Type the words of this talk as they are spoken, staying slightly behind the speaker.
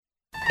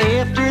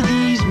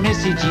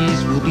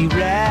messages. We'll be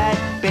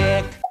right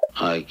back.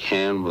 I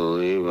can't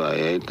believe I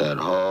ate that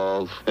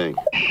whole thing.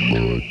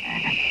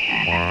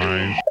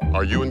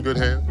 Are you in good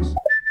hands?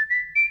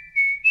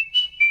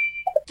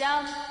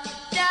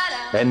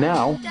 And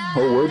now, a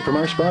word from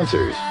our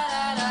sponsors.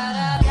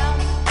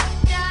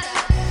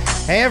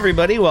 Hey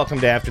everybody, welcome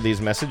to After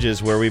These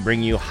Messages, where we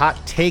bring you hot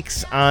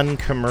takes on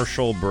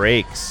commercial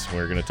breaks.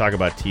 We're going to talk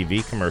about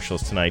TV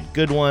commercials tonight,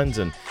 good ones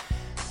and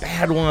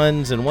bad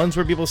ones, and ones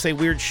where people say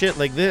weird shit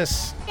like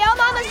this. Your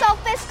mama's so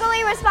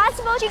fiscally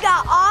responsible, she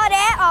got all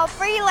that on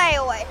free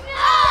layaway.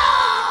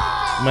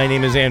 No! My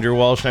name is Andrew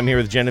Walsh, and I'm here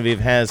with Genevieve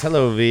Has.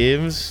 Hello,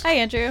 Vives. Hi,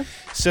 Andrew.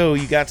 So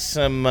you got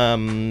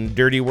some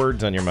dirty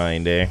words on your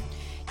mind, eh?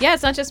 Yeah,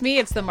 it's not just me;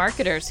 it's the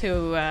marketers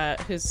who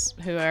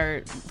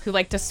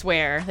like to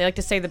swear. They like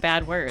to say the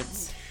bad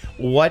words.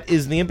 What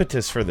is the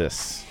impetus for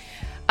this?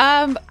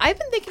 I've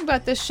been thinking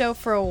about this show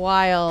for a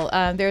while.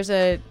 There's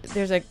a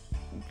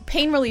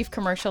pain relief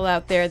commercial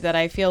out there that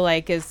I feel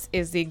like is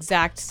the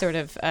exact sort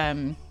of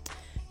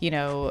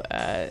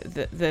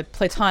the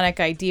platonic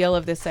ideal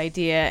of this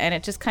idea, and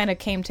it just kind of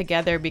came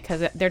together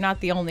because they're not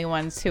the only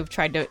ones who've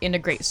tried to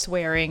integrate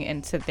swearing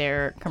into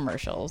their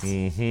commercials.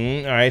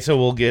 Mm-hmm. All right, so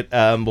we'll get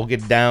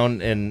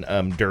down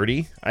and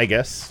dirty, I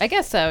guess. I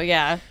guess so,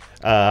 yeah.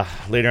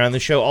 Later on in the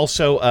show.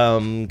 Also,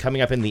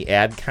 coming up in the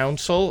ad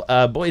council,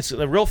 it's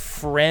a real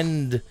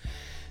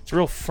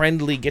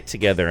friendly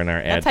get-together in our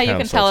ad council. That's how you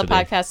can tell today.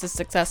 a podcast is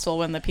successful,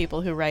 when the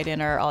people who write in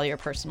are all your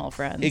personal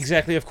friends.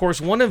 Exactly. Of course,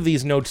 one of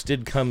these notes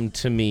did come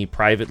to me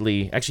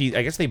privately. Actually,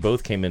 I guess they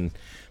both came in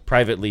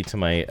privately to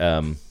my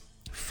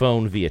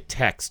phone via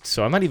text,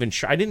 so I'm not even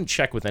sure. I didn't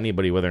check with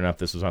anybody whether or not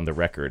this was on the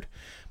record,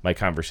 my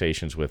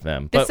conversations with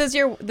them. This is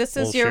your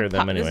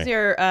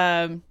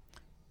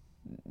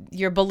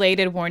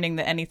belated warning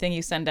that anything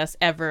you send us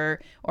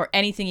ever, or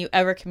anything you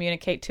ever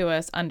communicate to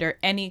us under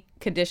any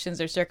conditions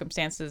or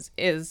circumstances,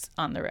 is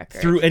on the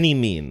record. Through any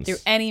means.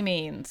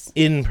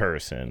 In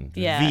person.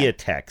 Yeah. Via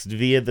text.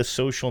 Via the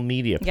social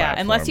media platforms.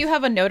 Yeah, unless you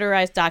have a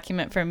notarized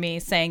document from me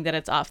saying that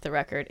it's off the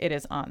record, it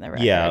is on the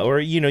record. Yeah, or,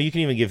 you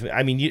can even give...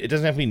 I mean, it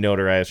doesn't have to be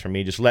notarized from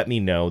me. Just let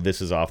me know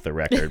this is off the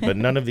record. But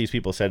none of these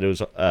people said it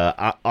was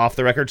off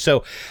the record.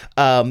 So,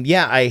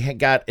 I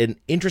got an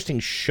interesting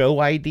show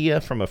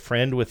idea from a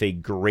friend with a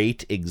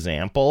great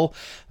example.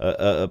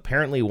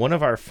 Apparently, one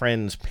of our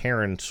friend's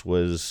parents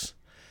was...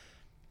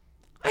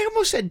 I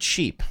almost said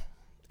cheap.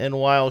 And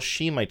while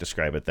she might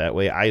describe it that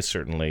way, I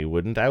certainly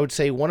wouldn't. I would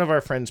say one of our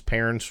friend's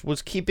parents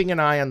was keeping an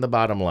eye on the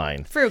bottom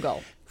line.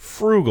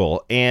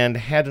 Frugal, and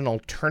had an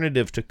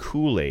alternative to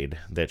Kool-Aid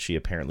that she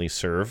apparently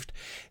served.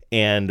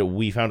 And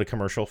we found a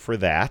commercial for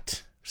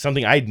that.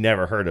 Something I'd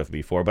never heard of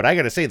before. But I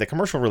got to say, the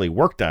commercial really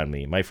worked on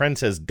me. My friend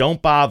says,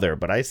 don't bother.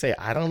 But I say,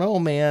 I don't know,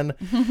 man.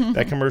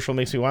 That commercial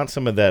makes me want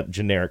some of that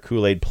generic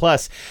Kool-Aid.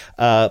 Plus,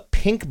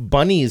 pink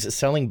bunnies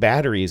selling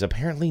batteries.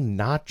 Apparently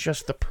not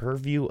just the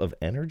purview of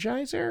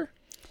Energizer.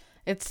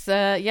 It's,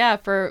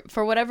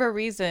 for whatever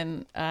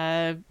reason,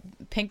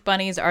 pink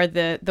bunnies are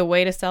the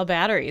way to sell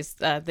batteries.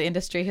 The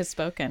industry has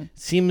spoken.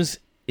 Seems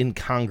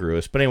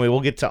incongruous. But anyway, we'll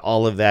get to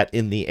all of that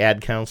in the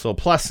ad council,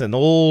 plus an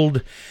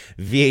old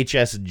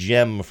VHS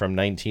gem from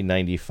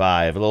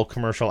 1995, a little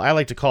commercial I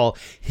like to call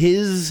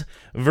His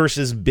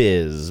versus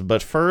Biz.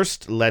 But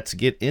first, let's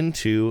get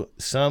into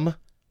some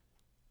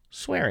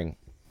swearing.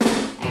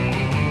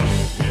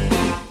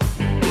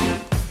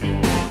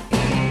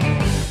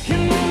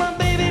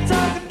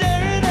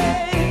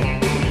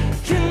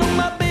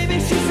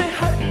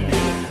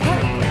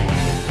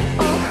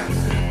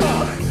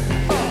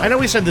 I know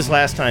we said this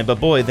last time, but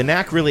boy, the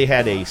knack really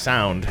had a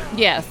sound.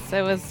 Yes,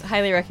 it was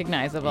highly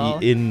recognizable.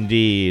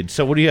 Indeed.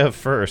 So what do you have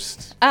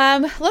first?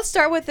 Let's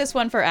start with this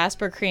one for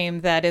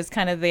Aspercream. That is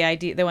kind of the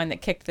idea, the one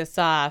that kicked this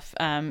off.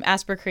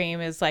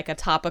 Aspercream is like a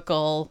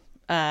topical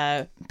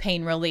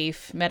pain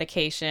relief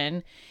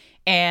medication.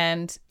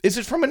 And is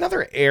it from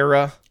another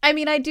era? I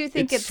mean, I do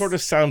think it sort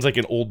of sounds like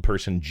an old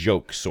person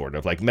joke, sort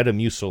of like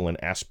Metamucil and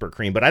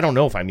Aspercream, but I don't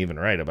know if I'm even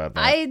right about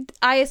that.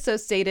 I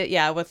associate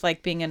it, with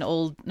like being an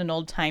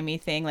old timey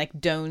thing. Like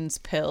Doan's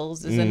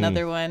pills is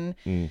another one.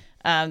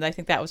 I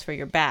think that was for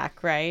your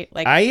back, right?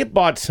 Like I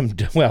bought some.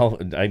 Well,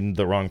 I'm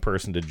the wrong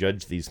person to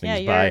judge these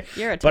things by.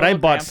 You're a but I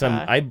bought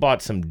grandpa. I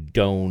bought some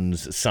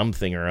Doan's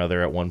something or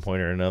other at one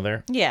point or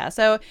another. Yeah,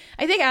 so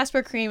I think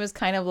Aspercream is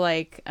kind of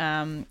like.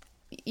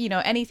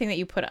 Anything that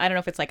you put, I don't know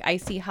if it's like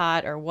icy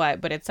hot or what,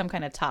 but it's some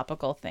kind of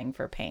topical thing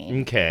for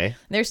pain. Okay.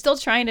 They're still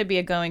trying to be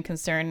a going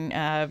concern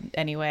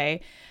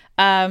anyway.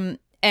 And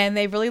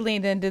they've really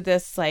leaned into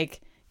this,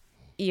 like,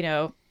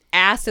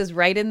 ass is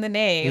right in the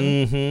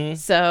name. Mm-hmm.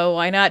 So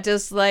why not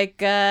just why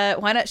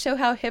not show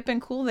how hip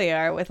and cool they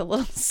are with a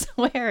little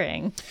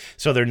swearing?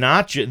 So they're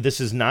not, this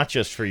is not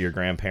just for your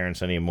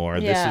grandparents anymore.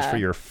 Yeah. This is for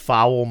your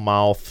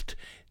foul-mouthed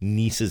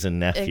nieces and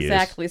nephews.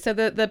 Exactly. So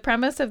the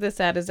premise of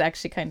this ad is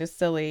actually kind of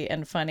silly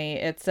and funny.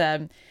 It's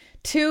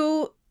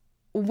two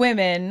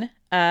women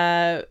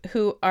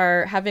who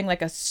are having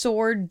like a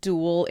sword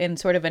duel in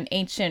sort of an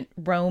ancient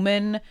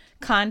Roman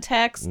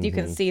context. Mm-hmm. You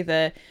can see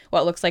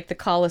what looks like the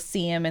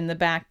Colosseum in the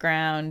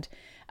background.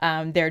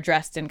 They're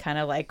dressed in kind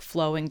of like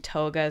flowing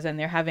togas, and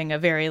they're having a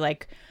very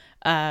like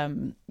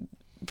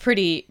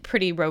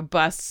pretty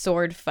robust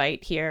sword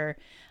fight here.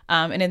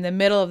 And in the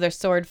middle of their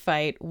sword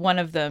fight, one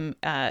of them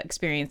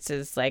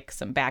experiences like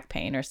some back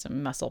pain or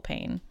some muscle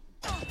pain.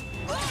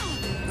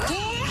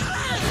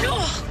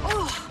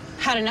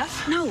 Had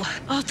enough? No,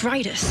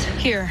 arthritis.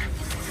 Here,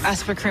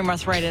 Aspercream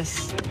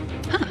arthritis.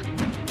 Huh.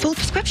 Full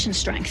prescription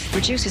strength.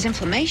 Reduces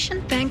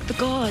inflammation. Thank the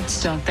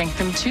gods. Don't thank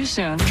them too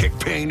soon. Kick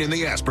pain in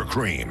the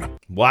Aspercream.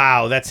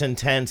 Wow, that's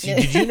intense.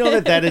 Did you know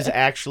that is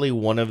actually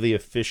one of the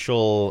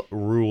official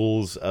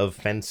rules of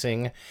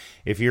fencing?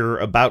 If you're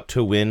about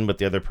to win, but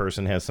the other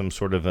person has some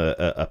sort of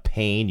a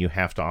pain, you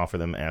have to offer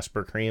them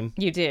Aspercream.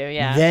 You do,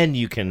 yeah. Then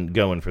you can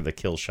go in for the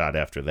kill shot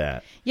after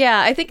that.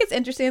 Yeah, I think it's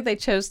interesting that they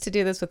chose to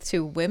do this with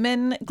 2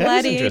 women gladiators.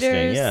 That is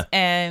interesting, yeah.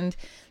 And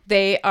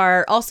they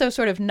are also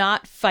sort of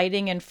not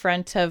fighting in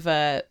front of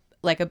a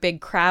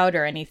big crowd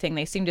or anything.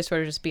 They seem to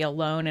sort of just be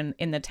alone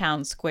in the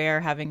town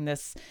square having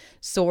this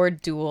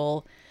sword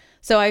duel.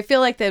 So I feel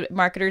like the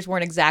marketers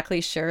weren't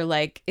exactly sure,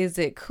 like, is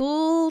it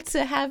cool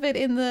to have it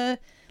in the...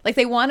 Like,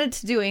 they wanted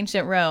to do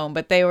ancient Rome,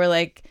 but they were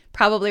like,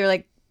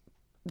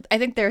 I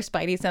think their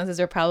spidey senses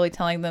are probably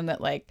telling them that,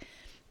 like,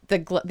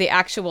 the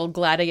actual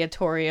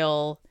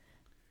gladiatorial,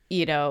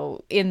 you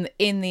know, in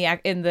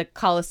the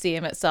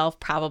Colosseum itself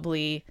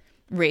probably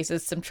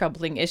raises some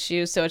troubling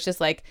issues. So it's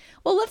just like,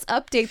 well, let's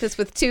update this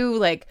with 2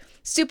 like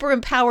super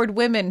empowered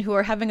women who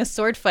are having a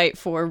sword fight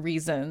for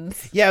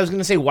reasons. Yeah, I was going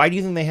to say, why do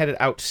you think they had it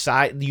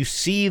outside? You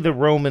see the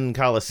Roman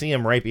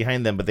Colosseum right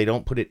behind them, but they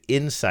don't put it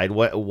inside.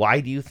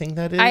 Why do you think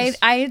that is?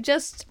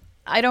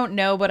 I don't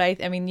know, but I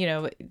mean, you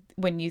know,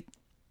 when you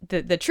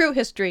the true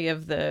history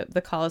of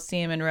the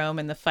Colosseum in Rome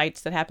and the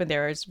fights that happened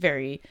there is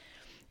very,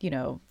 you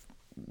know,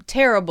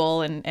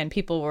 terrible, and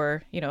people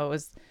were, you know, it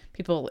was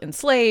people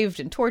enslaved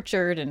and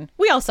tortured, and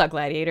we all saw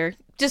Gladiator.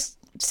 Just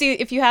see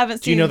if you haven't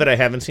seen. Do you know that I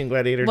haven't seen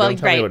Gladiator? Well, don't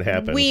tell me what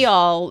happened.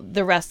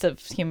 The rest of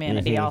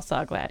humanity all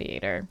saw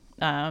Gladiator,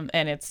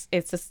 and it's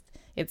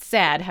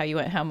sad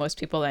how most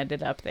people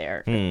ended up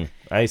there.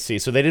 I see.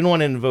 So they didn't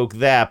want to invoke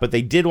that, but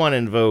they did want to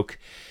invoke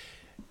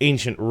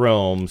ancient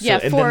Rome. So,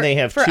 and then they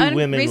have 2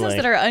 women. Reasons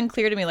that are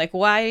unclear to me, like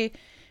why.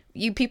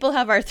 You people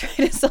have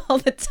arthritis all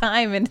the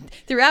time, and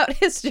throughout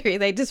history,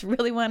 they just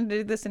really wanted to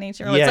do this in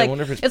ancient Rome. Yeah, it's like, I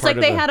wonder if it's like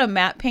they had a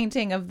matte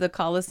painting of the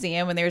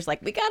Colosseum, and they was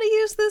like, "We got to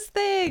use this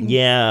thing."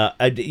 Yeah,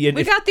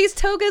 we got these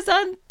togas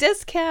on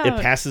discount.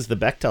 It passes the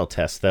Bechdel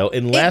test, though,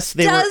 unless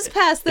they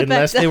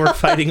were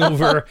fighting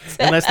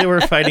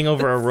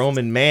over a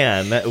Roman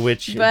man,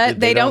 which but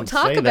they don't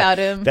talk about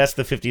him. That's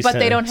the 50 but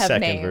they don't have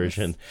second names.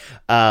 Version.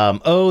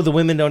 The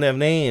women don't have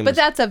names. But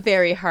that's a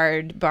very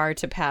hard bar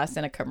to pass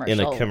in a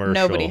commercial.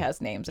 Nobody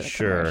has names.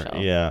 Sure,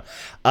 commercial. Yeah.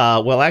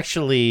 Well,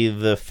 actually,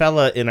 the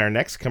fella in our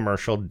next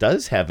commercial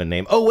does have a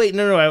name. Oh, wait,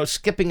 no, I was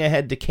skipping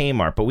ahead to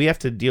Kmart, but we have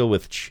to deal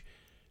with...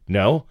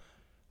 No,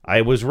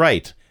 I was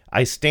right.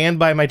 I stand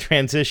by my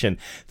transition.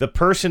 The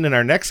person in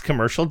our next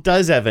commercial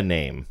does have a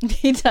name.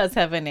 He does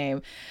have a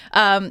name.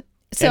 And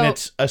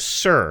it's a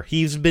sir.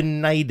 He's been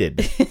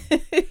knighted.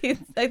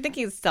 I think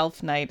he's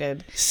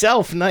self-knighted.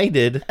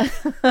 Self-knighted?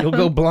 You'll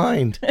go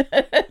blind.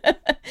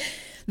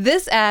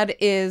 This ad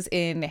is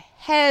in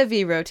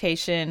heavy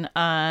rotation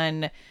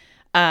on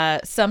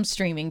some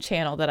streaming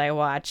channel that I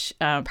watch.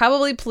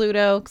 Probably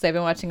Pluto, because I've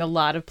been watching a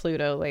lot of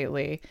Pluto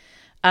lately.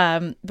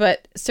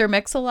 But Sir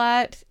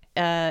Mix-a-Lot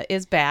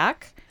is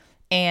back,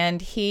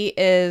 and he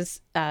is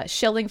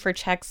shilling for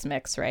Chex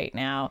Mix right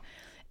now.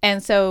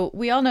 And so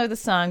we all know the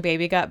song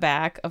 "Baby Got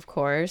Back," of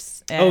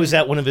course. And is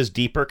that one of his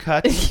deeper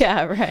cuts?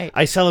 Yeah, right.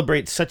 I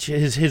celebrate such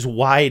his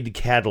wide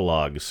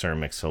catalog, Sir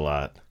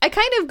Mix-a-Lot. I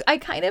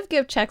kind of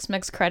give Chex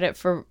Mix credit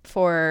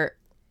for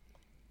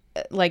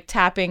like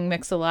tapping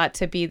Mix-a-Lot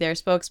to be their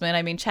spokesman.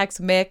 I mean,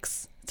 Chex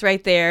Mix, it's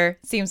right there.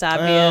 Seems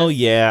obvious. Oh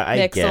yeah, I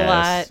Mix-a-Lot.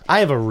 guess. I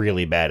have a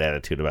really bad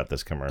attitude about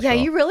this commercial. Yeah,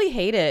 you really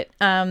hate it.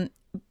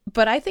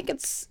 But I think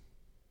it's.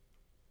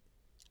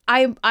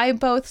 I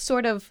both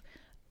sort of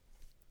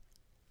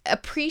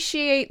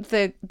appreciate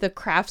the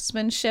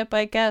craftsmanship,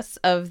 I guess,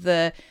 of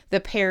the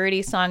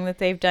parody song that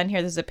they've done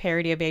here. There's a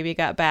parody of "Baby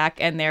Got Back,"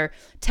 and they're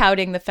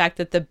touting the fact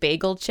that the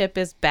bagel chip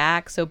is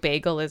back, so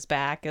bagel is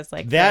back is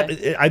like that.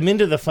 I'm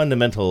into the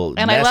fundamental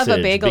and message I love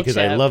a bagel because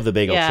chip. I love the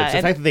bagel chips. The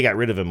and fact that they got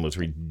rid of him was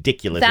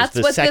ridiculous. That's it's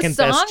the what second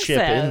the song best chip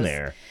says. in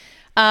there.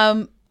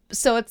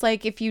 So it's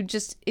like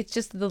it's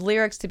just the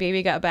lyrics to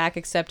 "Baby Got Back,"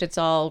 except it's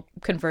all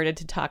converted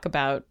to talk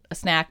about a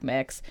snack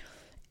mix.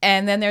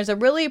 And then there's a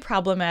really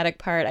problematic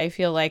part, I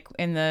feel like,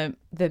 in the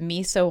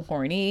 "me so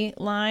horny"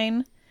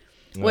 line,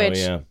 which,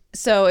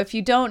 so if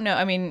you don't know,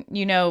 I mean,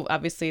 you know,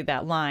 obviously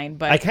that line,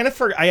 but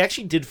I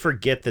actually did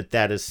forget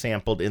that is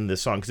sampled in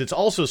this song, because it's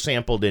also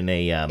sampled in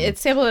a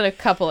it's sampled in a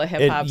couple of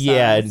hip hop songs.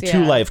 Yeah, and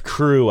Two Live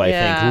Crew, I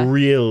think,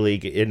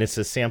 really, and it's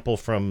a sample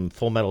from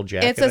Full Metal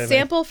Jacket. It's a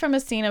sample from a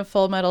scene of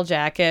Full Metal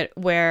Jacket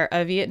where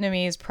a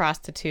Vietnamese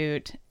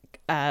prostitute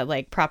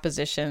like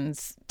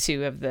propositions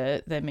 2 of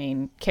the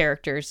main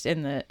characters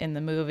in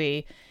the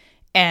movie,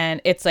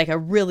 And it's like a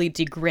really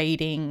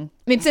degrading.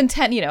 I mean, it's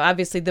intent.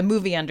 Obviously the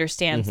movie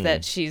understands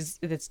that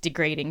it's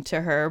degrading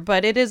to her,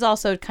 but it is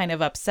also kind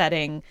of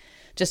upsetting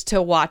just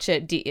to watch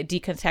it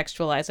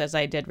decontextualize, as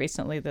I did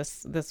recently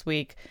this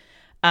week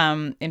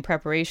in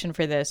preparation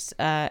for this.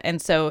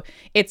 And so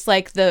it's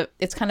like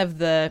it's kind of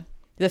the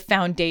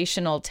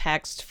foundational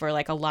text for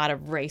like a lot of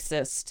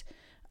racist,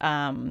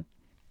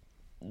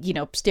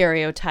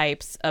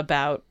 stereotypes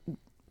about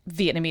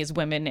Vietnamese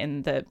women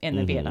in the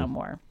Vietnam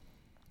War.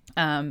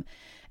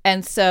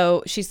 And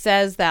so she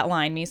says that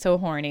line, "Me so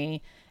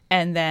horny,"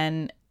 and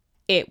then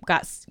it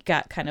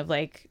got kind of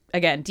like,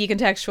 again,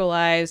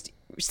 decontextualized,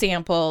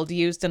 sampled,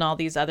 used in all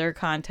these other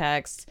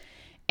contexts.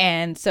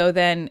 And so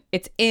then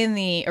it's in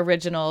the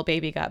original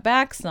Baby Got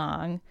Back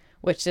song,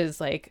 which is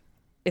like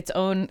its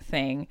own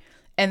thing.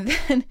 And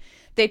then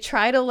they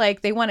try to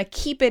they want to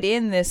keep it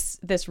in this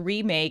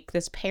remake,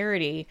 this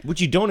parody, which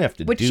you don't have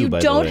to do. Which you by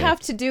don't the way. have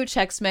to do,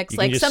 Chex Mix. You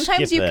can just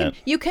sometimes skip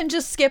you can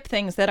just skip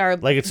things that are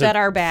like it's that a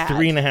are bad.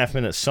 3.5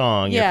 minute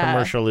song. Yeah. Your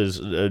commercial is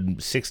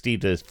 60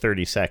 to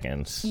 30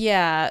 seconds.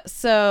 Yeah.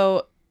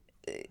 So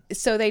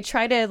they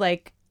try to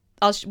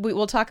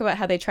we'll talk about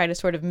how they try to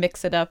sort of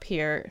mix it up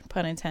here,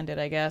 pun intended,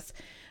 I guess,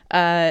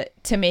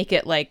 to make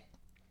it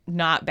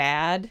not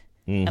bad.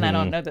 And I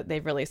don't know that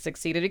they've really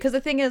succeeded, because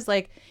the thing is,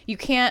 you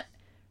can't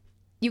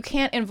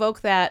invoke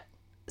that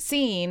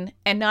scene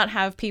and not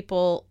have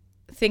people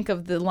think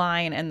of the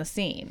line and the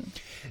scene.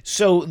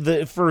 So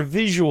for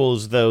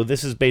visuals, though,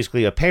 this is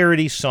basically a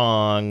parody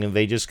song.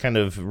 They just kind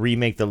of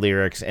remake the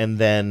lyrics, and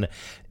then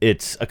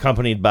it's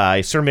accompanied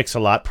by Sir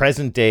Mix-a-Lot,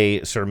 present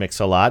day Sir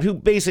Mix-a-Lot, who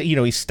basically,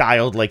 he's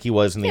styled like he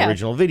was in the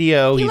original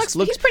video. He's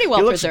pretty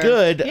well preserved. He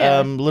looks good.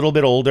 Yeah. A little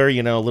bit older,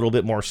 a little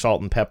bit more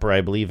salt and pepper,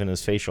 I believe, in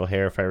his facial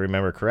hair, if I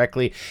remember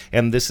correctly.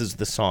 And this is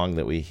the song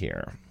that we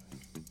hear.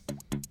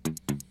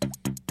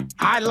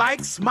 I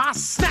likes my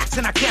snacks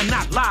and I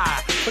cannot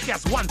lie. But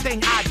there's one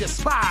thing I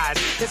despise.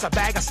 It's a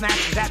bag of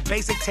snacks with that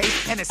basic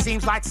taste, and it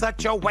seems like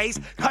such a waste,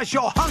 cause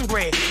you're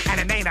hungry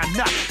and it ain't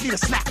enough. Need a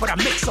snack with a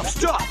mix of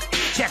stuff.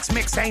 Chex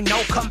Mix ain't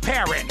no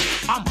comparing.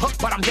 I'm hooked,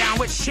 but I'm down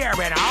with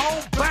sharing.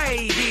 Oh,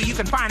 baby, you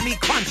can find me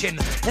crunching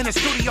in the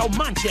studio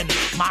munching.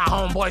 My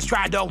homeboys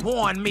tried to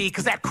warn me,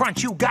 cause that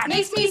crunch you got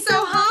Makes me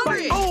so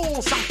hungry.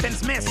 Oh,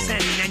 something's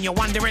missing, and you're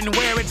wondering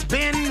where it's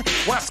been.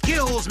 Well,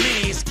 excuse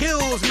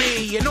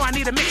me, you know I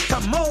need a mix to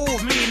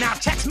move me. Now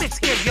Chex Mix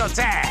is your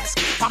task.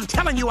 I'm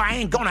telling you, I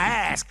ain't gonna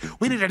ask.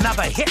 We need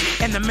another hit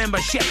in the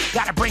membership.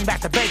 Gotta bring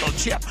back the bagel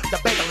chip. The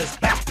bagel is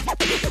back.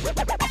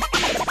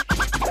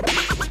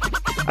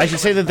 I should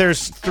say that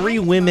there's 3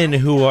 women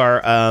who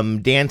are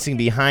dancing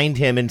behind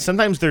him, and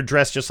sometimes they're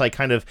dressed just like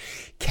kind of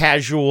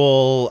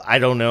casual, I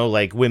don't know,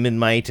 like women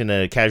might in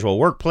a casual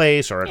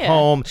workplace or at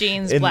home.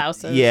 Jeans, and,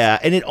 blouses. Yeah,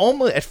 and it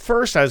almost, at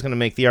first I was going to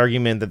make the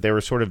argument that they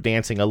were sort of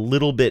dancing a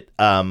little bit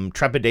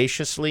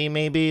trepidatiously,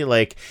 maybe,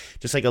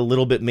 just a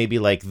little bit, maybe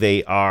like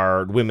they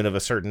are women of a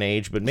certain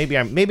age, but maybe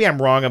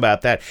I'm wrong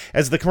about that.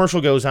 As the commercial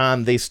goes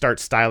on, they start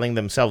styling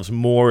themselves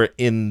more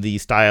in the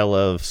style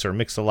of Sir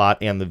Mix-a-Lot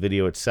and the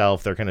video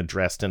itself. They're kind of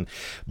dressed in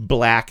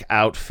black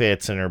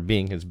outfits and are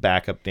being his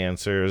backup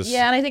dancers.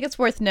 Yeah, and I think it's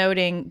worth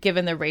noting,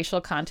 given the racial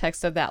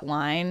context of that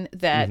line,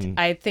 that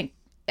I think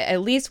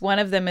at least one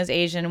of them is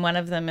Asian, one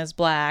of them is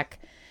black,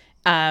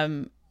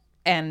 and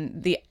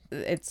they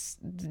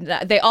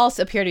all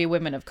appear to be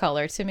women of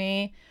color to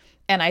me.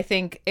 And I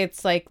think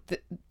it's like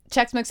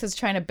Chex Mix is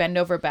trying to bend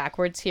over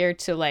backwards here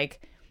to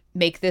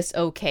make this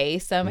okay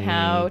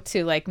somehow,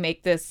 to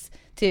make this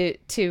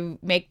to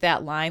make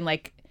that line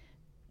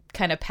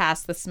kind of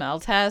pass the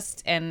smell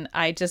test, and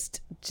I just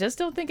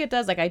don't think it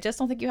does. I just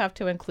don't think you have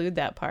to include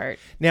that part.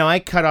 Now, I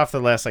cut off the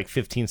last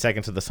 15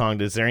 seconds of the song.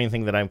 Is there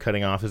anything that I'm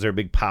cutting off? Is there a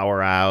big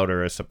power out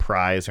or a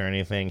surprise or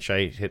anything? Should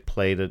I hit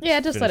play to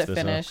just let it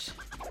finish.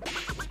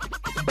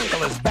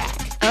 Bagel is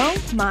back. Oh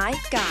my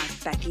God,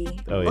 Becky.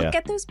 Oh, Look yeah.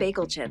 at those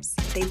bagel chips.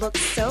 They look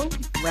so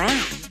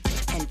round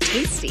and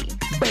tasty.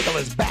 Bagel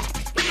is back.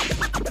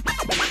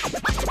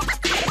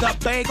 The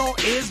bagel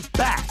is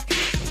back.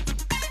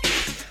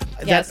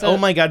 Oh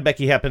my God,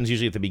 Becky happens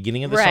usually at the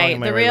beginning of the song. Right.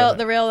 Am I The right about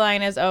that? real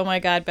line is, "Oh my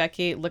God,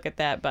 Becky, look at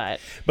that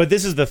butt." But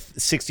this is the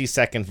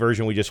 60-second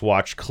version we just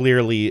watched.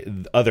 Clearly,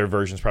 other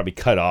versions probably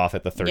cut off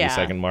at the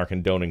 30-second mark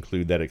and don't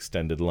include that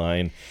extended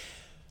line.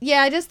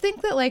 Yeah, I just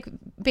think that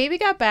Baby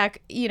Got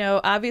Back,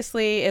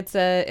 obviously it's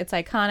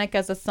iconic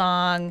as a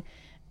song.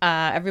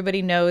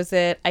 Everybody knows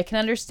it. I can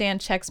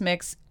understand Chex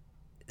Mix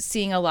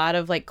seeing a lot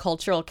of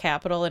cultural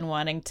capital and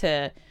wanting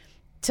to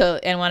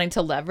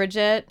leverage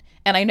it.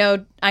 And I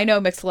know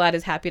Mix-a-Lot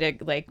is happy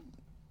to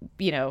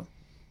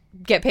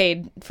get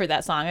paid for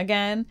that song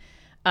again.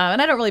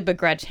 And I don't really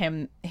begrudge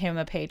him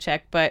a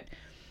paycheck, but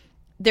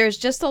there's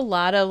just a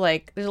lot of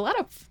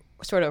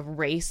sort of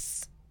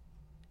race.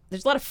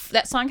 There's a lot of,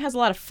 that song has a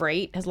lot of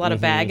freight, has a lot of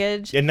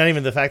baggage. And not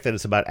even the fact that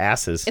it's about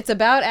asses. It's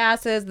about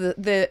asses.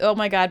 The oh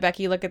my God,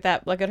 Becky, look at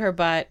that, look at her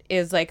butt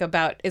is like a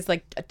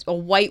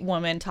white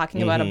woman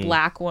talking about a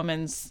black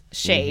woman's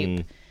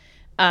shape.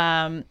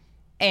 And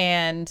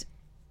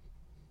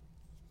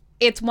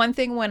it's one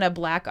thing when a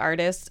black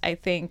artist, I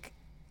think,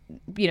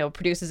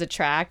 produces a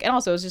track, and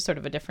also it was just sort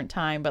of a different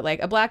time, but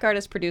like a black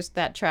artist produced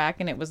that track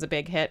and it was a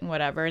big hit and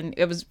whatever, and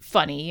it was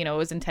funny, it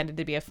was intended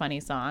to be a funny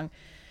song.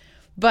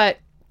 But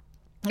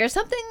there's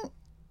something,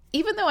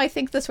 even though I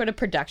think the sort of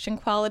production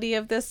quality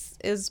of this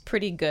is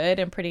pretty good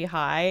and pretty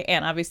high,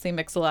 and obviously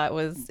Mix-a-Lot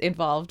was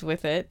involved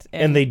with it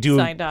and they do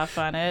signed off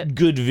on it.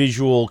 Good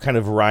visual kind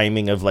of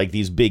rhyming of like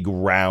these big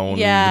round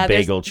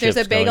bagel chips.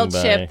 There's a bagel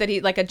chip that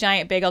he, like a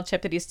giant bagel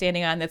chip that he's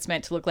standing on that's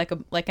meant to look like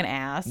an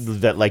ass.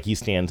 That like he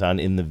stands on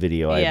in the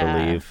video, I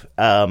believe.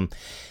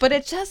 But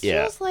it just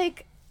feels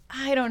like,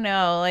 I don't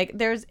know, like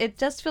it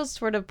just feels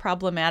sort of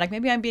problematic.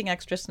 Maybe I'm being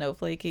extra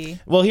snowflakey.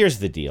 Well, here's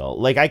the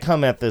deal. Like, I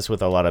come at this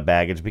with a lot of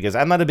baggage because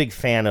I'm not a big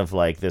fan of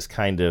like this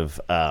kind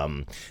of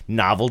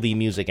novelty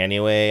music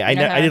anyway. I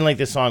didn't like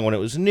this song when it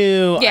was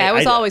new. Yeah, it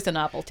was always a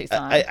novelty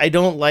song. I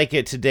don't like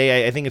it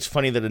today. I think it's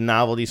funny that a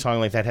novelty song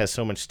like that has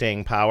so much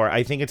staying power.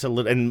 I think it's a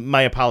little, and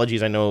my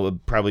apologies, I know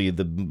probably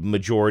the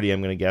majority,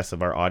 I'm going to guess,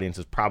 of our audience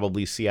is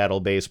probably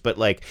Seattle-based, but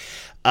like,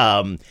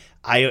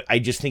 I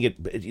just think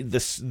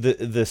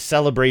the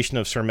celebration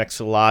of Sir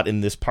Mix-a-Lot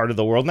in this part of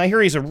the world, and I hear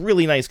he's a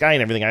really nice guy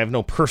and everything. I have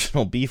no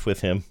personal beef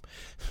with him.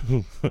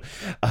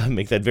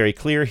 Make that very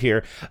clear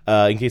here,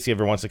 in case he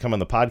ever wants to come on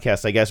the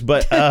podcast, I guess.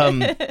 But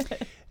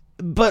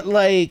but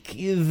like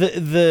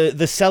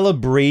the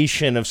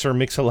celebration of Sir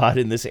Mix-a-Lot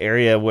in this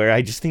area, where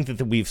I just think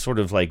that we've sort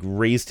of like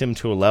raised him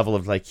to a level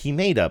of like, he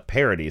made a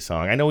parody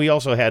song. I know he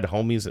also had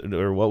Homies,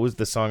 or what was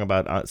the song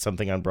about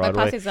something on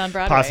Broadway? Posse's on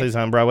Broadway. Posse's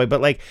on Broadway, but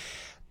like.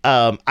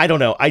 I don't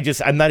know.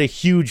 I'm not a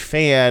huge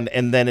fan,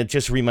 and then it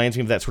just reminds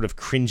me of that sort of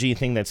cringy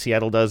thing that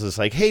Seattle does. It's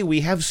like, hey,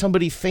 we have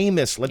somebody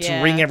famous. Let's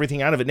wring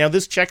everything out of it. Now,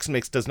 this Chex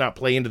Mix does not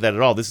play into that at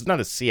all. This is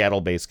not a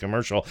Seattle-based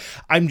commercial.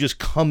 I'm just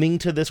coming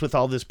to this with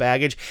all this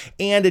baggage,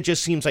 and it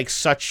just seems like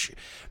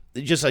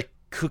just a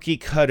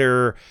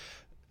cookie-cutter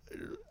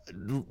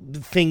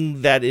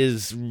thing that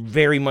is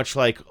very much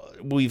like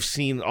we've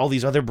seen all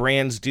these other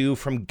brands do,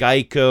 from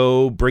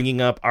Geico, bringing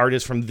up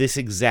artists from this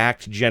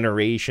exact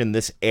generation,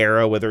 this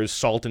era, whether it's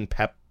Salt and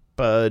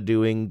Peppa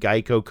doing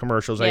Geico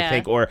commercials, I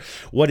think, or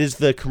what is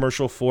the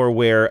commercial for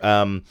where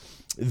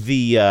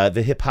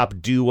the hip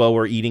hop duo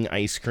are eating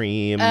ice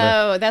cream?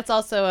 Oh, that's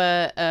also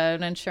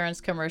an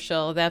insurance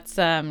commercial. That's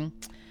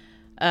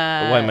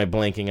why am I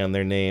blanking on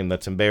their name?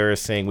 That's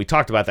embarrassing. We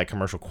talked about that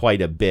commercial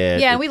quite a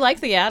bit. Yeah, we like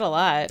the ad a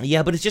lot.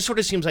 Yeah, but it just sort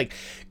of seems like,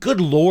 good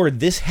Lord,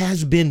 this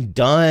has been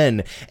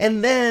done.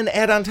 And then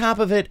add on top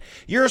of it,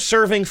 you're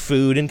serving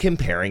food and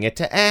comparing it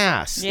to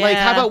ass. Yeah. Like,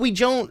 how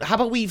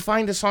about we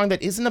find a song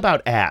that isn't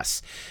about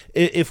ass?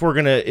 If you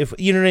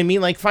know what I mean?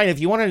 Like, fine, if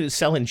you want to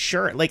sell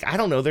insurance, like, I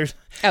don't know, there's...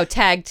 Oh,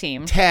 tag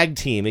team,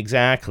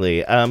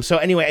 exactly. So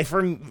anyway,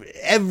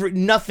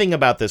 nothing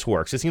about this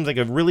works. It seems like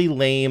a really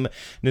lame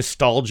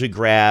nostalgia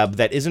grab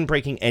that isn't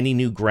breaking any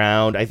new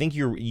ground. I think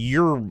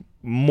you're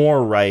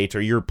more right,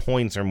 or your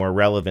points are more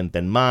relevant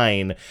than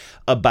mine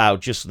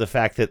about just the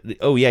fact that,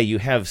 oh yeah, you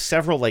have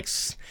several, like,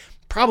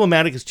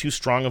 problematic is too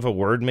strong of a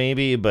word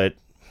maybe, but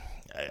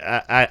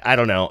I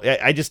don't know.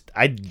 I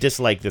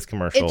dislike this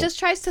commercial. It just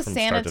tries to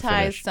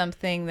sanitize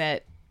something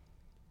that,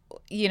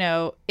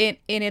 in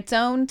its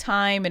own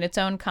time, in its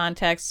own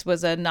context,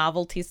 was a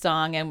novelty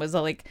song and was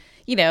a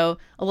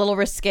little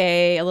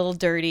risque, a little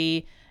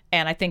dirty,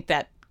 and I think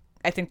that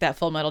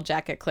Full Metal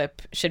Jacket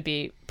clip should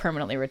be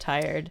permanently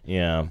retired.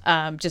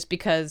 Yeah. Just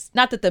because,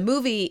 not that the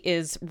movie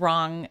is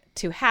wrong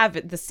to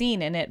have the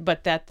scene in it,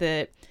 but that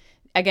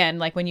again,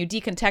 like when you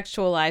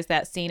decontextualize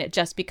that scene, it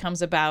just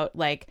becomes about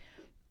like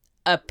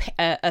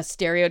a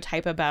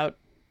stereotype about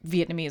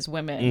Vietnamese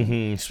women.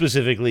 Mm-hmm.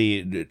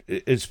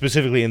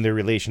 Specifically in their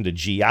relation to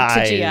GIs.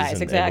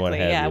 Exactly.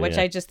 Yeah, which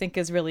I just think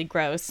is really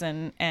gross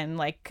and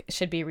like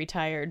should be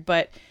retired.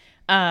 But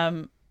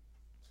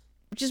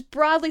just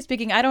broadly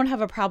speaking, I don't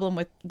have a problem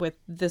with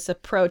this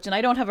approach, and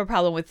I don't have a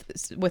problem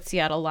with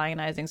Seattle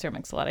lionizing Sir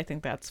Mix-a-Lot. I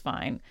think that's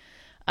fine.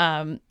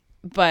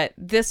 But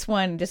this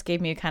one just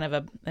gave me kind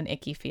of an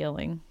icky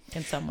feeling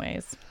in some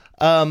ways.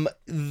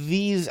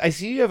 I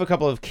see you have a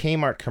couple of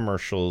Kmart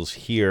commercials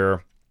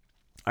here.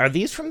 Are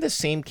these from the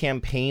same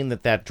campaign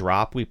that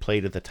drop we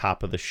played at the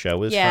top of the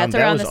show is from? Yeah, it's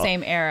around the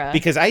same era.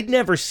 Because I'd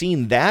never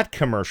seen that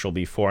commercial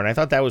before, and I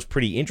thought that was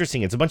pretty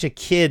interesting. It's a bunch of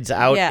kids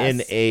out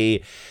in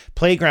a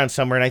playground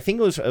somewhere, and I think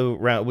it was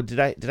around. Did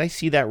I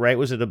see that right?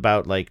 Was it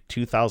about like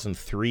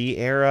 2003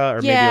 era,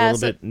 or maybe a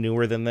little bit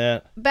newer than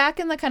that? Back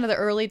in the kind of the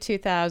early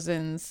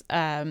 2000s,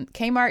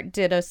 Kmart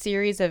did a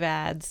series of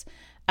ads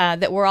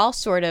that were all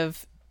sort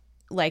of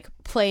like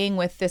playing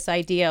with this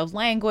idea of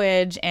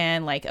language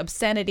and like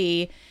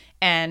obscenity.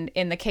 And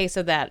in the case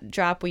of that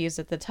drop we used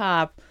at the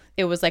top,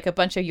 it was like a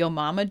bunch of Yo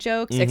Mama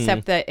jokes,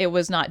 except that it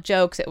was not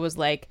jokes. It was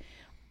like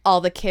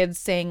all the kids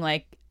saying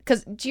like,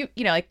 because you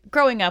know, like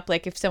growing up,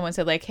 like if someone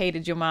said like, "Hey,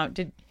 Your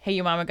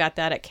Mama got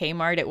that at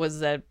Kmart?" It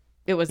was a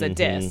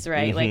diss,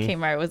 right? Like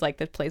Kmart was like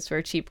the place for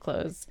cheap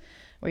clothes,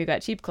 where you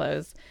got cheap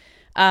clothes.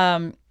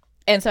 And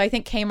so I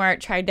think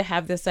Kmart tried to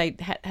have this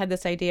had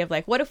this idea of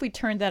like, what if we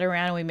turned that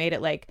around and we made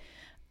it like,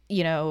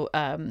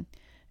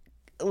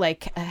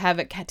 like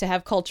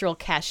have cultural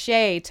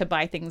cachet to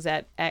buy things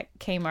at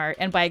Kmart,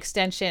 and by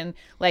extension,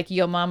 like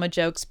Yo Mama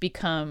jokes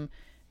become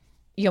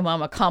Yo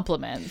Mama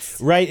compliments.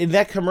 Right. In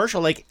that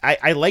commercial, like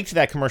I liked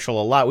that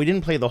commercial a lot. We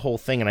didn't play the whole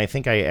thing, and I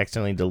think I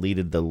accidentally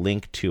deleted the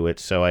link to it,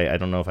 so I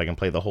don't know if I can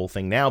play the whole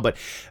thing now, but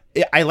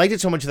I liked it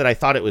so much that I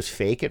thought it was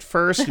fake at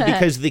first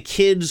because the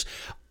kids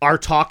are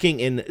talking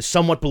in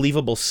somewhat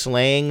believable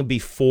slang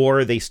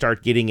before they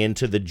start getting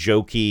into the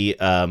jokey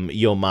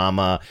Yo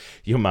Mama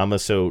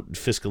so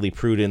fiscally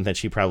prudent that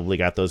she probably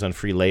got those on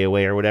free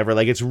layaway or whatever.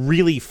 Like, it's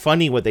really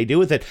funny what they do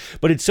with it,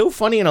 but it's so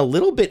funny and a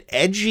little bit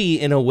edgy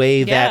in a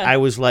way that I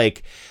was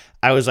like,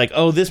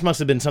 oh, this must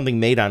have been something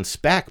made on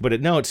spec, but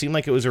it seemed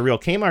like it was a real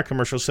Kmart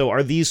commercial. So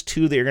are these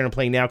two that you're going to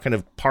play now kind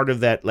of part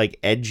of that like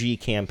edgy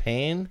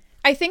campaign?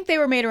 I think they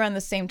were made around the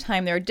same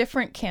time. They're a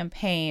different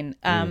campaign.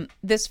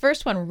 This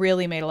first one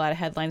really made a lot of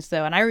headlines,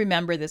 though, and I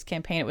remember this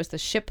campaign. It was the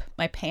Ship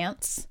My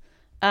Pants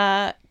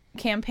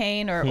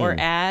campaign or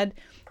ad.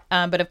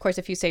 But, of course,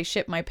 if you say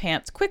ship my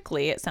pants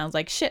quickly, it sounds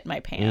like shit my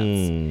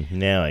pants.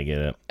 Now I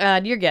get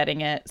it. You're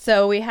getting it.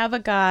 So we have a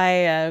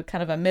guy,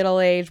 kind of a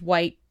middle-aged,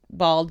 white,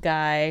 bald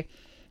guy,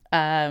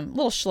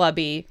 little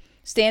schlubby,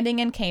 standing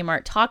in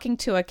Kmart, talking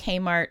to a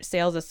Kmart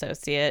sales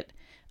associate,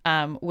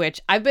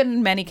 which I've been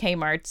in many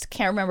Kmarts.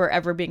 Can't remember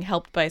ever being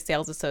helped by a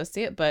sales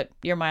associate, but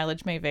your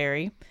mileage may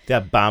vary.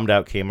 That bombed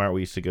out Kmart we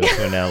used to go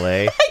to in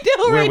L.A. I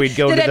know, where right? we'd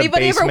go Did to the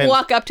anybody basement. ever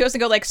walk up to us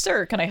and go like,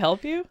 "Sir, can I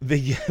help you?"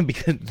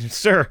 Because,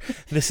 sir,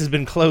 this has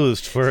been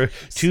closed for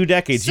 2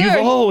 decades. Sir,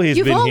 You've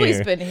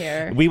always been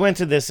here. We went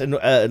to this, and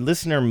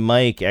listener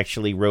Mike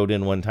actually wrote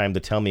in one time to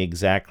tell me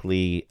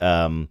exactly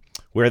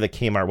where the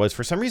Kmart was.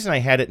 For some reason, I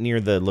had it near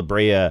the La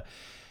Brea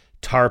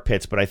tar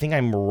pits, but I think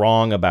I'm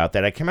wrong about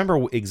that. I can't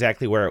remember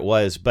exactly where it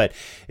was, but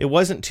it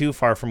wasn't too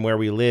far from where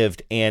we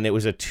lived, and it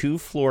was a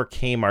 2-floor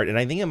Kmart, and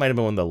I think it might have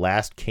been one of the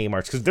last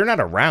Kmarts, because they're not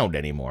around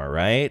anymore,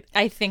 right?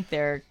 I think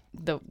they're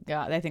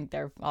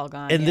all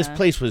gone. And this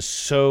place was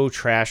so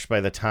trashed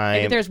by the time. I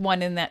think there's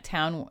one in that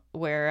town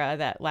where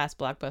that last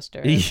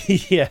Blockbuster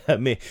is. Yeah,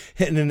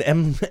 in an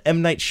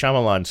M. Night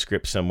Shyamalan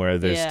script somewhere,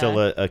 there's still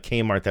a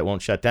Kmart that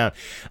won't shut down.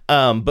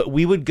 But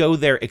we would go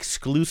there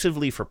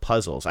exclusively for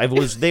puzzles. I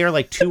was there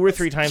like 2 or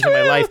 3 times in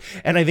my life,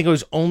 and I think it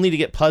was only to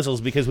get puzzles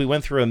because we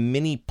went through a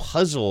mini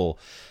puzzle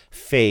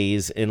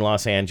phase in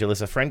Los Angeles.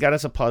 A friend got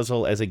us a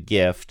puzzle as a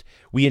gift.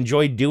 We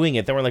enjoyed doing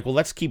it. Then we're like, well,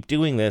 let's keep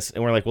doing this.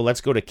 And we're like, well, let's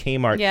go to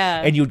Kmart.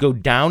 Yeah. And you would go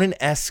down an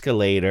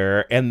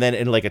escalator, and then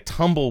in like a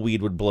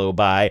tumbleweed would blow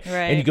by.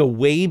 Right. And you go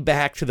way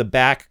back to the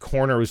back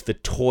corner was the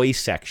toy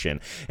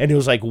section. And it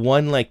was like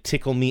one like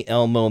Tickle Me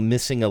Elmo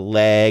missing a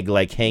leg,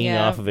 like hanging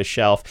off of a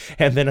shelf.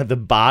 And then at the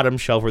bottom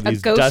shelf were these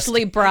a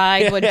ghostly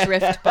bride would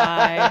drift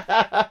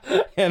by.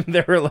 And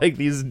there were like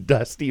these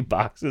dusty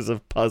boxes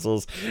of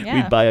puzzles. Yeah.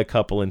 We'd buy a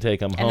couple and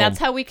take them home. And that's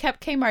how we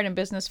kept Kmart in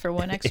business for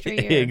 1 extra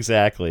year.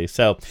 Exactly.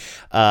 So,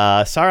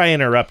 sorry I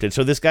interrupted.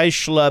 So this guy's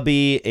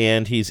schlubby,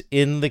 and he's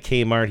in the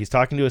Kmart. He's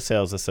talking to a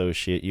sales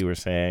associate, you were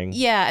saying.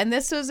 Yeah, and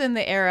this was in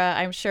the era,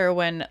 I'm sure,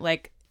 when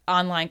like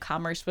online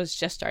commerce was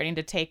just starting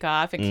to take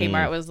off, and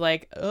Kmart was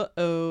like,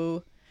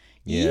 uh-oh,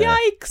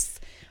 yikes.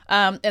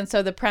 And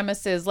so the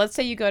premise is, let's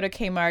say you go to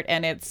Kmart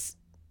and it's,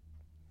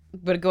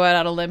 but go out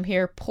on a limb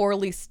here,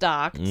 poorly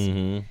stocked.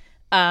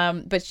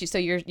 But so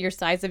your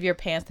size of your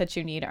pants that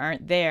you need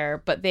aren't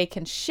there, but they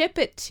can ship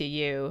it to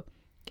you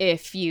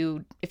if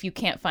you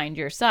can't find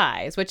your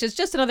size, which is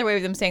just another way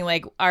of them saying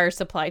like our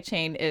supply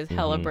chain is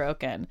hella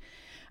broken.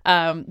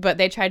 But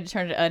they tried to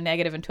turn a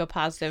negative into a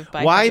positive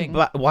by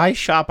why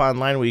shop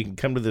online when you can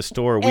come to the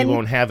store? We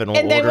won't have it and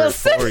we'll order we'll it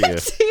for you.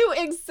 To you.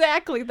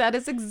 Exactly. That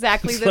is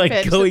exactly It's the like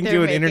pitch going that to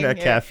they're an internet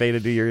making cafe to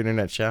do your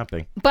internet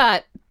shopping.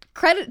 But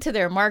credit to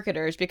their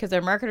marketers, because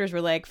their marketers were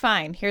like,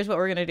 fine, here's what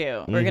we're going to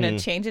do. We're going to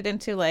change it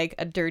into like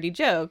a dirty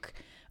joke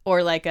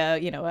or like a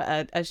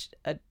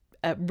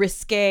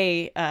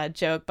risque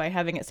joke by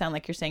having it sound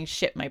like you're saying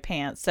shit my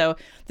pants. So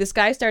this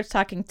guy starts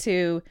talking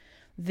to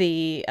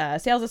the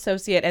sales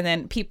associate, and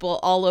then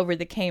people all over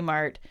the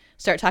Kmart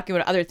start talking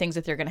about other things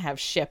that they're going to have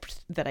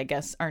shipped that I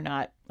guess are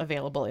not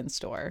available in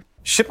store.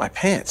 Ship my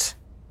pants?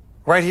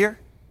 Right here?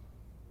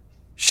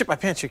 Ship my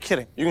pants? You're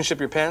kidding. You can ship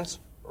your pants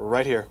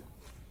right here.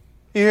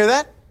 You hear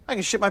that? I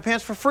can ship my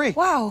pants for free.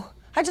 Wow,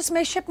 I just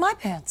may ship my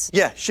pants.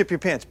 Yeah, ship your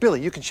pants.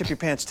 Billy, you can ship your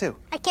pants too.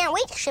 I can't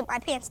wait to ship my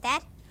pants,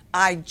 Dad.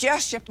 I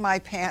just shipped my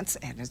pants,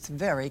 and it's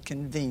very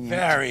convenient.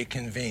 Very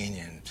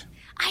convenient.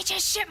 I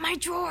just shipped my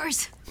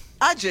drawers.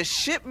 I just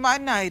shipped my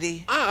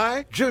nightie.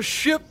 I just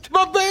shipped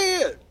my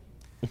bed.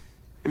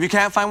 If you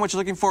can't find what you're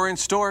looking for in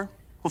store,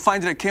 we'll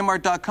find it at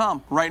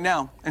Kmart.com right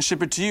now and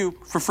ship it to you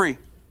for free.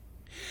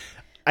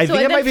 I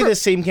think it might be the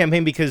same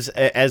campaign because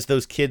as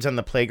those kids on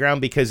the playground,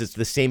 because it's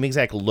the same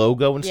exact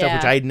logo and stuff,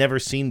 which I had never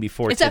seen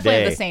before it's today. It's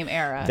definitely the same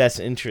era. That's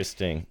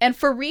interesting. And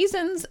for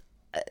reasons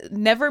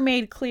never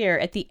made clear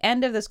at the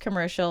end of this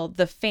commercial,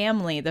 the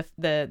family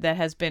that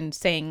has been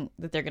saying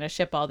that they're going to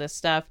ship all this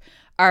stuff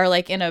are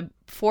like in a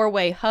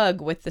 4-way hug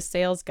with the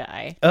sales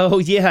guy. Oh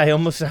yeah, I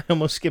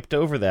almost skipped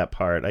over that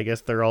part. I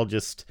guess they're all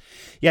just,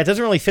 it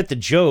doesn't really fit the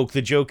joke.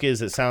 The joke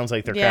is it sounds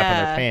like they're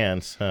crapping their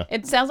pants. Huh.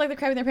 It sounds like they're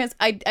crapping their pants.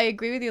 I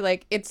agree with you.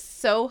 Like, it's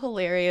so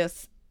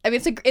hilarious. I mean,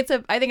 I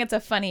think it's a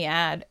funny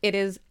ad. It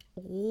is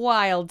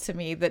wild to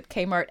me that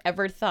Kmart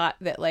ever thought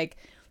that like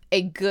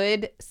a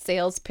good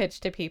sales pitch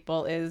to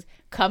people is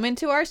come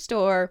into our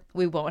store.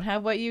 We won't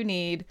have what you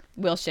need.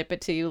 We'll ship it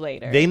to you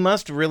later. They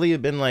must really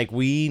have been like,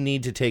 we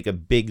need to take a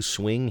big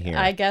swing here.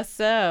 I guess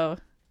so.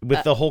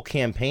 With the whole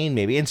campaign,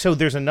 maybe. And so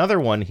there's another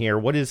one here.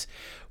 What is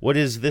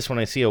this one?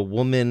 I see a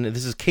woman.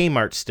 This is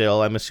Kmart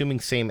still. I'm assuming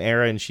same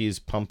era, and she's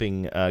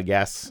pumping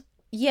gas.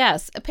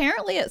 Yes.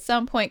 Apparently, at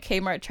some point,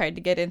 Kmart tried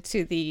to get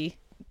into the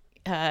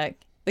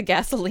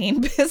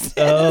gasoline business.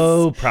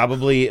 Oh,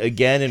 probably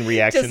again in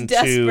reaction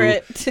just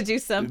desperate to do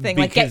something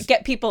like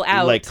get people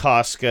out, like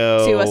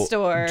Costco to a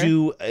store.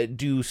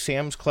 Do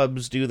Sam's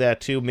Clubs do that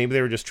too? Maybe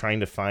they were just trying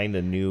to find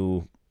a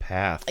new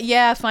path.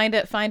 Yeah, find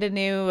a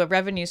new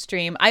revenue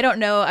stream. I don't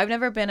know. I've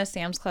never been a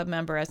Sam's Club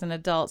member as an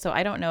adult, so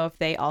I don't know if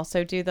they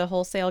also do the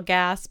wholesale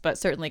gas, but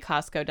certainly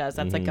Costco does.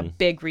 That's like a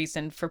big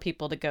reason for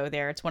people to go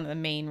there. It's one of the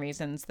main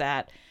reasons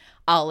that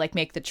I'll like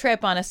make the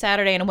trip on a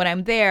Saturday, and when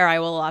I'm there, I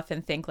will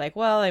often think like,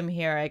 well, I'm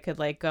here. I could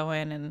like go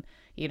in and,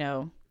 you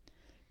know,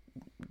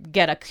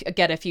 get a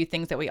few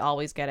things that we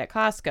always get at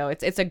Costco.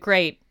 It's a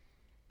great.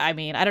 I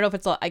mean, I don't know if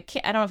it's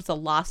a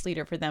loss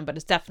leader for them, but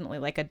it's definitely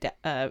like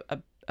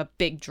a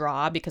big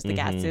draw because the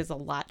gas is a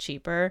lot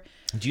cheaper.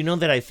 Do you know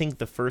that I think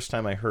the first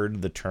time I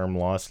heard the term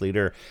loss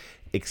leader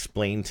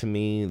explained to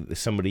me,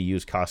 somebody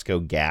used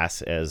Costco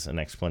gas as an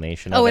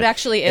explanation of it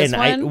actually is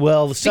and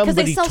one?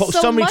 Somebody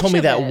told me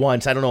that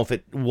once. I don't know if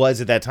it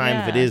was at that time,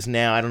 Yeah. if it is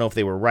now. I don't know if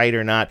they were right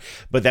or not,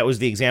 but that was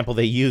the example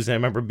they used, and I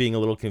remember being a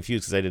little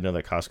confused because I didn't know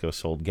that Costco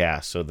sold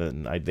gas, so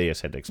then they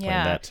just had to explain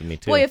that to me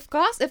too. Well,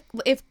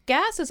 if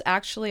gas is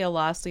actually a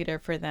loss leader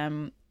for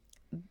them,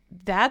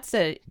 that's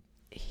a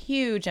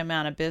huge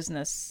amount of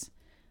business.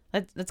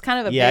 That's kind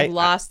of a big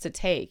loss to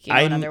take.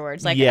 In other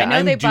words, like I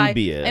know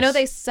dubious. I know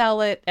they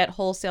sell it at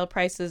wholesale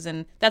prices,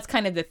 and that's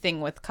kind of the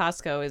thing with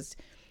Costco is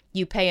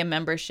you pay a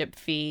membership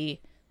fee,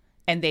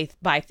 and they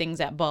buy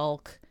things at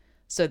bulk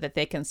so that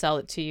they can sell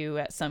it to you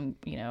at some,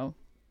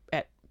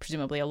 at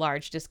presumably a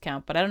large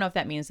discount. But I don't know if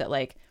that means that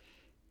like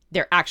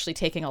they're actually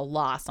taking a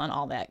loss on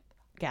all that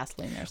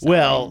gasoline they're selling.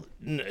 Well,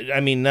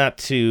 I mean, not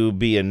to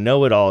be a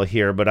know-it-all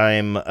here, but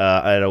I'm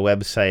at a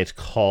website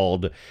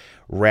called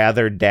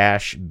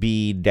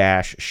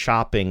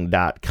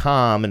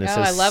rather-b-shopping.com, and it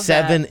says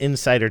 7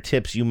 insider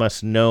tips you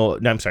must know.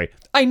 No, I'm sorry.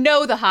 I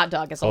know the hot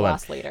dog is a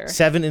loss leader.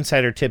 7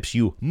 insider tips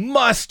you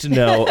must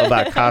know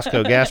about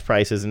Costco gas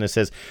prices, and it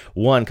says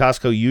 1,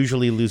 Costco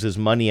usually loses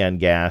money on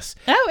gas.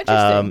 Oh,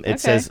 interesting.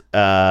 It says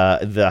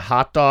the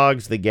hot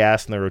dogs, the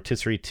gas, and the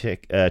rotisserie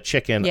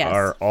chicken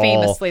are all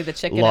famously the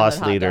chicken loss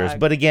and the hot leaders. dog.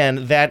 But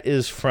again, that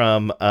is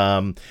from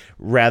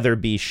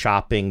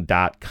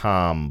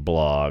ratherbeshopping.com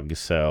blog,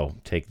 so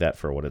take that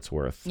for what it's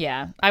worth.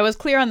 Yeah, I was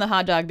clear on the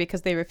hot dog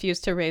because they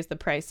refused to raise the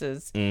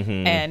prices,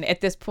 and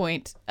at this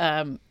point,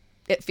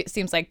 it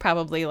seems like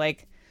probably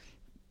like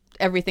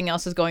everything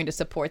else is going to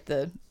support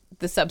to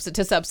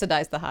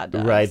subsidize the hot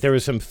dogs. Right. There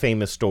was some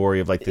famous story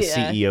of like the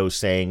CEO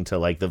saying to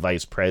like the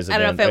vice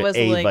president, I don't know if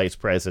it was vice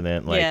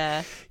president,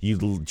 like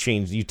you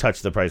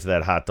touch the price of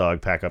that hot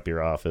dog, pack up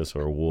your office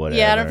or whatever.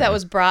 Yeah, I don't know if that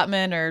was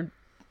Brotman or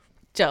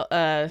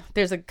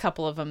there's a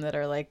couple of them that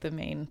are like the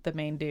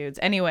main dudes.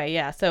 Anyway,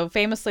 yeah. So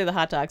famously the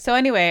hot dog. So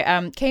anyway,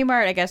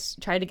 Kmart I guess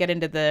tried to get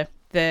into the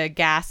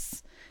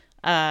gas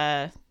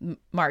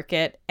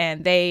market,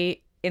 and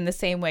they, in the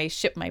same way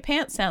ship my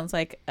pants sounds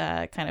like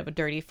kind of a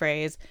dirty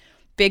phrase,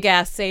 big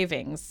ass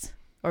savings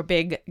or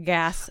big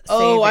gas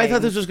savings. I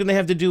thought this was going to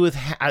have to do with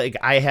like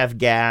I have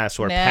gas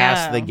or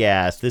pass the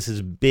gas. This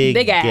is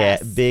big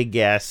gas. Big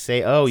gas.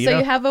 You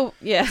have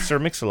Sir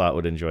Mix-a-Lot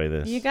would enjoy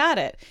this. You got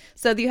it.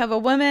 So you have a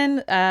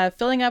woman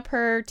filling up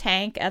her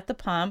tank at the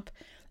pump,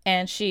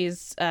 and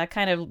she's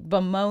kind of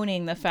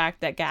bemoaning the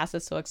fact that gas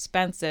is so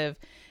expensive,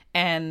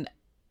 and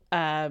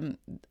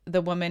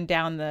the woman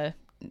down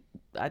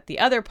at the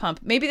other pump,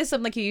 maybe there's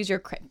something like you use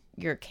your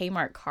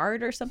Kmart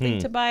card or something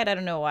to buy it. I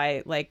don't know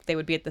why like they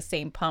would be at the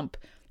same pump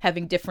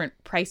having different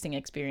pricing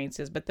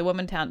experiences, but the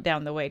woman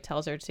down the way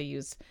tells her to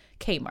use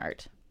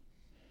Kmart.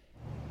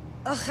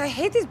 Ugh, I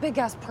hate these big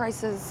ass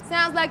prices.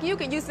 Sounds like you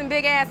could use some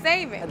big ass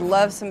savings. I'd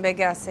love some big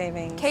ass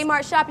savings.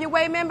 Kmart Shop Your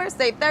Way members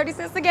save 30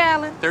 cents a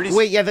gallon.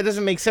 Wait, yeah, that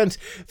doesn't make sense.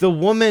 The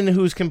woman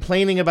who's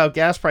complaining about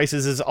gas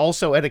prices is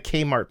also at a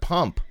Kmart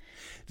pump.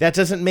 That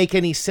doesn't make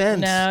any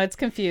sense. No, it's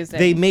confusing.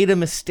 They made a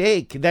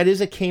mistake. That is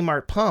a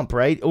Kmart pump,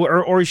 right?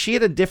 Or is she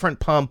at a different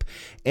pump,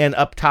 and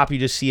up top you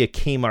just see a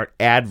Kmart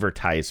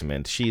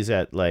advertisement? She's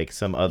at like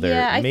some other.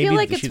 Yeah, I maybe feel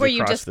like it's where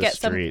you just get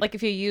street. some, like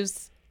if you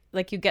use,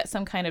 like you get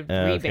some kind of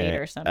rebate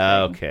or something.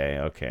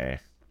 Okay.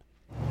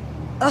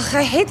 Ugh,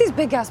 I hate these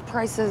big ass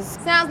prices.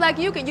 Sounds like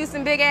you could use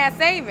some big ass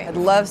savings. I'd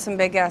love some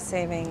big ass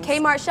savings.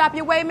 Kmart Shop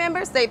Your Way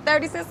members save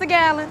 30 cents a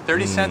gallon.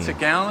 30 cents a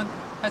gallon?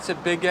 That's a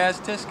big ass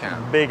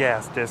discount. Big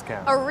ass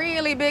discount. A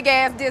really big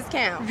ass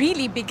discount.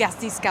 Really big ass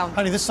discount.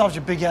 Honey, this solves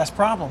your big ass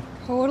problem.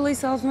 Totally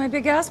solves my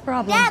big ass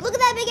problem. Dad, look at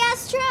that big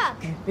ass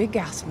truck. Big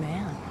ass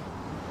man.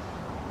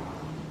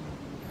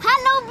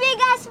 Hello, big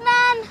ass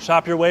man.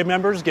 Shop Your Way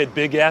members get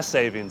big ass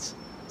savings.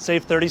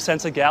 Save 30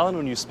 cents a gallon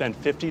when you spend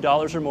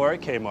 $50 or more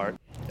at Kmart.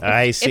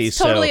 I see. It's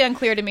totally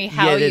unclear to me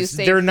how you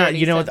save. They're not. 30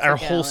 You know, cents our a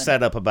whole gallon.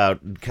 setup about.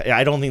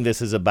 I don't think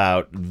this is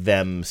about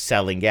them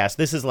selling gas.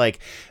 This is like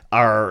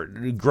our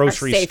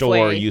grocery Our store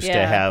Safeway, used to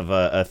yeah. have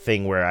a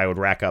thing where I would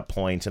rack up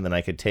points and then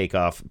I could take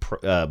off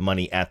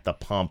money at the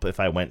pump if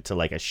I went to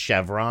like a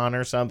Chevron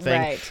or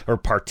something, Right. or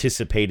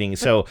participating.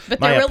 So But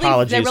my they're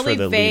apologies really, they're really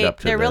for the vague. lead up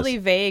to They're this. really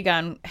vague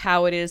on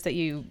how it is that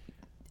you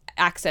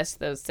access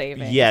those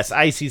savings. Yes,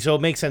 I see. So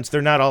it makes sense.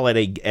 They're not all at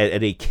a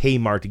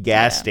Kmart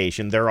gas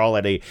station. They're all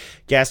at a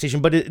gas station.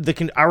 But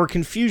our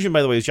confusion,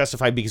 by the way, is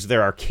justified because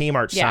there are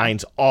Kmart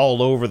signs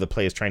all over the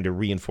place trying to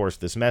reinforce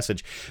this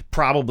message.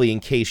 Probably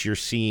in case you're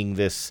seeing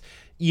this,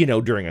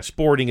 during a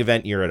sporting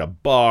event, you're at a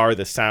bar,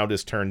 the sound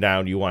is turned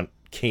down, you want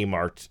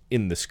Kmart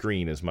in the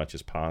screen as much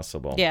as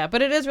possible. Yeah,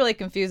 but it is really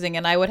confusing,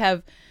 and I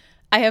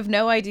have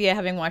no idea,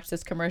 having watched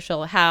this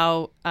commercial,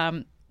 how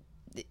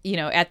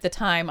at the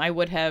time I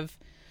would have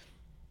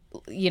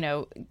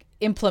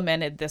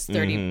implemented this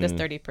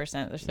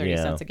 30% this 30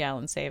 cents a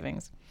gallon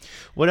savings.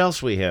 What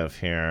else we have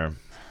here?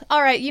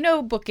 All right,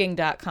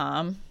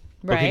 booking.com,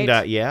 right?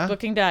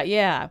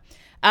 Booking.yeah.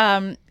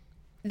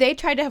 They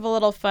tried to have a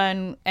little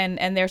fun,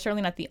 and they're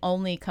certainly not the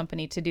only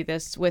company to do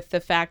this, with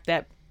the fact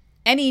that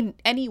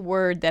any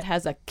word that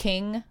has a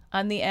king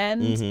on the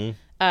end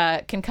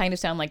can kind of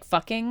sound like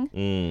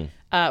fucking,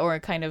 or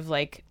kind of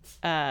like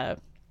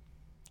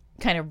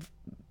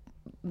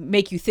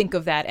make you think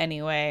of that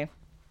anyway.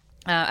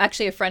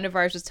 Actually, a friend of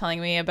ours was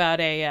telling me about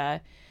a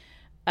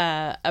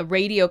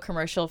radio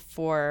commercial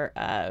for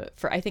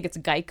I think it's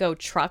Geico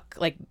truck,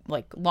 like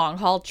long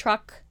haul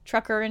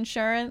trucker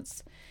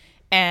insurance,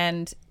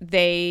 and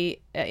they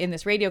in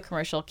this radio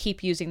commercial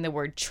keep using the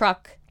word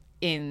truck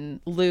in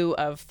lieu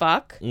of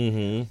fuck,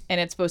 and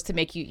it's supposed to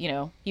make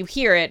you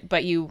hear it,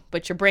 but your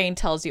brain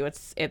tells you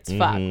it's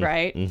fuck,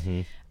 right?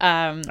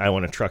 I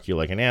want to truck you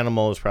like an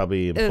animal is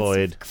probably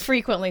employed. It's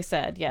frequently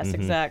said, yes,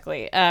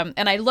 exactly.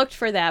 And I looked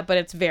for that, but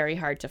it's very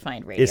hard to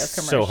find radio commercials.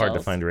 It's so hard to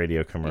find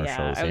radio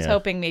commercials. Yeah, I was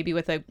hoping maybe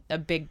with a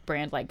big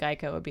brand like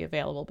Geico it would be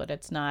available, but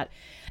it's not.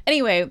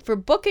 Anyway, for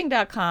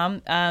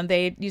Booking.com,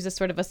 they use a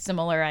sort of a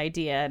similar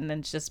idea, and then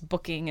it's just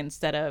booking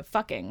instead of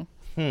fucking.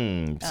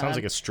 Sounds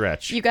like a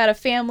stretch. You got a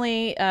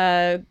family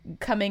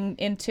coming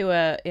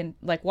into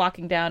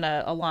walking down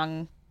a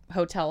long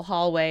hotel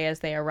hallway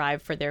as they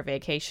arrive for their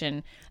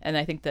vacation, and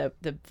I think the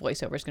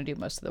voiceover is going to do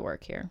most of the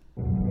work here.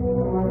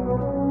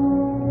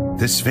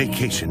 This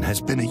vacation has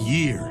been a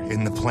year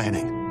in the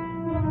planning.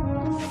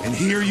 And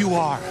here you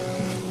are,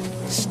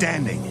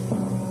 standing,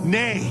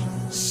 nay,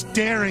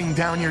 staring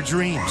down your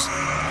dreams.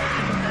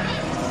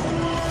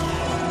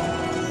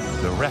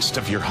 The rest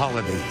of your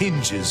holiday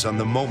hinges on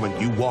the moment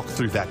you walk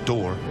through that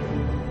door.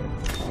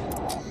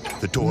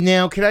 The door.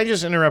 Now, can I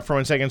just interrupt for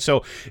 1 second?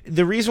 So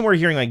the reason we're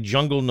hearing like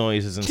jungle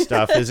noises and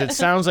stuff is it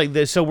sounds like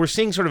this. So we're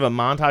seeing sort of a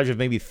montage of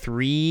maybe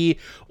 3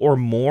 or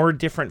more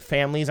different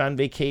families on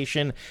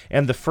vacation.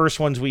 And the first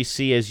ones we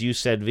see, as you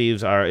said,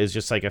 Vives, is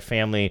just like a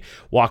family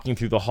walking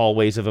through the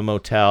hallways of a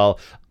motel.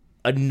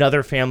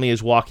 Another family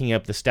is walking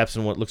up the steps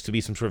in what looks to be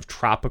some sort of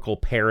tropical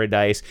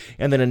paradise,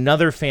 and then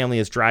another family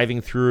is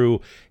driving through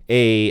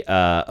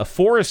a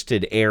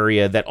forested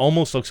area that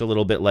almost looks a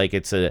little bit like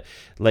it's a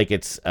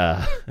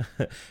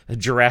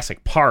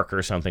Jurassic Park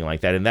or something like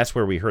that, and that's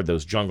where we heard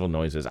those jungle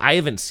noises. I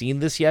haven't seen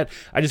this yet.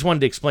 I just wanted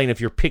to explain if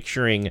you're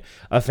picturing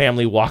a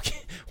family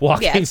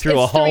walking through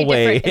a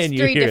hallway and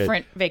you hear it. It's 3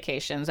 different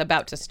vacations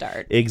about to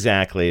start.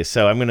 Exactly.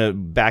 So I'm going to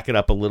back it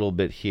up a little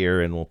bit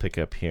here, and we'll pick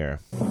up here.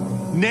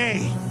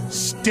 Nay,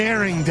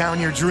 staring down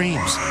your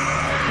dreams.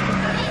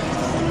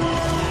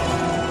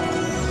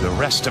 The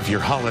rest of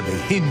your holiday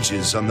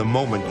hinges on the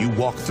moment you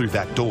walk through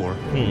that door.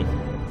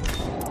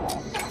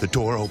 The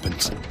door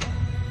opens.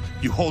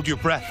 You hold your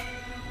breath.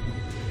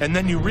 And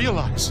then you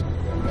realize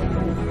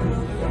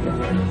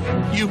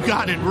you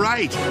got it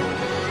right.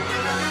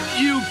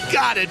 You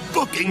got it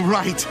booking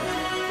right.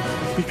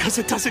 Because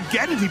it doesn't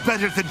get any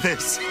better than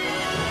this.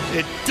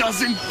 It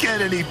doesn't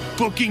get any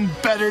booking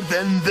better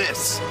than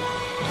this.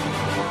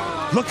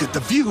 Look at the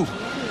view.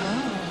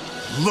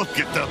 Look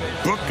at the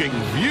booking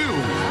view.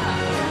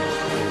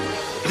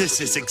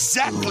 This is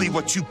exactly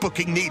what you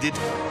booking needed.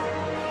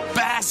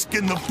 Bask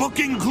in the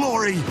booking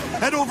glory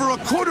at over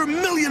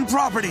 250,000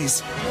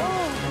 properties.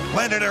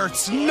 Planet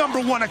Earth's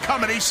 #1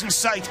 accommodation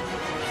site,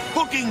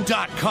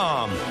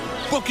 Booking.com.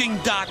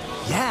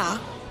 Booking.yeah.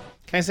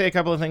 Can I say a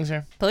couple of things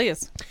here?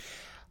 Please.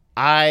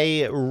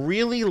 I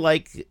really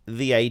like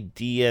the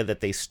idea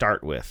that they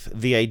start with.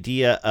 The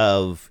idea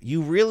of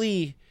you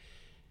really,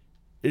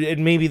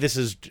 and maybe this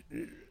is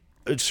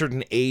a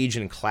certain age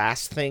and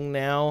class thing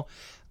now.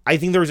 I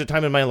think there was a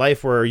time in my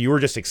life where you were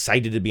just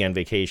excited to be on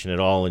vacation at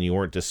all and you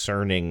weren't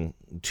discerning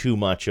too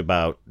much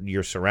about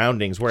your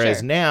surroundings.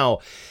 Whereas now,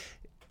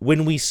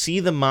 when we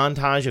see the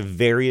montage of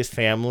various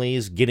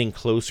families getting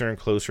closer and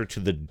closer to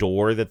the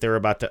door that they're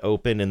about to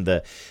open in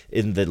the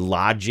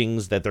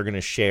lodgings that they're going to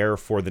share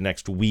for the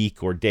next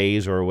week or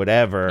days or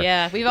whatever.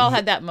 Yeah, we've all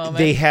had that moment.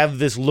 They have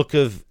this look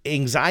of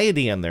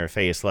anxiety on their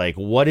face, like,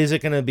 what is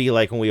it going to be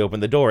like when we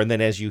open the door? And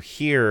then as you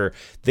hear,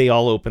 they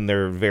all open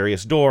their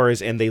various doors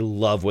and they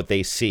love what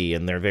they see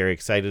and they're very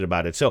excited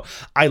about it. So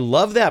I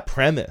love that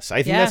premise.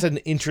 I think that's an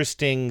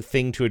interesting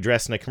thing to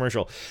address in a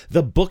commercial.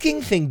 The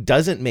booking thing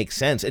doesn't make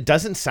sense. It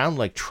doesn't sound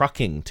like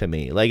trucking to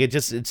me. Like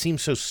it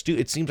seems so stupid.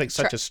 It seems like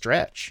such a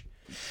stretch.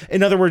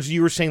 In other words,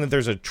 you were saying that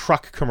there's a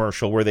truck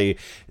commercial where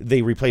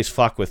they replace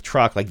fuck with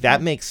truck. Like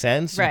that makes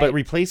sense. Right. But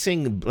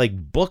replacing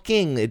like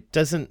booking, it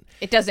doesn't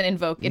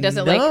invoke. It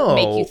doesn't like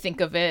make you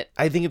think of it.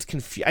 I think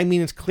it's I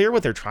mean, it's clear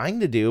what they're trying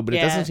to do, but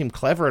it doesn't seem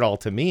clever at all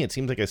to me. It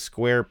seems like a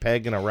square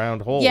peg in a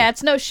round hole. Yeah,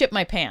 it's no shit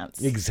my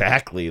pants.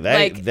 Exactly.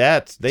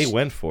 They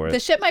went for it. The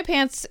shit my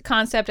pants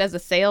concept as a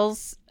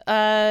sales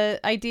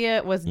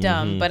idea was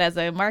dumb, but as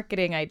a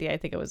marketing idea, I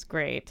think it was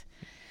great.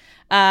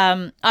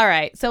 All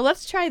right, so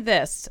let's try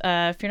this.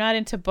 If you're not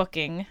into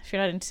booking, if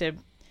you're not into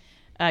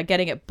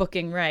getting it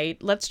booking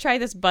right, let's try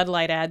this Bud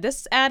Light ad.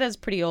 This ad is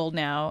pretty old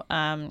now,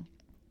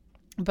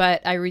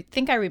 but I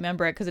think I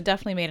remember it because it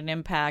definitely made an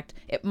impact.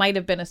 It might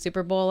have been a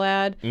Super Bowl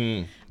ad.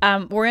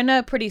 We're in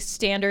a pretty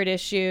standard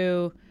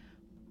issue,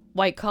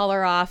 white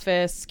collar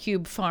office,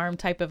 cube farm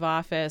type of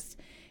office,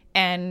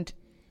 and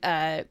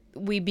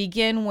we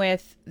begin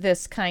with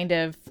this kind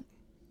of,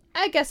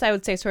 I guess I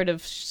would say sort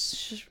of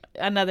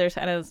another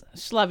kind of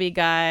schlubby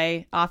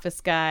guy, office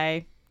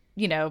guy,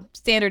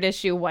 standard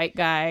issue white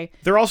guy.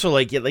 They're also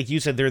like you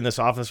said, they're in this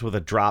office with a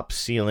drop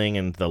ceiling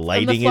and the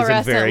lighting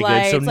isn't very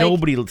good. So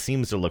nobody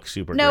seems to look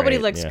super great. Nobody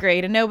looks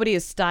great and nobody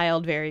is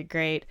styled very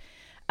great.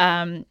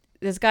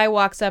 This guy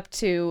walks up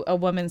to a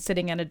woman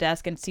sitting at a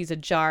desk and sees a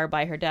jar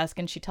by her desk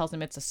and she tells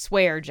him it's a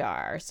swear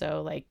jar.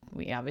 So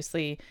we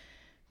obviously...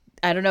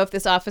 I don't know if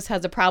this office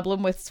has a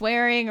problem with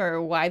swearing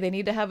or why they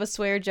need to have a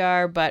swear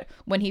jar, but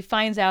when he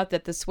finds out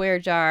that the swear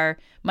jar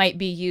might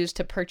be used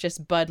to purchase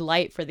Bud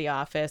Light for the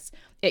office,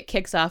 it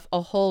kicks off a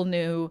whole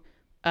new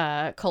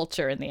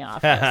culture in the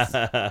office.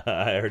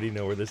 I already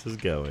know where this is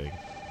going.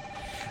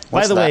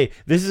 By the way,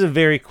 this is a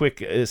very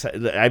quick...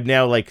 I'm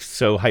now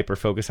so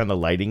hyper-focused on the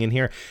lighting in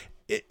here.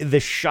 The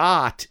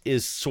shot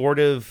is sort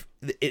of...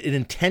 It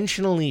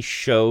intentionally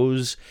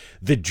shows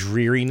the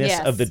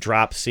dreariness of the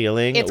drop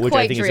ceiling, it's which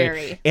quite I think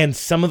dreary. is, and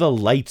some of the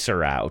lights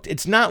are out.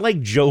 It's not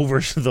like Joe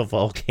versus the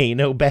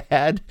volcano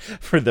bad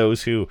for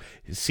those who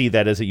see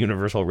that as a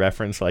universal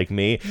reference like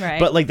me. Right.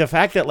 But the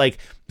fact that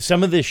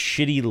some of this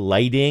shitty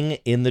lighting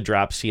in the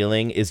drop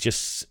ceiling is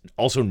just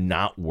also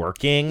not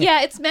working.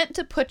 Yeah, it's meant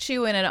to put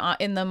you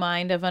in the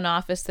mind of an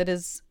office that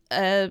is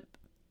a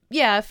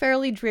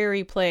fairly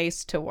dreary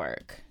place to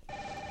work.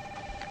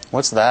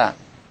 What's that?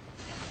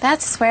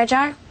 That's a swear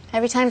jar.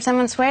 Every time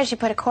someone swears, you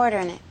put a quarter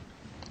in it.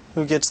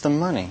 Who gets the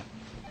money?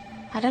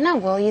 I don't know.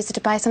 We'll use it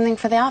to buy something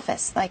for the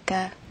office, like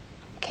a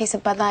case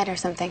of Bud Light or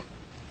something.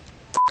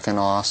 Fucking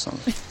awesome.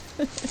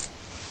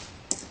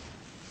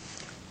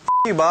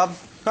 you, Bob.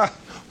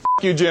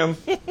 you, Jim.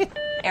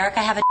 Eric,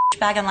 I have a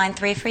bag in line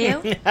 3 for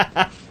you. Can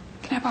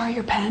I borrow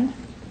your pen?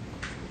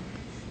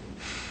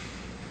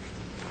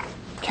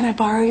 Can I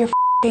borrow your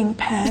f***ing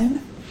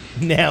pen?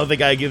 Now the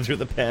guy gives her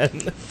the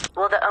pen.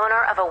 Will the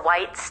owner of a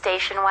white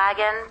station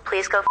wagon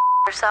please go f***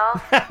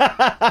 yourself?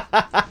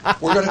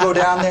 We're going to go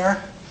down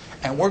there,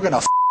 and we're going to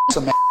f***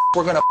 some ass.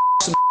 We're going to f***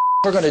 some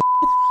We're going to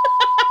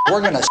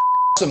We're going to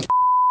some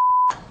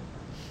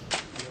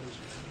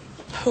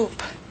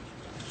poop.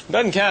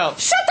 Doesn't count.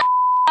 Shut the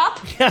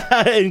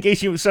up. In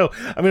case you... So,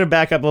 I'm going to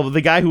back up a little.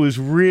 The guy who is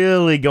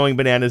really going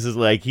bananas is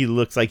he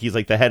looks like he's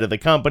the head of the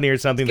company or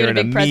something. They're in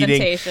a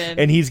meeting.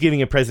 And he's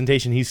giving a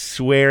presentation. He's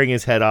swearing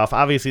his head off.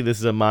 Obviously, this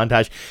is a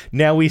montage.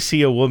 Now we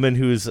see a woman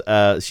who's...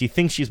 she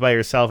thinks she's by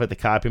herself at the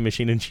copy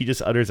machine, and she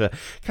just utters a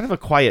kind of a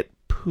quiet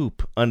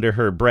poop under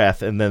her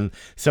breath, and then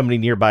somebody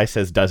nearby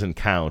says doesn't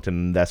count,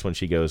 and that's when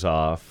she goes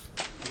off.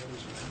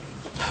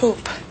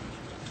 Poop.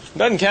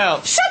 Doesn't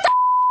count. Shut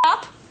the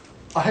up.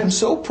 I am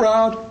so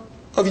proud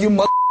of you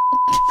mother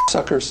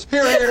suckers.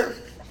 Here, here.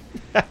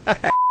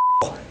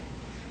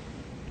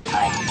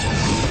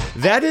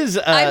 That is...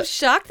 I'm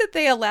shocked that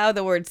they allow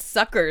the word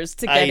suckers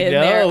to get in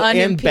there.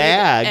 And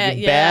bag.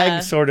 Yeah.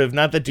 Bag, sort of.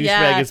 Not that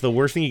douchebag is the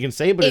worst thing you can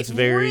say, but it's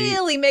very... It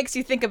really makes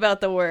you think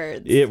about the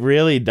words. It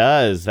really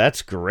does.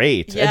 That's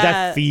great. Yeah.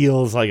 That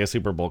feels like a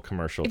Super Bowl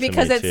commercial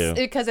because to me, too.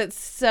 Because it's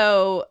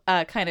so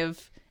kind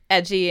of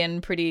edgy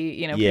and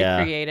pretty,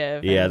 pretty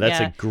creative. Yeah, and, that's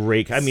a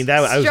great... I mean,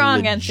 that I was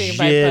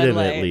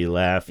legitimately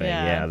laughing.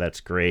 Yeah, that's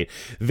great.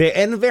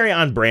 And very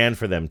on brand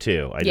for them,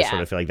 too. I just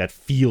sort of feel like that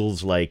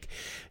feels like...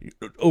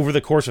 Over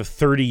the course of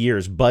 30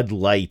 years, Bud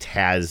Light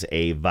has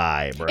a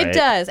vibe, right? It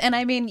does. And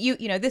I mean, you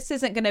know, this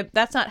isn't going to...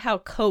 That's not how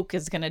Coke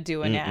is going to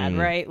do an ad,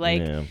 right?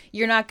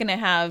 You're not going to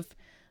have...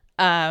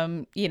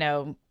 You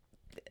know,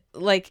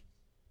 like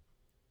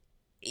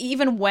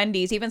even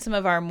Wendy's, even some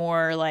of our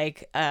more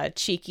like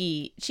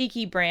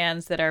cheeky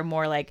brands that are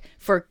more like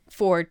for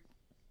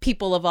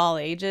people of all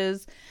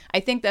ages. I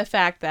think the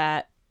fact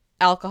that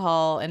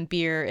alcohol and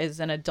beer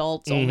is an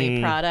adults only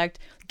product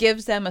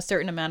gives them a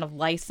certain amount of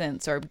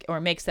license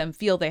or makes them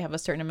feel they have a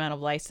certain amount of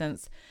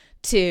license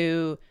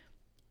to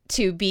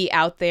be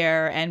out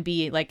there and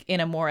be like in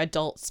a more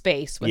adult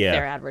space with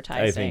their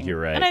advertising. I think you're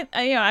right.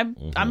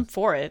 And I'm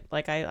for it.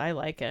 Like I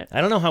like it. I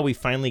don't know how we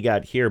finally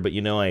got here, but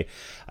you know, I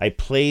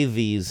play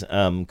these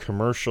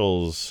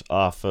commercials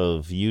off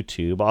of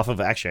YouTube,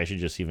 actually I should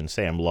just even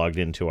say I'm logged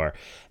into our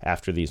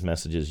After These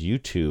Messages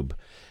YouTube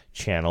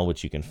channel,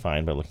 which you can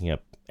find by looking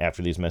up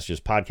After These Messages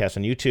podcast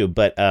on YouTube,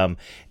 but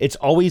it's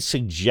always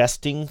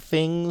suggesting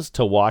things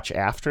to watch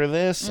after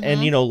this.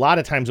 And, you know, a lot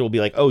of times it will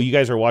be like, oh, you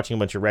guys are watching a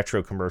bunch of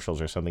retro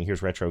commercials or something.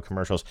 Here's retro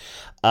commercials.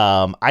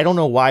 I don't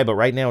know why, but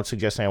right now it's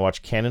suggesting I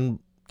watch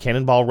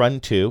Cannonball Run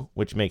 2,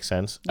 which makes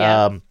sense.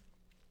 Yeah.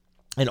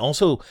 And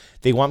also,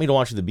 they want me to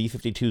watch the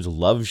B-52's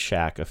Love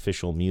Shack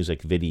official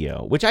music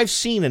video, which I've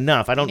seen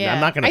enough. I'm not going to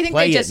play it now. I think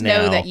they just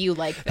know that you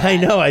like that. I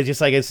know. I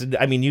just like it's.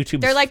 I mean,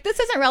 YouTube. They're like,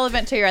 this isn't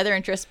relevant to your other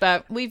interests,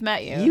 but we've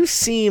met you. You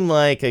seem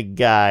like a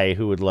guy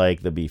who would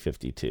like the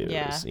B-52s.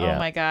 Yeah. Oh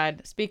my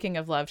God. Speaking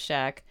of Love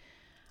Shack,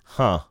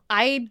 huh?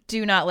 I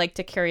do not like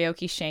to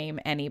karaoke shame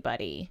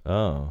anybody.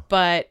 Oh.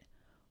 But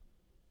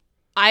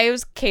I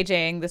was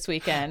KJing this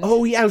weekend.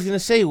 Oh, yeah, I was going to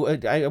say,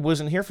 I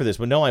wasn't here for this,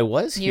 but no, I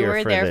was here for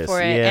this. You were there for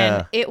it, yeah.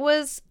 and it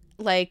was,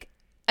 like,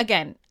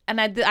 again,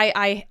 and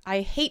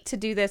I hate to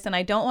do this, and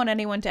I don't want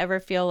anyone to ever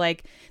feel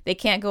like they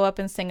can't go up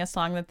and sing a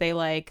song that they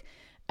like,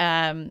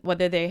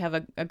 whether they have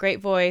a great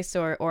voice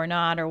or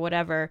not or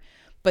whatever,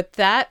 but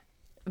that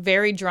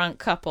very drunk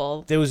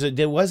couple. There was a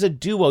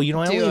duo. You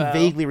know, I only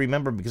vaguely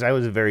remember because I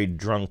was a very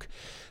drunk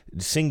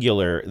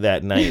singular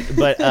that night,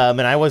 but and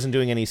I wasn't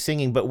doing any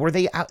singing, but were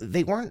they out?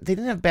 They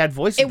didn't have bad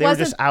voices. They were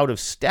just out of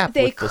step.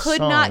 They with the could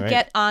song, not right?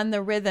 get on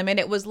the rhythm, and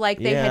it was like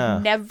they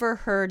had never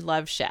heard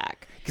Love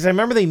Shack. Because I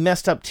remember they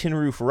messed up Tin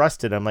Roof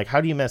Rusted. I'm like,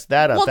 how do you mess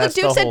that up? Well, That's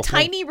the dude said whole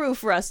Tiny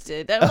Roof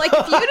Rusted. I'm like,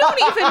 if you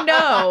don't even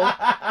know,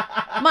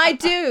 my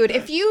dude,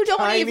 if you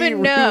don't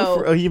even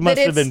know you must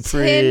that have been it's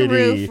pretty. Tin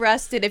Roof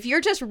Rusted, if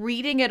you're just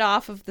reading it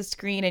off of the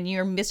screen and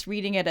you're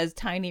misreading it as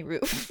Tiny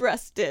Roof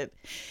Rusted,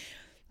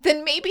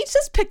 then maybe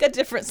just pick a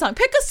different song.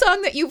 Pick a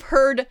song that you've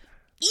heard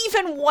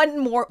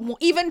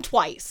even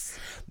twice.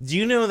 Do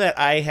you know that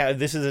I have?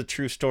 This is a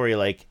true story.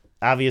 Like,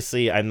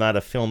 obviously, I'm not a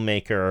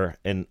filmmaker,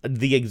 and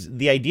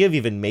the idea of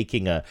even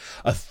making a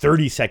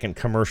 30-second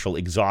commercial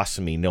exhausts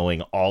me,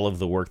 knowing all of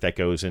the work that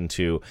goes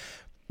into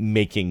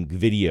making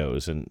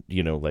videos and,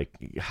 you know, like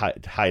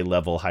high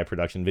level, high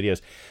production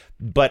videos.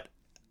 But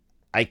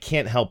I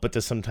can't help but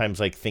to sometimes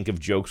like think of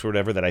jokes or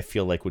whatever that I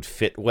feel like would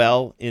fit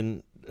well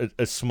in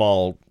a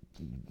small,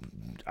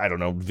 I don't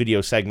know,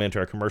 video segment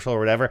or a commercial or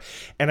whatever.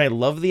 And I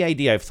love the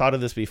idea, I've thought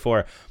of this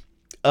before,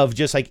 of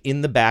just like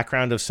in the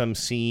background of some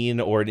scene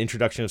or an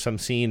introduction of some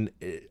scene,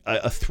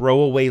 a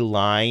throwaway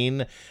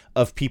line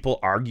of people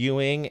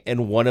arguing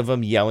and one of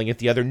them yelling at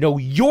the other, "No,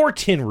 your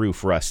tin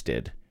roof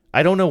rusted."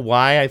 I don't know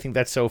why I think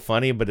that's so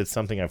funny, but it's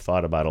something I've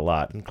thought about a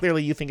lot. And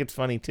clearly you think it's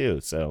funny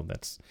too, so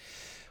that's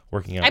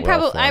working out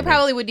well for me. I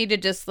probably would need to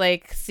just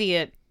like see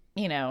it,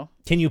 you know.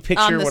 Can you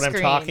picture what screen.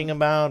 I'm talking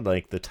about?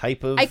 Like the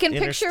type of I can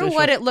picture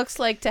what it looks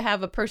like to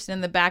have a person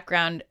in the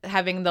background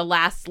having the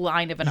last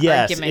line of an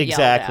yes, argument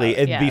exactly. yelled out.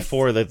 And yes.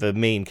 before the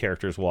main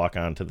characters walk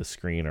onto the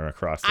screen or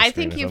across the screen. I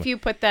think if you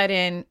put that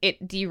in,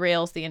 it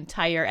derails the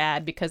entire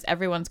ad because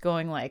everyone's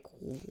going like,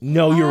 what?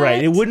 No, you're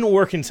right. It wouldn't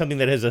work in something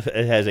that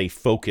has a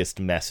focused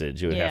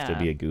message. It would have to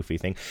be a goofy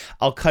thing.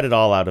 I'll cut it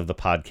all out of the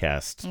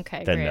podcast.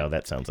 Okay, then great. no,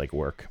 that sounds like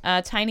work.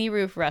 Tiny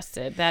Roof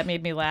Rusted. That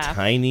made me laugh.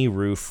 Tiny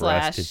Roof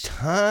Rusted.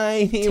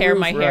 Tiny tear Roof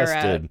my hair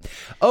Rusted.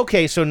 out.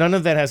 Okay, so none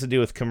of that has to do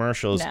with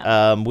commercials.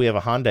 No. We have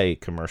a Hyundai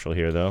commercial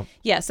here, though.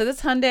 Yeah, so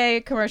this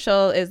Hyundai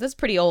commercial is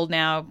pretty old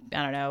now.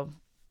 I don't know,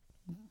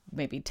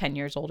 maybe 10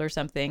 years old or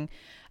something.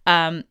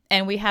 And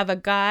we have a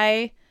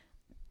guy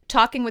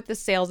talking with the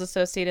sales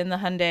associate in the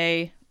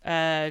Hyundai,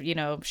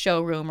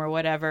 showroom or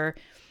whatever.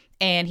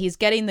 And he's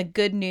getting the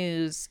good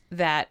news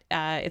that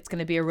it's going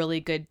to be a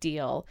really good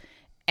deal.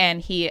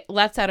 And he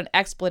lets out an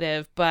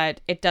expletive, but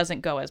it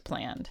doesn't go as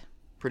planned.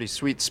 Pretty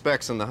sweet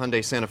specs on the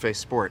Hyundai Santa Fe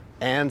Sport.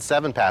 And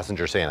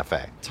 7-passenger Santa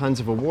Fe.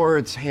 Tons of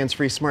awards,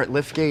 hands-free smart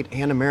liftgate,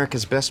 and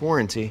America's best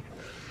warranty.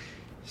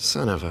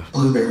 Son of a...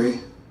 Blueberry.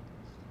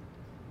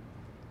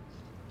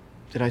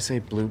 Did I say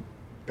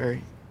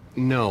blueberry?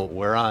 No,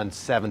 we're on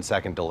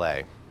 7-second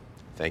delay.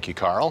 Thank you,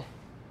 Carl.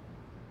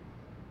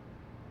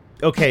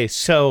 Okay,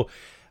 so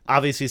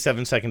obviously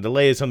 7-second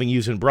delay is something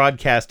used in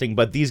broadcasting,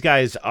 but these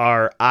guys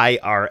are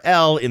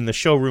IRL in the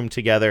showroom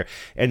together.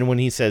 And when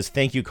he says,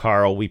 "Thank you,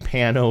 Carl," we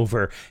pan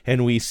over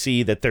and we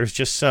see that there's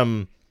just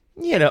some,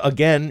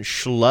 again,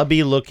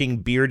 schlubby-looking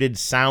bearded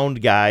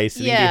sound guy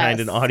sitting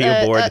behind an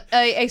audio board.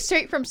 A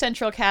straight from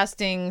Central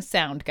Casting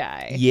sound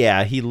guy.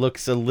 Yeah, he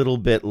looks a little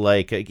bit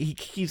like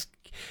he's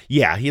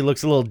he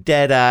looks a little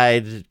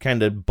dead-eyed,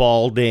 kind of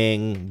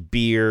balding,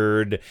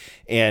 beard,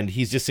 and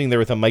he's just sitting there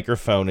with a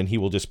microphone, and he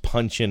will just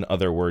punch in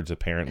other words,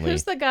 apparently.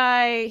 Who's the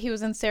guy? He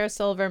was in Sarah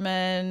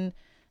Silverman.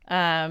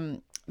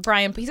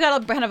 Brian, he's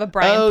got kind of a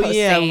Brian Posehn. Oh,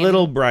 yeah,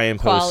 little Brian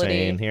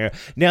quality. Posehn here.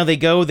 Now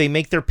they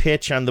make their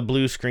pitch on the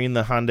blue screen,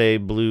 the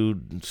Hyundai blue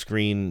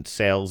screen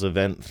sales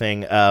event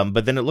thing,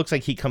 but then it looks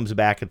like he comes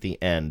back at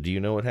the end. Do you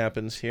know what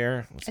happens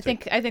here? I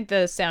think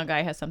the sound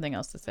guy has something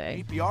else to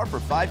say. APR for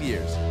 5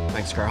 years.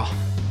 Thanks, Carl.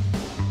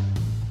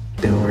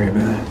 Don't worry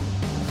about it.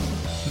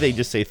 They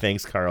just say,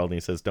 thanks, Carl, and he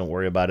says, don't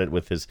worry about it,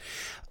 with his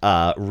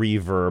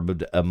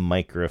reverbed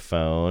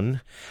microphone.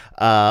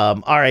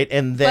 All right,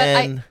 and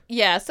then...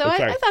 I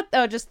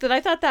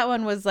thought that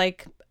one was,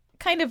 like,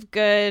 kind of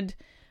good,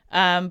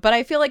 but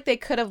I feel like they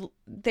could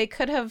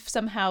have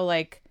somehow,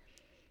 like...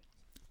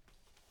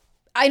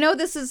 I know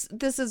this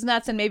is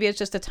nuts, and maybe it's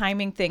just a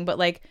timing thing, but,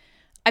 like,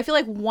 I feel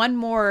like one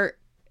more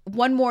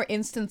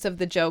instance of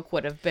the joke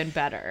would have been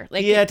better.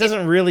 Like, it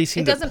doesn't really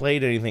seem to play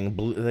to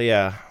anything.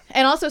 Yeah.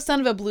 And also, Son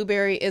of a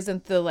Blueberry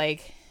isn't the,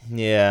 like...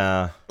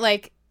 Yeah.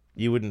 Like...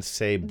 You wouldn't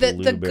say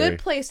Blueberry. The Good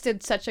Place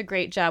did such a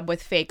great job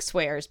with fake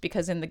swears,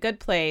 because in The Good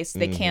Place,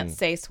 they can't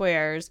say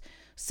swears.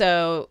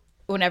 So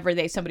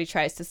whenever somebody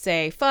tries to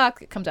say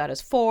fuck, it comes out as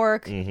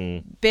fork.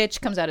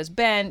 Bitch comes out as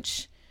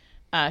bench.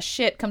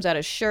 Shit comes out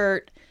as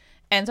shirt.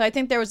 And so I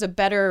think there were some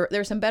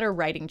better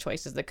writing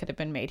choices that could have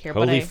been made here.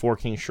 Holy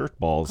forking shirt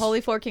balls. Holy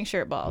forking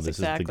shirt balls, this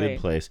exactly. Is the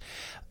Good Place.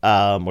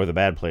 Or the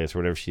Bad Place, or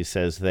whatever she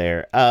says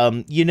there.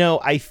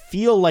 I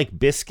feel like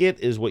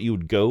Biscuit is what you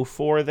would go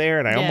for there,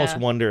 and I almost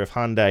wonder if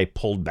Hyundai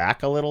pulled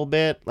back a little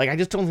bit. Like, I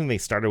just don't think they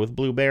started with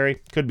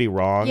Blueberry. Could be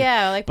wrong.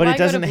 Yeah, like, but why it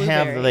doesn't go to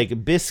have, Blueberry?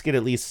 like, Biscuit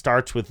at least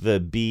starts with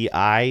the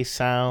B-I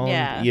sound,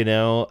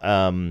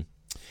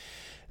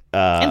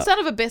 and Son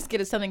of a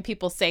Biscuit is something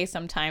people say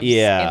sometimes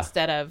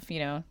instead of,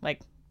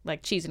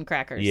 like cheese and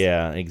crackers.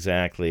 Yeah,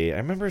 exactly. I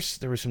remember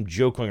there was some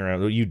joke going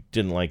around. You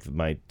didn't like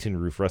my Tin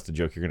Roof Rusted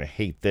joke. You're going to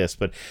hate this.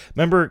 But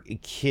remember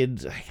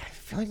kids, I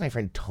feel like my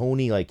friend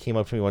Tony came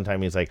up to me one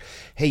time. He's like,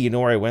 hey, you know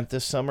where I went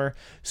this summer?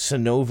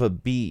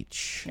 Sonova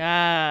Beach.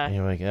 And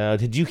you're like,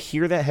 did you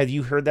hear that? Have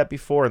you heard that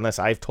before? Unless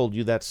I've told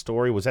you that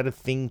story. Was that a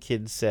thing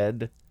kids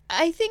said?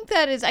 I think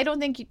I don't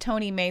think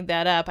Tony made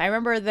that up. I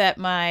remember that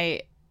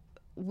my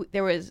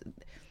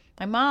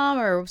mom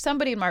or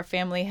somebody in our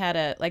family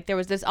had there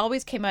was this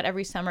always came out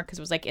every summer because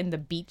it was like in the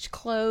beach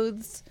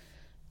clothes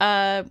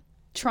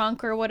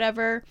trunk or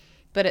whatever,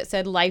 but it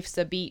said "Life's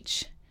a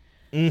Beach."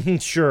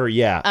 Sure,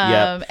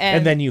 yeah.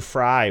 And then You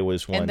Fry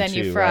was one, and then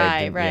too. You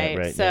Fry, right? Yeah,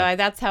 right. So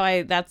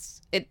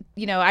that's it.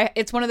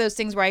 It's one of those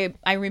things where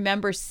I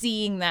remember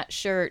seeing that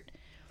shirt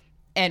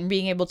and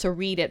being able to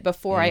read it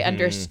before I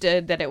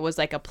understood that it was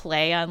like a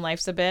play on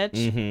 "Life's a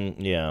Bitch."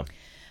 Yeah.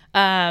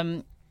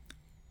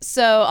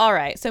 So, all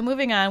right. So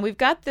moving on, we've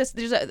got this.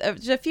 There's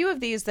a few of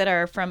these that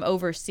are from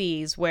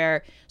overseas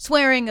where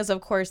swearing is,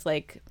 of course,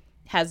 like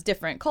has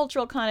different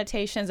cultural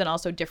connotations, and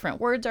also different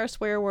words are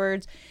swear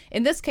words.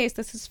 In this case,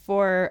 this is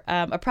for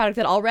a product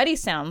that already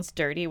sounds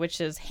dirty,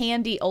 which is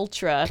Handy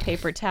Ultra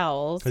paper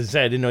towels. I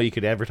didn't know you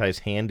could advertise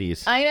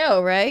Handies. I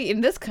know, right? In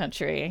this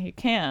country, you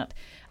can't.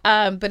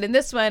 But in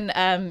this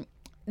one,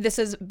 this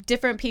is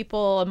different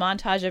people, a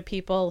montage of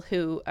people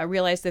who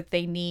realize that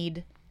they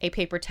need a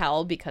paper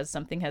towel because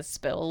something has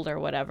spilled or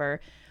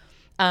whatever.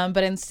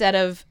 But instead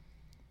of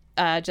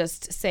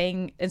just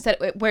saying,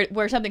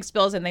 where something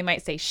spills and they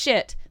might say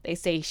shit, they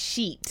say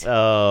sheet.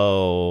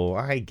 Oh,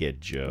 I get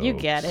jokes. You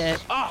get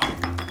it.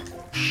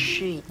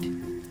 Sheet.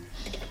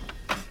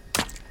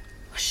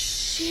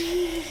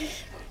 Sheet.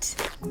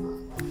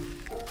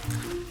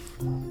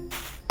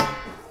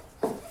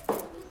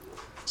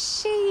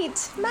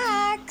 Sheet,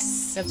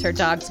 Max. That's her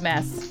dog's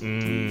mess.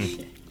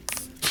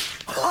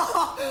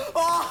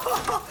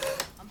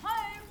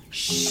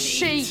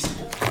 Sheet.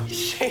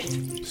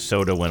 Sheet.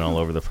 Soda went all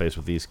over the place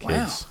with these kids.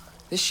 Wow.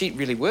 This sheet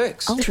really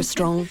works. Ultra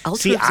strong.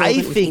 See,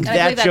 I think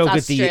that joke at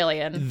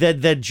Australian.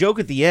 the joke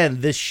at the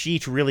end, this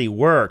sheet really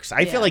works.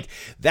 I feel like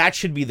that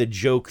should be the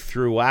joke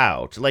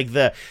throughout. Like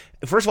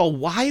first of all,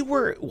 why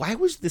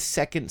was the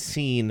second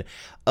scene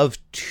of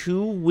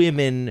two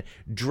women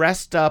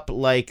dressed up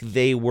like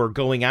they were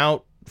going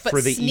out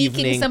for the evening,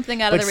 sneaking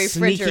something out of the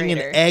refrigerator, sneaking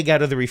an egg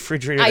out of the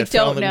refrigerator? I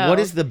don't know. What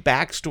is the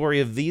backstory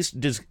of these?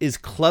 Is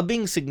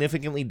clubbing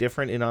significantly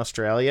different in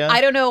Australia? I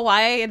don't know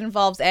why it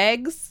involves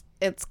eggs.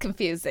 It's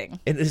confusing.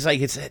 And it's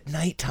like it's at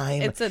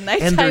nighttime. It's a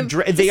nighttime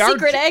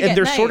secret egg and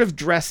they're at sort night. of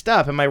dressed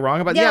up. Am I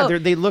wrong about that? No, Yeah,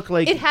 they look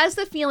like it has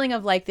the feeling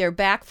of like they're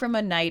back from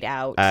a night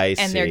out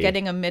and they're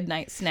getting a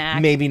midnight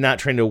snack. Maybe not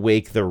trying to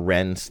wake the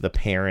rents, the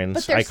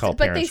parents. I call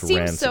parents they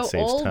rents. seem It so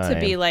saves old time. to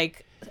be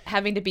like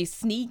having to be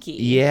sneaky.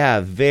 Yeah,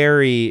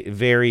 very,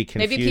 very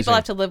confusing. Maybe people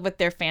have to live with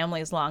their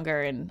families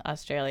longer in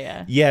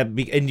Australia. Yeah,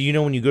 and you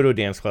know when you go to a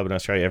dance club in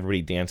Australia,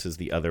 everybody dances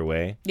the other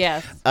way.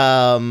 Yes.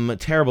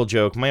 Terrible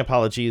joke. My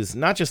apologies,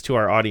 not just to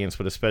our audience,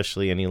 but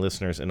especially any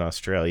listeners in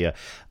Australia.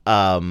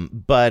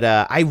 But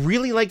I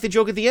really like the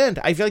joke at the end.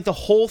 I feel like the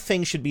whole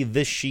thing should be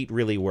 "This sheet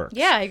really works."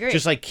 Yeah, I agree.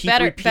 Just like keep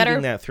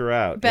repeating that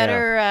throughout.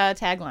 Better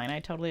tagline. I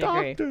totally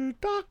agree.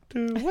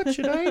 Doctor, what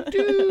should I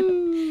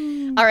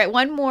do? All right,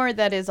 one more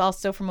that is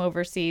also from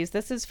overseas.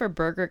 This is for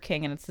Burger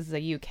King, and this is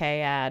a UK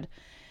ad.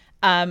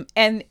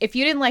 And if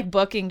you didn't like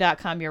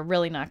Booking.com, you're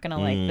really not going to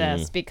like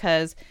this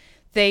because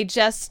they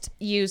just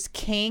use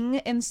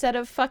king instead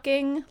of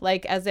fucking,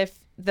 like as if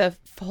the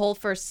whole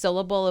first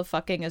syllable of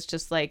fucking is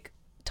just like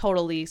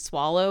totally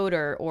swallowed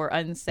or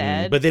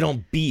unsaid. But they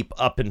don't beep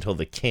up until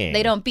the king.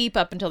 They don't beep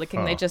up until the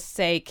king. They just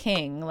say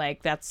king,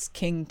 like that's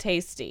King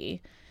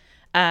Tasty.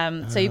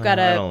 So you've got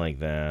I don't like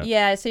that.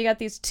 Yeah, so you got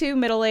these two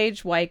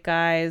middle-aged white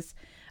guys.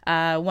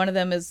 One of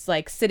them is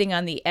like sitting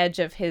on the edge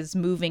of his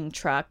moving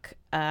truck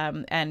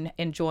and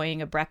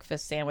enjoying a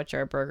breakfast sandwich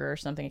or a burger or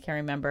something, I can't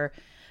remember,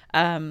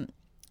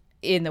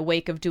 in the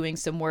wake of doing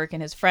some work,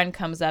 and his friend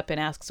comes up and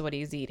asks what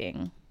he's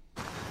eating.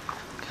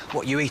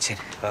 What are you eating?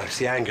 It's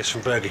the Angus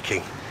from Burger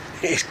King.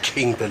 It's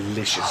King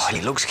delicious. Oh, and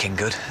it looks King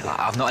good.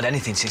 I've not had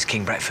anything since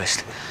King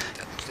breakfast.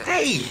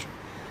 Hey!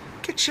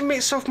 Get your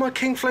mitts off my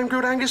King Flame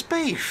Grilled Angus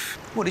beef.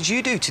 What did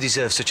you do to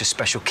deserve such a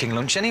special King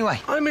lunch anyway?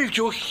 I moved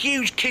your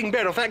huge King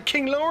bed off that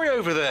King lorry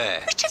over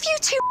there. Which of you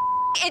two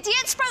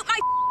idiots broke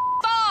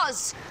my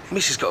vase?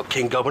 Mrs. got a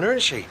King gobbler,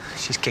 hasn't she?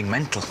 She's King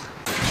mental.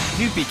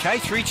 UBK,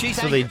 3 cheese.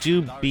 So they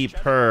do beep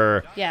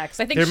her. Yeah,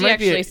 because I think she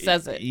actually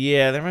says it.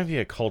 Yeah, there might be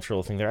a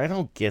cultural thing there. I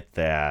don't get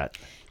that.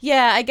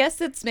 Yeah, I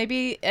guess it's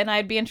maybe, and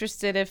I'd be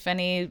interested if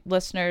any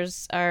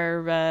listeners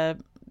are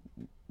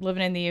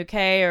living in the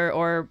UK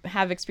or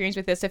have experience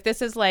with this. If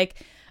this is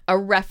like a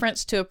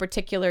reference to a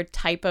particular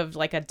type of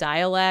like a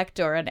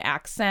dialect or an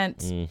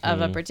accent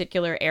of a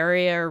particular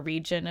area or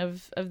region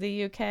of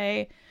the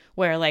UK,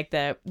 where like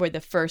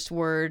the first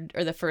word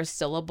or the first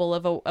syllable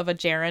of a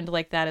gerund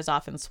like that is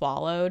often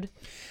swallowed.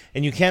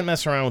 And you can't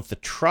mess around with the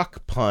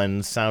truck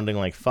puns sounding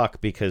like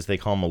fuck because they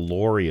call them a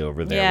lorry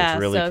over there,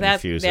 which really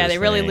confuses they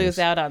really things. lose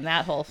out on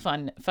that whole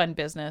fun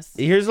business.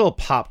 Here's a little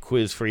pop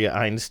quiz for you,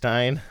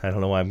 Einstein. I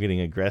don't know why I'm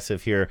getting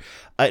aggressive here.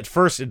 At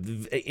first,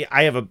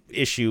 I have an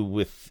issue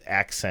with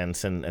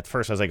accents, and at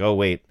first I was like, oh,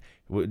 wait.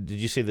 Did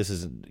you say this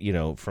is,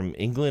 from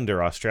England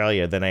or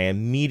Australia? Then I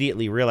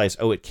immediately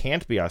realized, it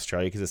can't be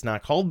Australia because it's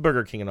not called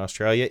Burger King in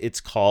Australia. It's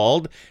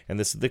called, and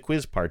this is the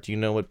quiz part, do you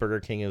know what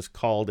Burger King is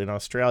called in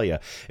Australia?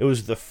 It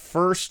was the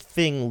first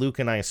thing Luke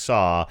and I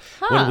saw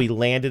when we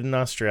landed in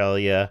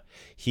Australia.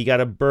 He got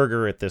a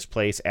burger at this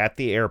place at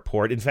the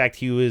airport. In fact,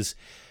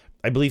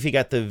 I believe he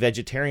got the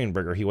vegetarian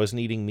burger. He wasn't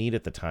eating meat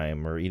at the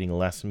time or eating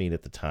less meat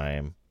at the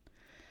time.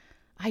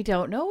 I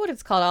don't know what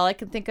it's called. All I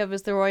can think of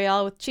is the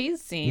Royale with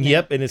cheese scene.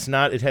 Yep, and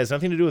it has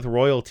nothing to do with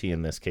royalty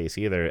in this case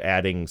either.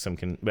 Adding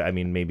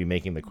maybe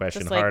making the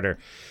question just like harder.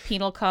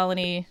 Penal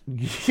colony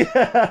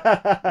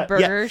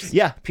burgers.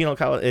 Yeah, penal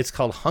colony. It's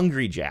called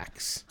Hungry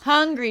Jack's.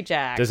 Hungry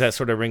Jack's. Does that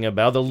sort of ring a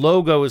bell? The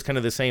logo is kind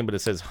of the same, but it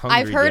says Hungry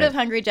Jack's. I've heard of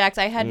Hungry Jack's.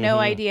 I had no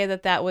idea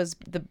that was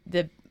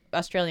the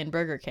Australian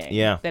Burger King.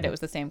 Yeah. That it was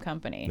the same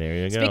company. There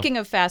you go. Speaking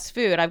of fast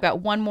food, I've got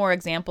one more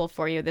example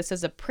for you. This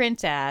is a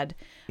print ad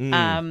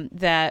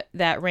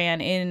that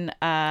ran in,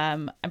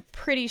 I'm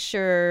pretty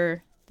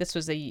sure this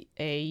was a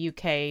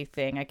UK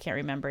thing. I can't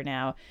remember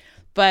now.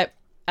 But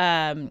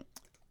KFC,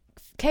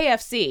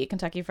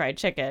 Kentucky Fried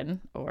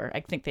Chicken, or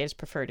I think they just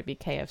prefer to be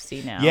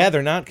KFC now. Yeah,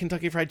 they're not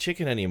Kentucky Fried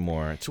Chicken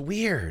anymore. It's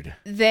weird.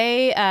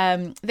 They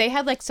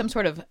had like some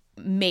sort of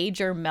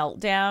major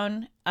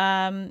meltdown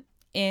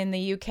in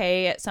the UK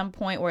at some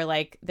point where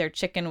like their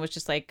chicken was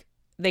just like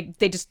they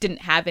just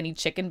didn't have any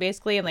chicken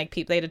basically, and like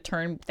they had to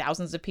turn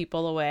thousands of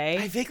people away.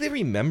 I vaguely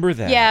remember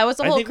that. Yeah, it was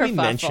a whole I think kerfuffle. we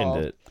mentioned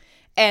it.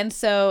 And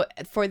so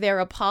for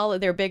their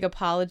big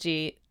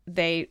apology,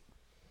 they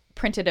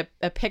printed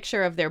a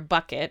picture of their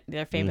bucket,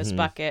 their famous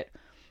bucket,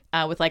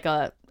 with like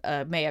a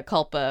mea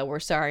culpa, we're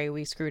sorry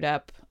we screwed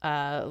up,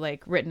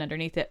 like written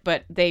underneath it.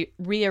 But they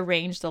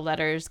rearranged the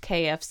letters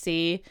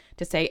KFC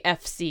to say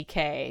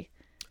FCK.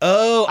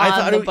 Oh, I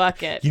thought the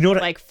bucket. You know what?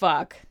 Like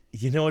fuck.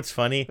 You know what's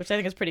funny? Which I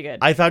think is pretty good.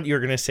 I thought you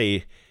were gonna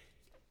say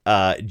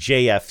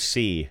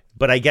JFC,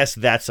 but I guess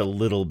that's a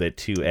little bit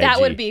too edgy. That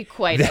would be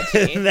quite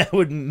edgy. That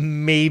would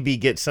maybe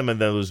get some of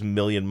those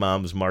million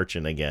moms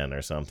marching again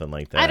or something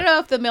like that. I don't know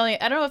if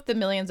the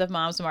millions of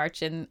moms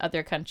march in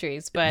other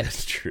countries, but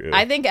that's true.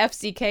 I think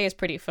FCK is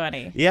pretty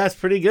funny. Yeah, it's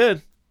pretty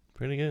good.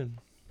 Pretty good.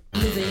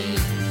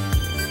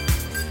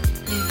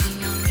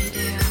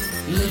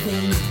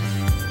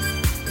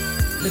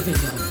 Living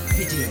on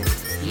video.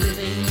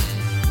 Living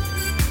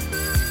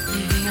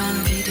on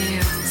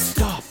video.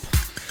 Stop.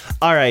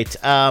 All right,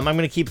 I'm going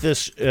to keep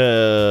this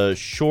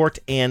short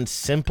and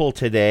simple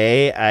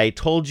today. I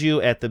told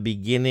you at the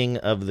beginning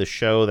of the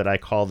show that I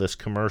call this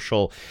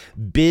commercial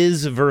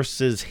Biz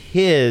versus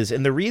His,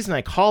 and the reason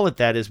I call it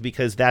that is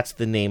because that's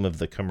the name of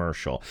the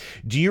commercial.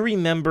 Do you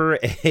remember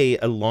a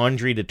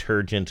laundry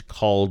detergent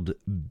called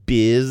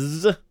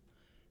Biz?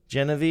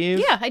 Genevieve?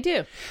 Yeah, I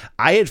do.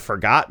 I had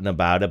forgotten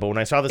about it, but when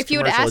I saw this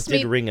commercial, it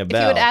did ring a bell.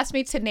 If you had asked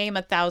me to name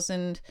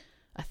 1,000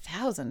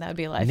 1,000. That would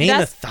be a lot. Name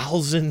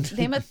 1,000.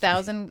 Name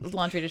 1,000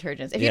 laundry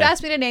detergents. If you'd Yeah.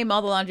 asked me to name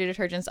all the laundry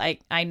detergents,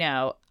 I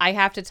know. I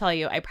have to tell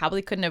you, I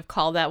probably couldn't have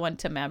called that one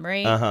to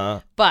memory.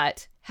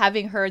 But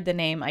having heard the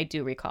name, I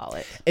do recall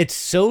it. It's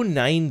so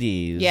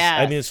 90s. Yeah.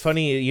 I mean, it's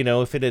funny,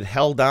 if it had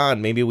held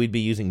on, maybe we'd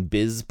be using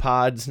Biz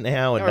Pods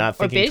now and not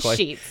thinking Biz twice.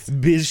 Sheets.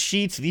 Biz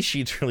Sheets. These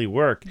sheets really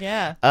work.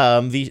 Yeah.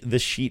 The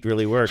sheet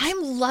really works.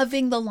 I'm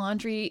loving the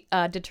laundry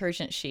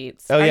detergent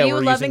sheets. Oh, yeah, Are you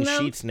we're loving using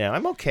them? sheets now.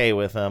 I'm okay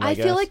with them, I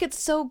guess. feel like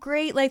it's so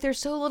great. Like, there's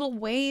so little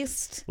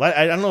waste.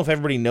 I don't know if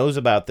everybody knows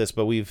about this,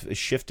 but we've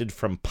shifted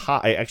from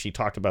I actually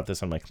talked about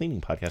this on my cleaning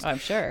podcast. Oh, I'm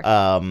sure.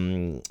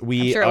 I'm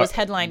sure it was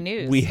headline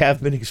news. We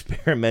have been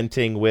experimenting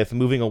with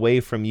moving away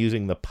from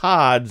using the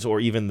pods or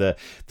even the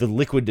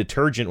liquid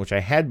detergent, which I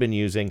had been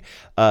using,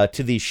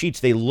 to these sheets.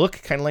 They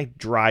look kind of like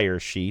dryer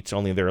sheets,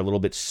 only they're a little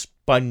bit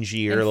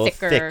spongier, a little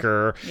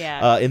thicker.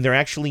 Yeah. And they're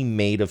actually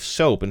made of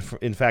soap. And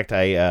in fact,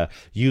 I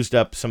used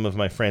up some of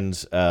my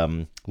friend's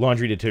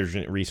laundry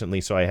detergent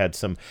recently, so I had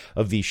some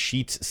of these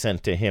sheets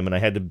sent to him, and I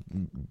had to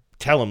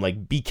tell him,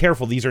 like, be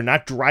careful, these are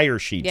not dryer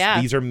sheets. Yeah.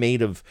 These are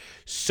made of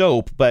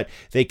soap, but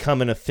they come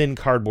in a thin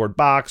cardboard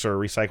box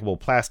or a recyclable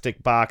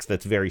plastic box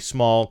that's very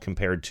small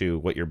compared to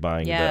what you're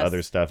buying the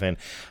other stuff in.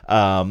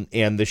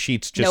 And the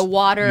sheets just, no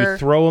water, you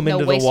throw them no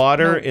into waste, the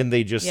water no, and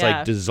they just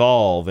like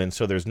dissolve, and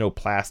so there's no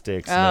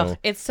plastics. Oh,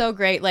 it's so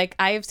great. Like,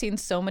 I have seen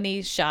so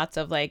many shots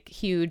of like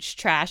huge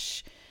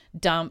trash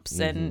dumps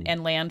and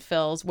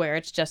landfills where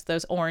it's just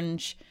those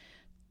orange,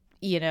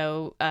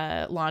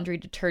 laundry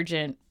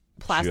detergent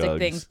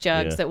plastic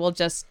jugs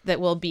that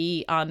will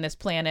be on this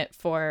planet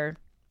for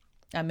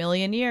a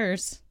million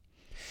years.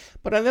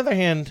 But on the other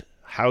hand,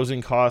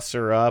 housing costs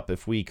are up.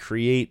 If we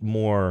create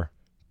more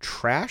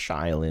trash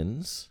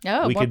islands, we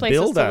more could places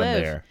build to on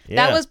live. there.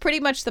 That was pretty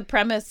much the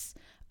premise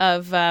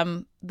of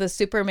the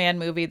Superman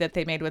movie that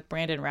they made with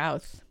Brandon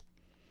Routh.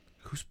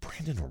 Who's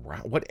Brandon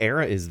Routh? What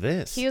era is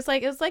this? He was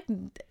like, it was like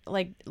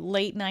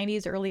late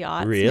 90s, early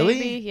aughts. Really?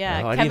 Maybe.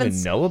 Yeah. Oh, I didn't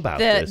even know about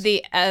this.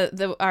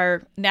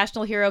 Our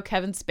national hero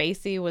Kevin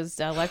Spacey was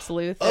Lex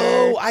Luthor.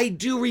 Oh, I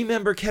do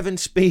remember Kevin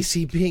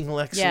Spacey being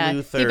Lex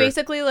Luthor. He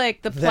basically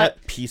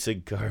that piece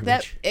of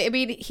garbage.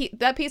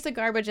 That piece of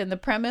garbage, and the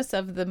premise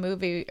of the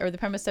movie, or the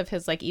premise of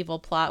his like evil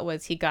plot,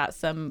 was he got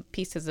some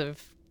pieces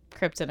of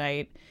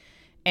kryptonite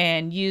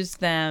and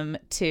used them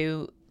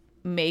to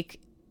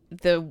make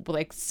the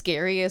like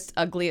scariest,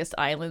 ugliest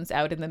islands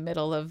out in the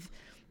middle of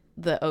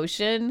the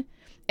ocean.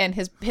 And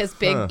his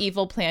big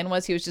evil plan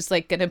was he was just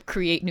like gonna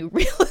create new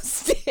real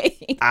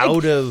estate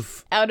out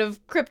of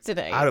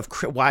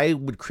kryptonite. Why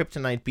would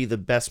kryptonite be the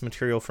best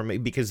material for me?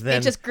 Because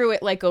then it just grew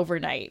it like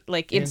overnight,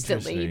 like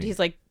instantly. He's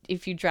like,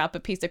 if you drop a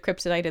piece of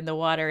kryptonite in the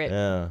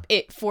water,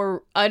 it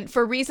for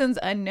reasons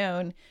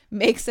unknown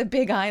makes a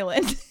big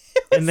island.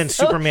 And then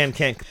Superman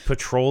can't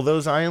patrol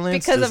those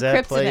islands because Does of that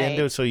kryptonite. play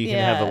into it? So you can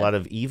have a lot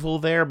of evil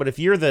there. But if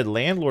you're the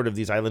landlord of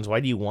these islands,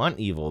 why do you want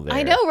evil there?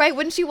 I know, right?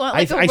 Wouldn't you want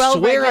like a I swear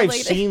I've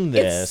well-regulated? seen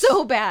this. It's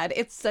so bad.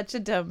 It's such a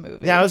dumb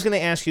movie. Yeah, I was going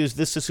to ask you, is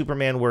this the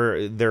Superman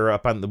where they're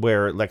up on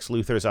where Lex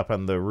Luthor's up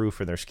on the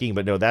roof and they're skiing?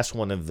 But no, that's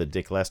one of the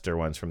Dick Lester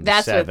ones from the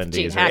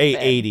 70s or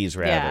 80s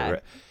rather. Yeah.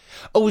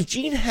 Oh, was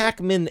Gene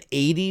Hackman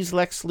 80s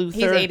Lex Luthor?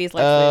 He's 80s Lex Luthor.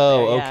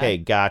 Oh, yeah. okay,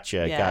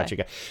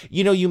 gotcha.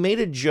 You made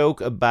a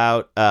joke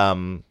about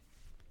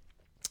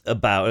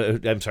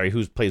I'm sorry,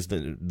 who plays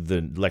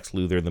the Lex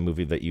Luthor in the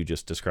movie that you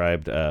just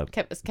described?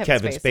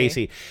 Kevin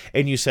Spacey.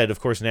 And you said,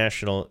 of course,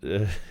 national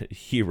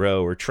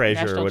hero or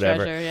treasure national or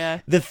whatever. Treasure,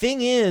 yeah. The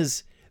thing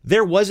is,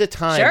 there was a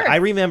time, Sure. I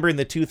remember in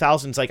the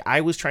 2000s, like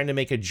I was trying to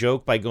make a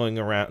joke by going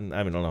around,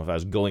 I don't know if I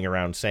was going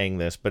around saying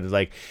this, but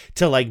like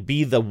to like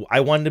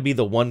I wanted to be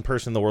the one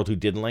person in the world who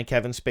didn't like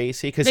Kevin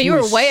Spacey. Because you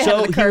were way ahead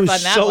of the curve on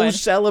that so one.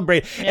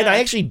 celebrated. Yeah. And I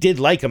actually did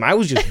like him. I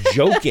was just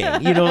joking.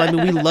 We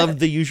loved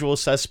The Usual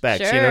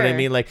Suspects. Sure. You know what I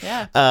mean? Like,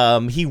 yeah.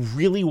 He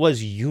really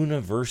was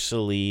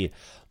universally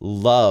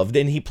loved,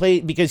 and he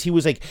played because he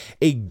was like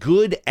a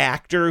good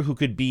actor who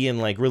could be in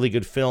like really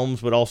good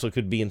films but also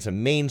could be in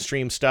some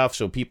mainstream stuff,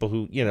 so people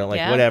who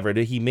whatever,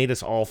 he made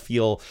us all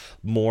feel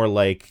more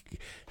like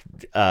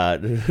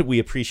we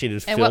appreciated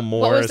his film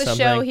more. What was or the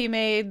something. show he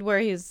made where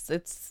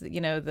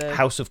the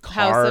House of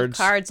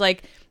Cards?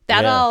 Like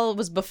that all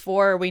was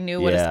before we knew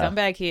what a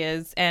scumbag he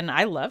is, and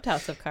I loved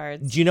House of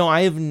Cards. Do you know,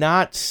 I have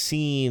not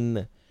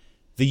seen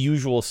The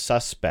Usual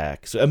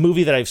Suspects, a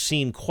movie that I've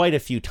seen quite a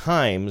few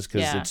times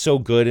because it's so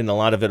good and a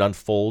lot of it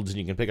unfolds and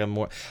you can pick up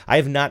more. I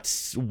have not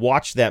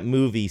watched that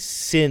movie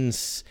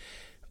since.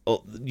 I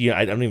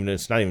don't even.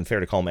 It's not even fair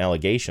to call them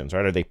allegations,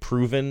 right? Are they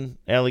proven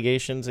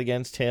allegations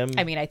against him?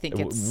 I mean, I think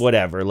it's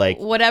whatever. Like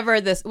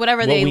whatever the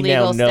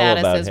legal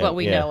status is, what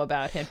we know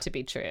about him to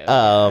be true.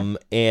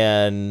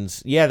 And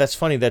that's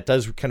funny. That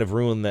does kind of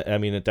ruin that. I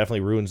mean, it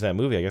definitely ruins that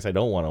movie. I guess I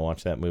don't want to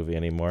watch that movie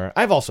anymore.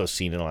 I've also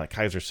seen it on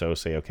Kaiser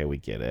Sose. Okay, we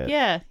get it.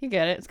 Yeah, you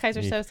get it. It's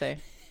Kaiser Sose.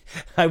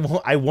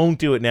 I won't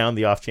do it now in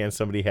the off chance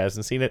somebody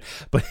hasn't seen it.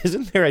 But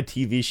isn't there a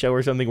TV show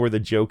or something where the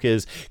joke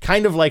is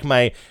kind of like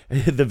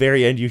the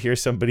very end? You hear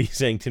somebody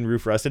saying "Tin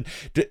Roof Rusted."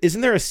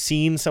 Isn't there a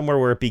scene somewhere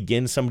where it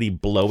begins somebody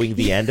blowing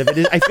the end of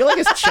it? I feel like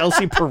it's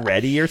Chelsea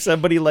Peretti or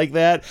somebody like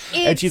that,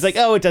 and she's like,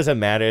 "Oh, it doesn't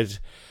matter."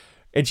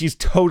 And she's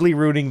totally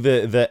ruining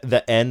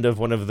the end of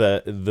one of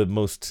the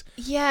most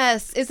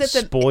is it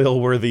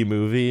spoil-worthy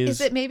movies.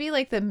 Is it maybe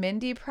like the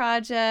Mindy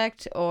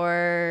Project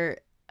or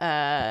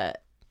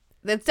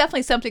that's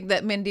definitely something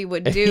that Mindy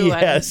would do.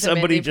 Yeah, on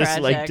somebody Mindy just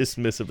Project. like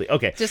dismissively.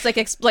 Okay, just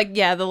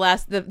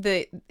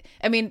the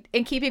I mean,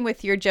 in keeping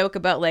with your joke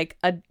about like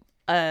a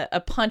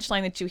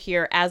punchline that you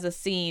hear as a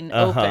scene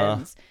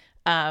opens,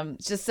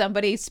 just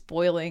somebody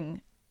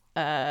spoiling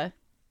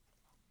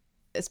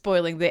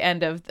the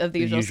end of the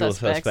Usual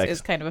Suspects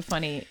is kind of a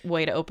funny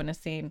way to open a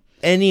scene.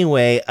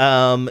 Anyway,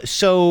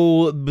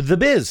 so The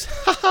Biz.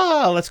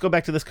 Let's go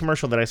back to this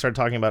commercial that I started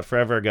talking about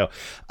forever ago.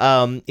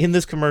 In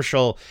this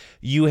commercial,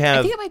 you have...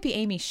 I think it might be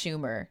Amy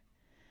Schumer.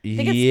 I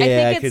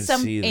think it's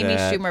some Amy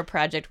Schumer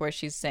project where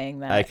she's saying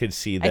that. I could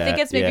see that. I think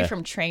it's maybe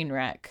from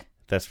Trainwreck.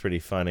 That's pretty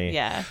funny.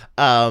 Yeah.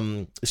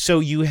 So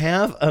you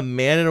have a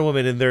man and a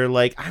woman, and they're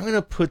like, I'm going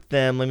to put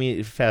them, let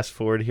me fast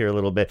forward here a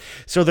little bit.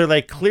 So they're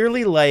like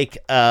clearly like,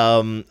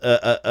 they're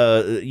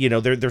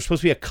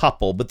supposed to be a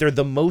couple, but they're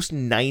the most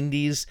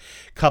 90s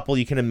couple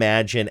you can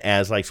imagine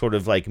as like sort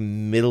of like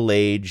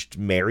middle-aged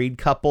married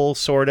couple,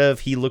 sort of.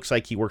 He looks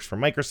like he works for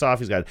Microsoft.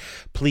 He's got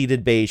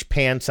pleated beige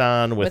pants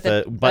on with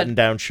a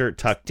button-down shirt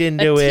tucked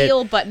into it. A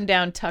teal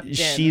button-down tucked in.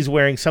 She's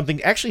wearing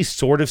something actually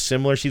sort of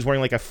similar. She's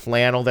wearing like a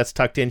flannel that's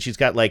tucked in. She's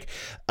got like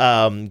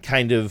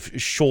kind of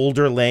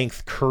shoulder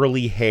length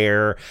curly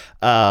hair.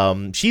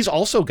 She's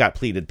also got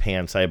pleated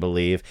pants, I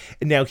believe.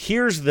 Now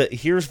here's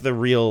the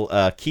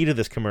real key to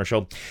this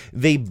commercial.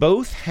 They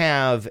both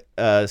have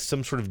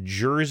some sort of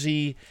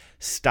jersey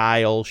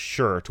style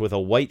shirt with a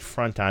white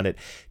front on it,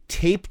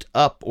 taped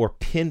up or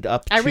pinned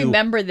up to... I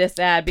remember this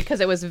ad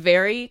because it was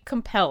very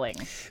compelling.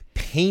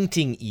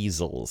 Painting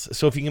easels.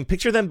 So if you can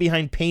picture them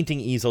behind painting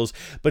easels,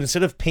 but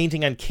instead of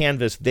painting on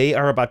canvas, they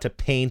are about to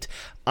paint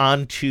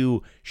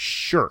onto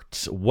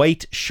shirts,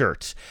 white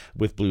shirts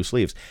with blue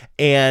sleeves.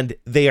 And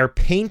they are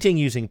painting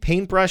using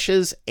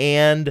paintbrushes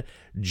and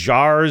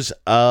jars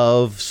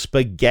of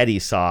spaghetti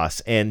sauce.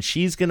 And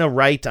she's going to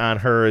write on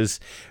hers,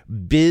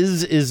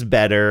 "Biz is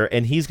better,"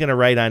 and he's going to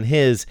write on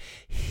his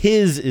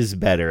is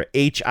better,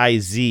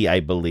 H-I-Z, I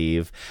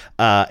believe.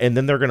 And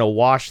then they're going to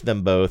wash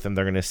them both, and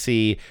they're going to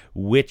see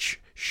which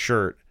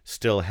shirt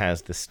still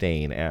has the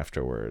stain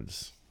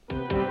afterwards.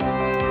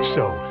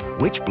 So,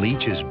 which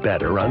bleach is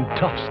better on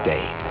tough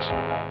stains?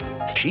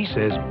 She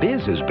says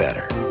Biz is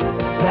better.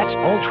 That's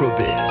Ultra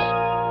Biz.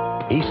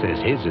 He says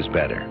his is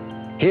better.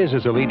 His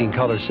is a leading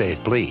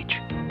color-safe bleach.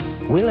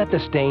 We'll let the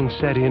stain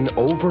set in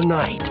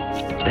overnight.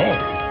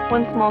 Then...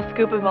 1 small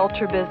scoop of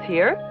Ultra Biz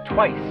here.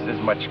 Twice as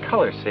much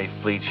color-safe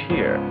bleach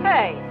here.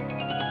 Hey!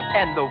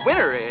 And the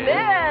winner is...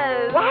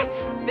 Biz! What?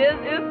 Biz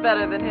is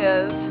better than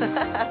his.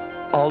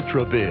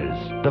 Ultra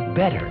Biz, the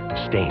better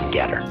stain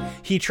getter.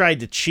 He tried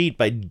to cheat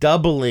by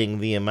doubling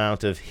the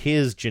amount of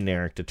his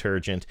generic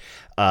detergent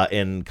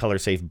in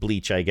color-safe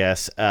bleach, I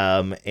guess,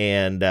 and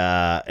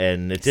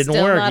it didn't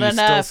Still work. Not he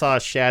enough. still saw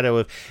a shadow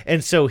of,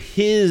 and so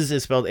his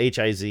is spelled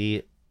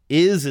H-I-Z.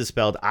 Is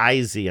spelled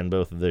I-Z on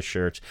both of the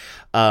shirts.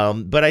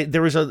 But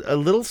there was a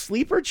little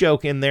sleeper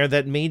joke in there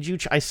that made you,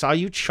 I saw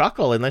you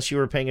chuckle, unless you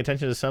were paying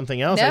attention to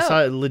something else. No. I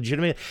saw it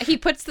legitimate. He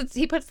puts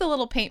the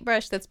little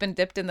paintbrush that's been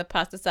dipped in the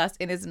pasta sauce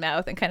in his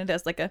mouth and kind of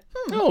does like a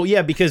Oh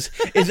yeah, because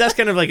that's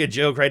kind of like a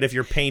joke, right? If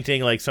you're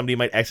painting, like somebody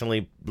might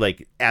accidentally,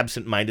 like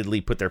absent-mindedly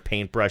put their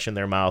paintbrush in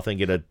their mouth and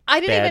get a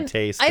bad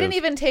taste. I didn't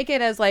even take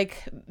it as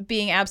like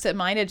being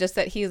absent-minded, just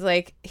that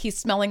he's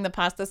smelling the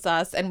pasta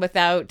sauce and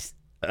without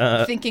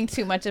thinking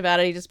too much about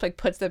it, he just like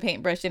puts the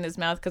paintbrush in his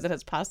mouth because it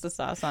has pasta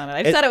sauce on it.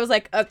 I thought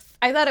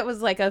it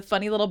was like a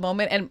funny little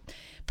moment and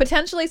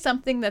potentially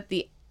something that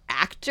the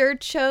actor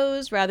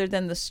chose rather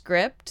than the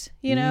script.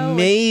 You know,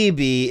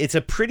 maybe it's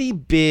a pretty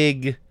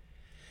big.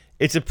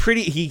 It's a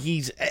pretty.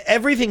 He's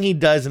everything he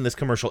does in this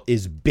commercial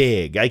is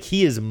big. Like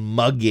he is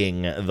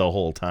mugging the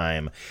whole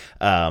time.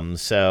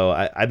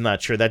 So I'm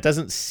not sure. That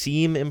doesn't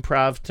seem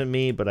improv to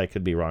me, but I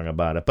could be wrong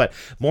about it. But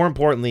more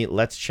importantly,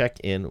 let's check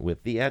in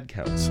with the ad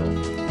council.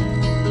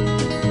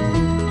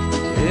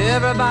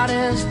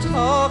 Everybody's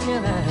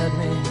talking at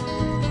me.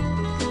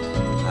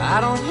 I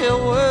don't hear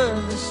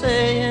words they're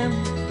saying.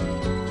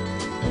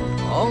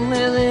 Only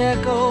the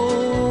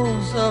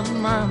echoes of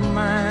my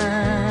mind.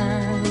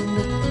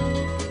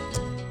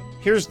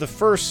 Here's the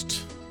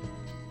first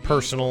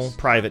personal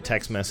private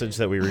text message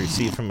that we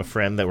received from a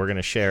friend that we're going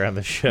to share on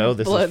the show.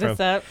 This is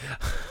from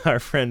our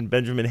friend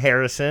Benjamin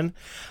Harrison.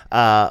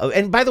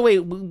 And by the way,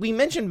 we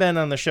mentioned Ben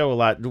on the show a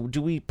lot.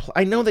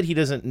 I know that he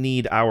doesn't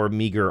need our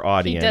meager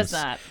audience. He does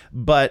not.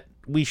 But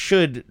we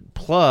should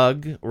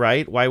plug,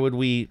 right? Why would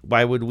we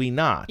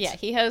not? Yeah,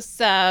 he hosts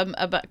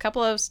a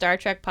couple of Star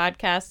Trek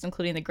podcasts,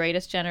 including The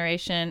Greatest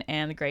Generation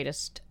and The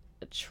Greatest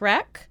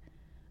Trek.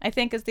 I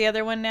think is the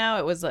other one now.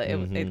 It was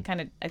it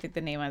kind of, I think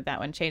the name of that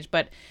one changed,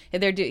 but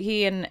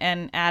he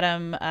and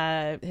Adam,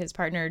 his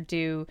partner,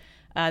 do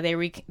they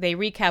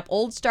recap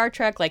old Star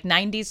Trek, like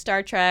 90s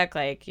Star Trek,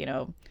 like, you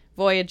know,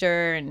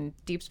 Voyager and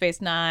Deep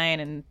Space Nine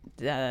and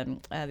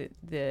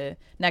the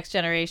Next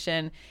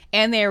Generation,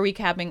 and they're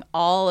recapping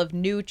all of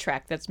new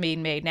Trek that's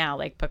being made now,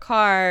 like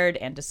Picard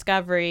and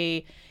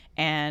Discovery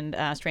and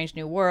Strange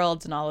New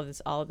Worlds and all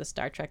of the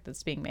Star Trek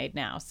that's being made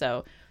now.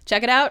 So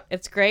check it out;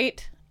 it's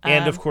great.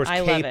 And of course,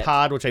 I love it.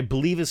 K-Pod, which I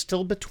believe is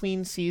still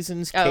between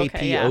seasons. Oh,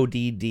 okay, yeah.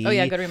 KPODD. Oh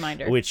yeah, good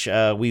reminder. Which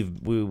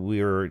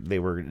they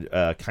were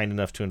kind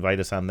enough to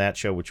invite us on that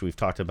show, which we've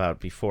talked about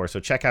before.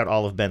 So check out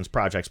all of Ben's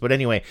projects. But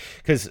anyway,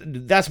 because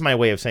that's my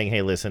way of saying,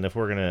 hey, listen, if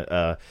we're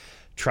gonna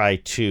try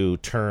to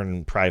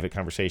turn private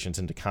conversations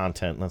into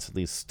content, let's at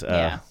least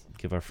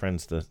give our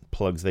friends the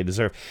plugs they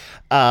deserve.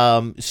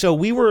 So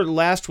we were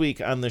last week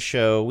on the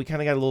show. We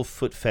kind of got a little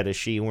foot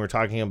fetishy, and we were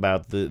talking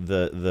about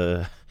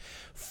the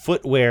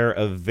footwear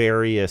of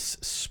various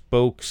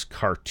Spokes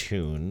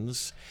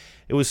cartoons.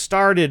 It was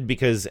started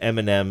because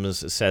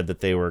M&M's said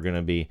that they were going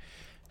to be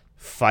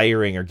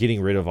firing or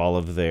getting rid of all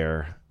of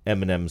their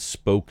M&M's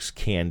Spokes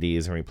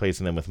candies and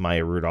replacing them with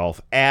Maya Rudolph.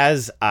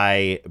 As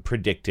I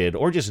predicted,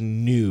 or just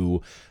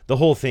knew, the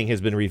whole thing has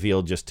been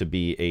revealed just to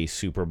be a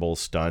Super Bowl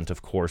stunt.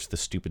 Of course, the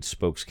stupid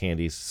Spokes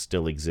candies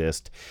still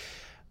exist.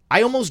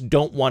 I almost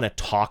don't want to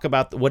talk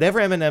about whatever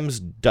M&M's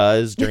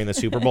does during the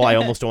Super Bowl. I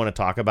almost don't want to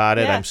talk about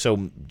it. Yeah. I'm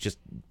so just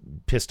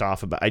pissed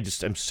off about.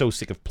 I'm so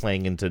sick of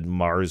playing into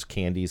Mars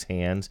Candy's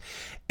hands.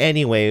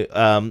 Anyway,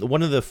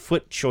 one of the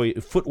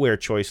footwear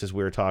choices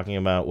we were talking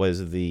about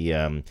was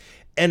the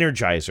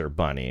Energizer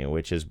Bunny,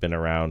 which has been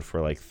around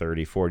for like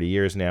 30, 40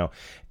 years now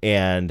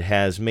and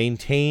has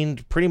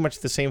maintained pretty much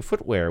the same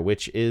footwear,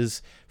 which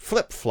is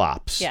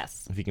flip-flops.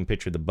 Yes. If you can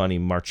picture the bunny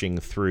marching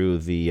through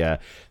the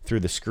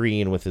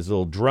screen with his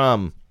little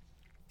drum.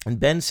 And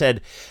Ben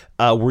said,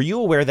 were you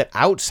aware that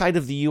outside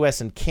of the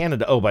U.S. and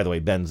Canada... Oh, by the way,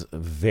 Ben's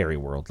very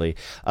worldly.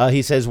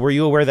 He says, were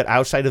you aware that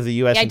outside of the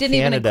U.S. and Canada... I didn't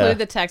even include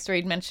the text where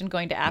he'd mentioned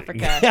going to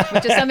Africa,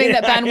 which is something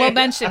that Ben will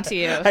mention to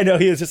you. I know.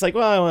 He was just like,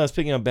 well, I was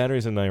picking up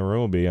batteries in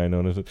Nairobi, I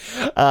noticed.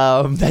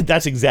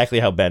 That's exactly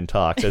how Ben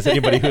talks, as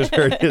anybody who's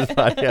heard his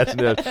podcast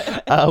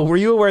knows. Were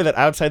you aware that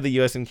outside the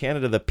U.S. and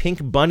Canada, the pink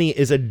bunny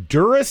is a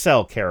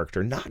Duracell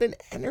character, not an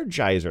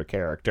Energizer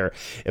character?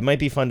 It might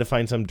be fun to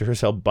find some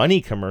Duracell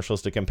bunny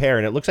commercials to compare,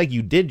 and it looks like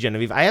you did,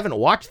 Genevieve. I haven't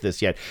watched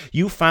this yet.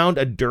 You found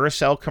a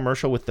Duracell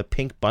commercial with the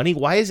pink bunny.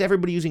 Why is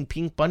everybody using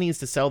pink bunnies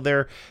to sell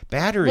their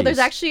batteries? Well, there's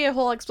actually a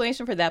whole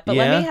explanation for that, but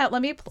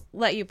let me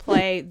let you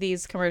play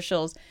these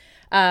commercials,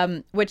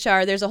 which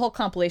are, there's a whole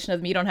compilation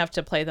of them. You don't have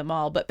to play them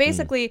all, but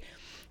basically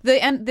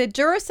the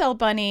Duracell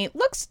bunny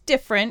looks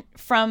different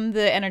from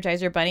the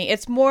Energizer bunny.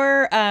 It's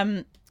more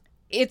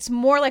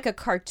like a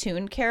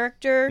cartoon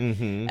character.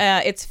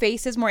 Its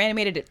face is more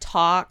animated. It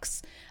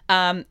talks.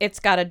 It's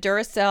got a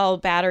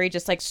Duracell battery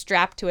just like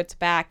strapped to its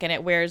back, and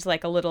it wears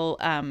like a little,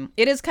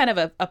 it is kind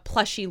of a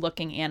plushy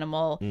looking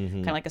animal,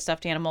 kind of like a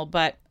stuffed animal,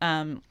 but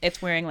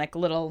it's wearing like a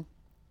little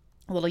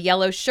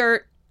yellow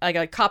shirt, like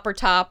a copper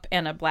top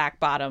and a black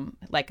bottom,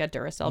 like a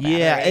Duracell battery.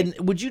 Yeah, and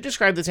would you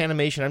describe this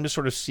animation? I'm just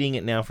sort of seeing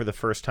it now for the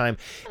first time.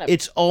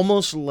 It's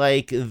almost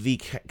like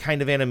the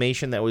kind of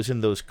animation that was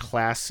in those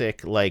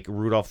classic, like,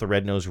 Rudolph the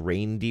Red-Nosed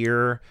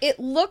Reindeer. It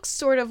looks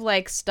sort of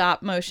like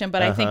stop motion,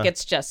 but I think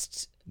it's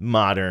just...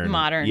 modern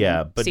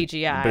CGI,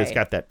 but it's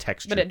got that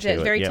texture. But it's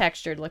very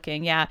textured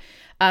looking, yeah.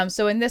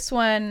 So in this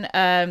one,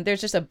 there's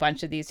just a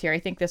bunch of these here. I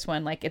think this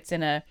one, like, it's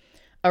in a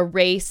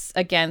race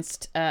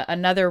against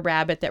another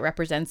rabbit that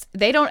represents.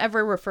 They don't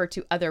ever refer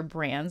to other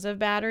brands of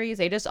batteries.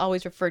 They just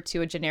always refer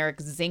to a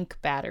generic zinc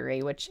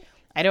battery, which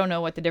I don't know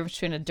what the difference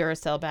between a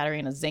Duracell battery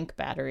and a zinc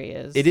battery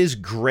is. It is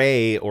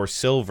gray or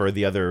silver,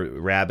 the other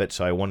rabbit,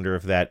 so I wonder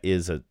if that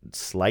is a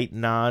slight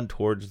nod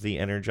towards the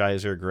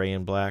Energizer gray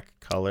and black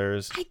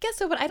colors. I guess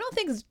so, but I don't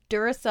think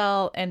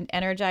Duracell and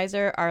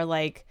Energizer are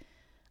like...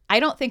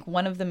 I don't think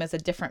one of them is a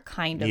different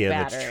kind of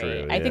battery. That's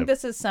true, I think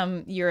this is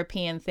some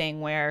European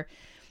thing where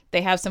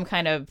they have some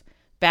kind of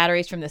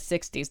batteries from the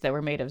 60s that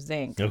were made of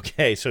zinc.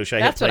 Okay, so should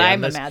I That's hit play what on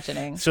I'm this?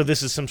 imagining. So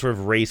this is some sort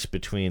of race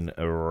between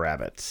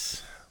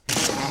rabbits.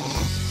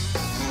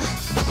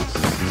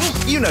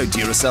 You know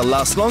Duracell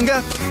lasts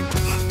longer.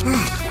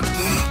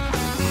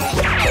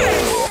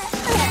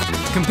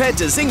 Compared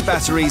to zinc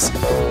batteries,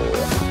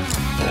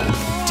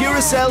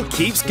 Duracell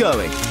keeps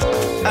going.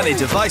 And in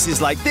devices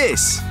like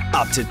this,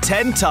 up to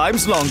 10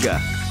 times longer.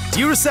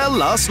 Duracell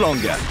lasts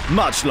longer,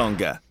 much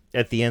longer.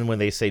 At the end, when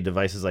they say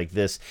devices like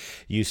this,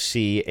 you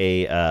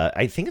see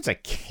I think it's a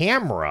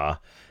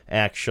camera,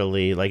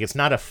 actually. Like, it's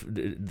not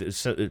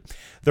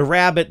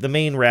the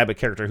main rabbit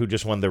character who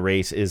just won the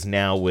race is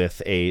now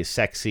with a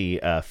sexy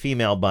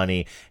female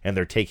bunny, and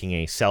they're taking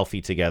a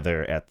selfie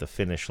together at the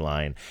finish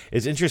line.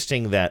 It's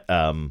interesting that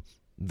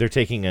they're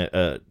taking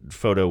a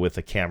photo with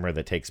a camera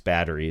that takes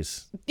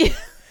batteries.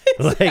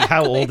 Exactly. Like,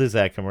 how old is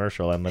that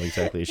commercial? I'm not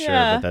exactly sure,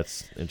 but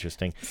that's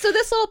interesting. So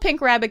this little pink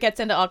rabbit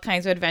gets into all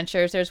kinds of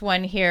adventures. There's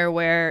one here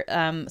where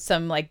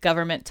some like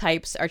government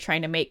types are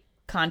trying to make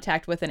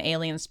contact with an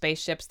alien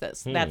spaceship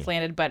that's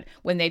landed, but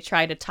when they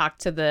try to talk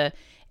to the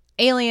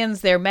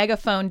aliens, their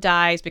megaphone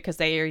dies because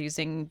they are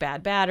using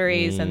bad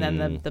batteries, and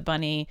then the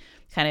bunny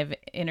kind of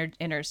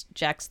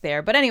interjects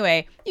there. But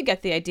anyway, you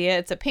get the idea.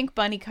 It's a pink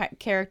bunny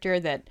character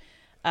that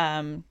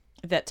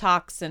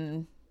talks.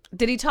 And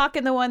did he talk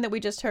in the one that we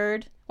just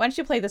heard? Why don't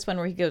you play this one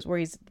where he goes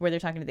where they're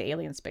talking to the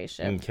alien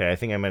spaceship? Okay, I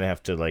think I might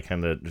have to like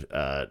kind of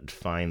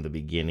find the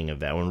beginning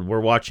of that one.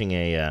 We're watching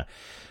a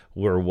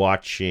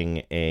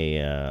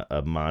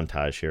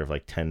montage here of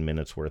like 10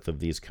 minutes worth of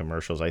these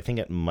commercials. I think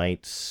it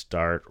might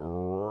start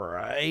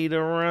right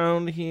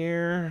around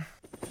here.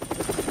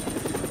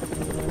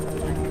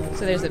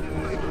 So there's a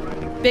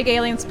big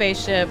alien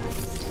spaceship.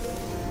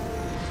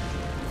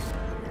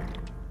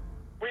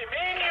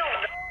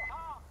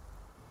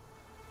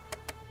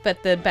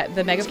 But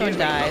the megaphone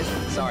dies.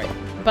 Sorry.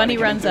 Bunny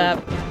runs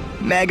up.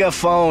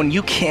 Megaphone,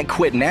 you can't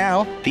quit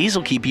now. These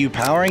will keep you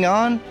powering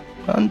on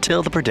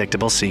until the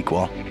predictable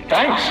sequel.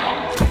 Thanks.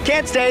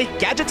 Can't stay.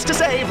 Gadgets to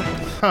save.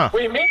 Huh.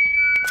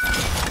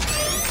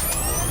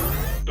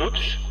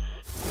 Oops.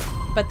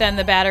 But then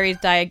the batteries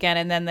die again,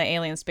 and then the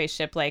alien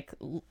spaceship like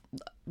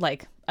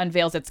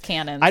unveils its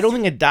cannons. I don't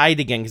think it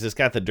died again because it's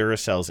got the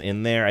Duracells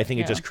in there. I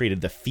think it just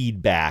created the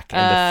feedback,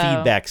 and the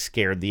feedback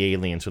scared the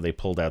aliens, so they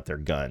pulled out their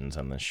guns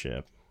on the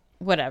ship.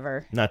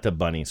 Whatever. Not to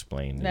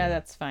bunny-splain. No,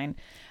 that's fine.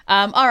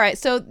 All right,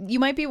 so you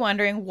might be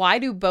wondering, why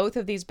do both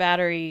of these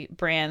battery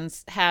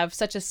brands have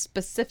such a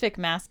specific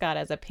mascot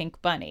as a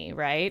pink bunny,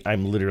 right?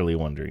 I'm literally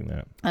wondering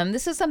that.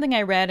 This is something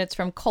I read. It's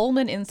from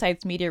Coleman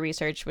Insights Media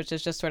Research, which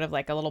is just sort of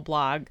like a little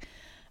blog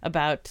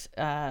about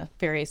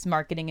various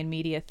marketing and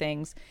media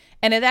things.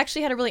 And it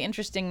actually had a really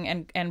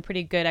interesting and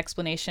pretty good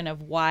explanation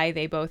of why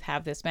they both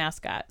have this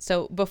mascot.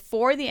 So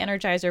before the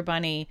Energizer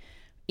Bunny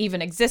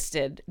even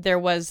existed, there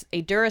was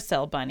a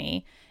Duracell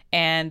bunny,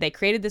 and they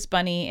created this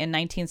bunny in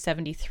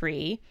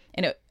 1973,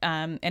 and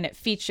it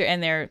featured,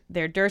 and their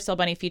Duracell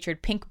bunny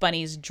featured pink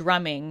bunnies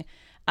drumming,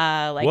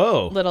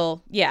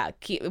 little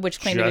which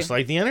claimed just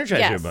like the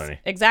Energizer bunny.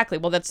 Exactly.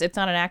 Well, it's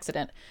not an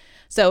accident.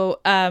 So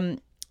in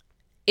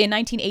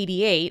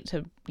 1988,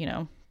 so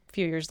a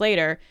few years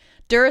later,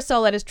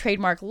 Duracell let his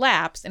trademark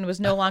lapse and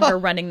was no longer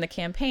running the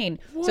campaign.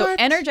 What? So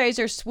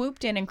Energizer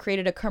swooped in and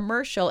created a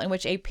commercial in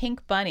which a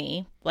pink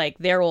bunny, like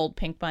their old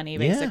pink bunny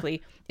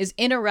basically, is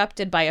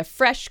interrupted by a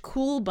fresh,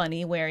 cool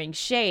bunny wearing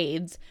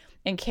shades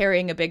and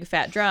carrying a big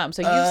fat drum.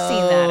 So you've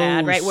seen that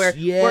ad, right? Where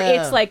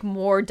it's like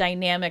more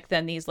dynamic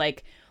than these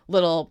like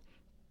little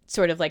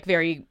sort of like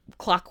very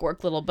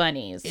clockwork little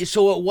bunnies.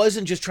 So it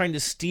wasn't just trying to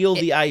steal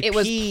the IP. It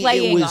was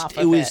playing off of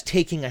it. It was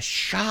taking a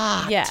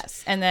shot.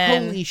 Yes. And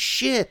then holy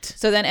shit.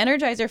 So then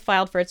Energizer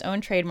filed for its own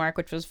trademark,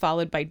 which was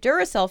followed by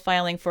Duracell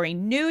filing for a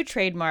new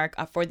trademark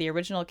for the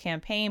original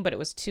campaign, but it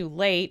was too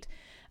late.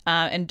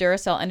 And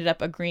Duracell ended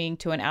up agreeing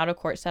to an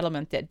out-of-court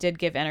settlement that did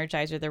give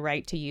Energizer the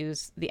right to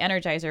use the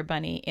Energizer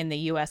bunny in the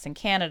U.S. and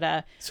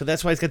Canada. So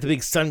that's why it's got the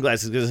big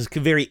sunglasses, because it's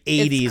very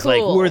 80s, it's cool,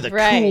 like, we're the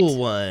right. cool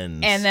ones.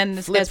 And then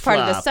as part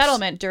of the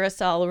settlement,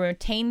 Duracell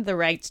retained the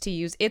rights to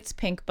use its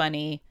pink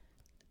bunny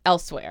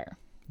elsewhere.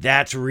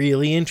 That's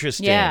really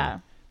interesting. Yeah.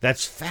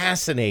 That's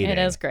fascinating. It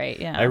is great,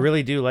 yeah. I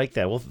really do like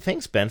that. Well,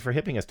 thanks, Ben, for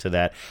hipping us to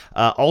that.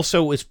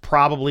 Also, it's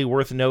probably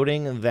worth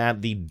noting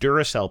that the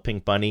Duracell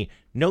pink bunny,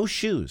 no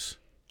shoes.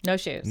 No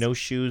shoes. No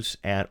shoes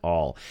at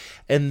all.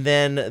 And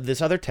then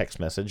this other text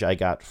message I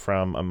got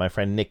from my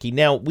friend Nikki.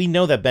 Now, we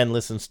know that Ben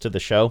listens to the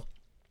show,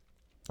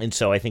 and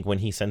so I think when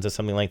he sends us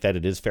something like that,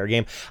 it is fair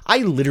game. I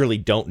literally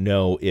don't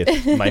know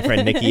if my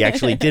friend Nikki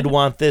actually did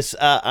want this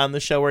on the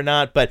show or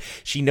not, but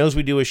she knows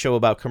we do a show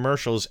about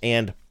commercials,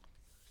 and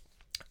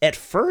at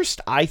first,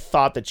 I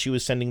thought that she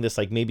was sending this,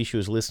 like maybe she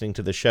was listening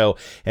to the show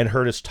and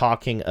heard us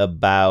talking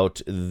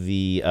about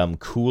the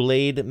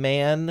Kool-Aid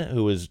man,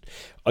 who was,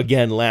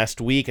 again,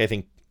 last week, I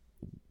think,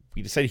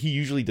 we decided he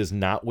usually does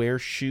not wear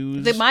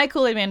shoes. My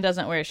Kool-Aid man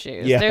doesn't wear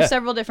shoes. Yeah. There's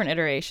several different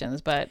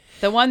iterations, but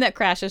the one that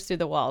crashes through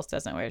the walls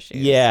doesn't wear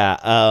shoes. Yeah,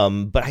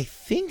 but I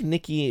think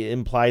Nikki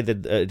implied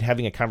that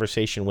having a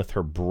conversation with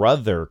her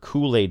brother,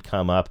 Kool-Aid,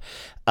 came up,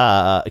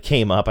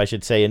 I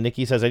should say, and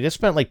Nikki says, I just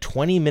spent like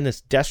 20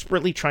 minutes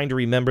desperately trying to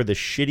remember the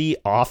shitty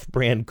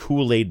off-brand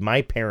Kool-Aid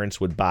my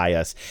parents would buy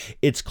us.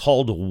 It's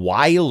called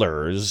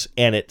Wyler's,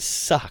 and it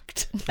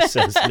sucked,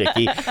 says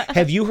Nikki.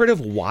 Have you heard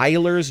of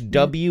Wyler's,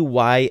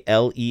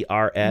 Wyler's?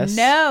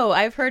 No,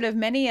 I've heard of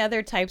many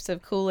other types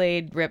of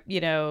Kool-Aid,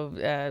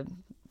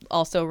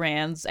 also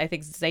Rands, I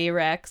think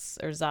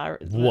Zarex or Zar.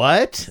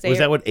 What? Was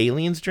that what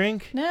aliens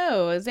drink?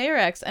 No,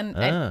 Zarex.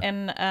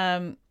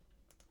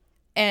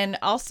 And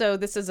also,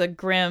 this is a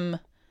grim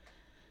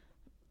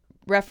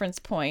reference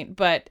point,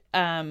 but,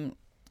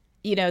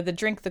 the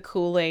drink the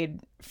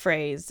Kool-Aid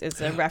phrase is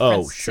a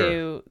reference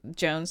to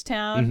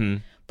Jonestown. Mm-hmm.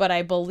 But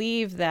I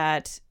believe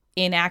that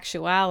in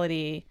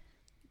actuality,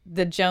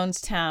 the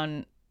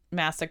Jonestown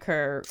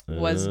massacre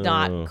was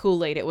not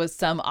Kool-Aid. It was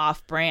some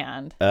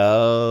off-brand.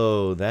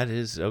 Oh, that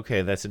is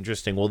okay. That's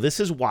interesting. Well, this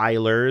is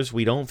Weiler's.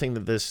 We don't think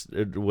that this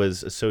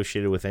was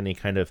associated with any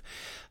kind of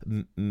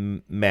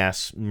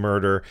mass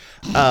murder,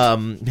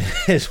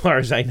 as far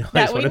as I know.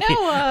 That we know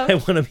of. I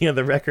want to be on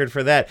the record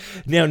for that.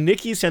 Now,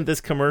 Nikki sent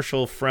this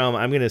commercial from,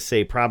 I'm going to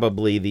say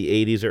probably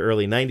the 80s or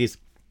early 90s.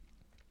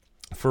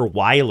 For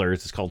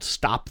Weiler's. It's called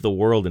Stop the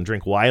World and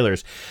Drink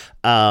Weiler's.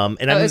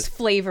 It was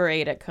Flavor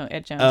Aid at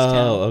Jonestown.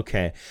 Oh,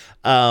 okay.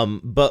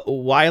 But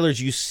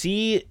Weiler's, you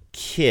see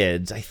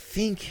kids, I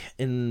think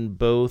in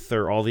both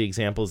or all the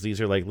examples,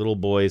 these are like little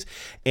boys,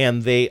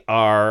 and they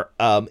are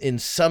in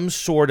some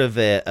sort of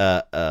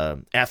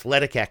a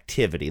athletic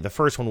activity. The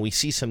first one, we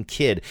see some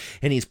kid,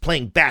 and he's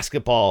playing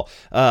basketball,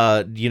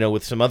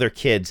 with some other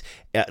kids,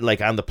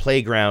 like on the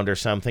playground or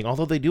something,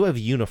 although they do have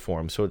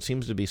uniforms, so it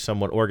seems to be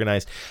somewhat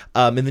organized.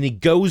 And then he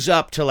goes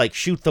up to like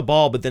shoot the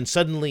ball, but then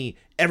suddenly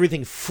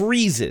everything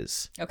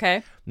freezes.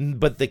 Okay.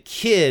 But the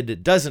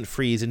kid doesn't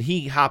freeze, and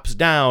he hops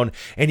down,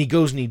 and he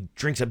goes and he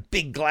drinks a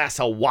big glass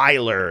of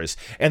Weiler's,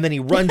 and then he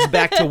runs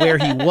back to where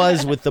he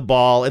was with the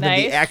ball, and then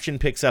the action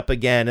picks up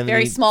again, and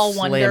Very then he Small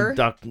Wonder.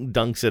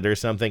 dunks it or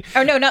something.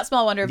 Oh, no, not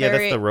Small Wonder. Yeah,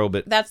 that's the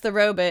robot. That's the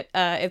robot.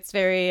 It's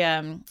very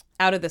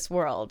out of this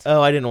world.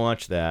 Oh, I didn't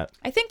watch that.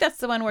 I think that's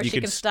the one where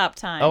she can stop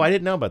time. Oh, I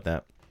didn't know about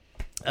that.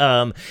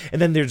 And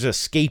then there's a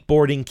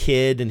skateboarding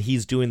kid, and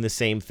he's doing the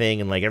same thing,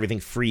 and like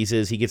everything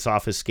freezes. He gets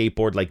off his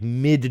skateboard like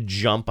mid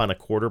jump on a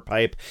quarter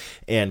pipe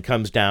and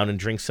comes down and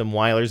drinks some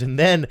Weiler's. And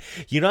then,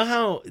 you know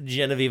how,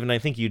 Genevieve, and I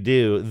think you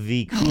do,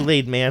 the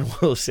Kool-Aid man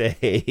will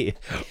say,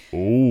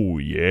 "Oh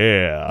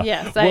yeah."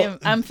 Yes, Well,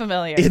 I'm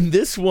familiar. In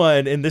this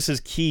one, and this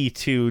is key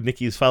to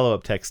Nikki's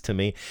follow-up text to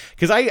me,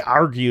 because I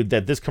argued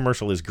that this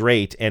commercial is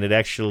great and it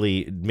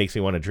actually makes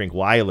me want to drink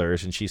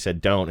Weiler's, and she said,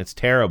 "Don't, it's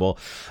terrible."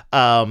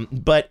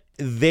 But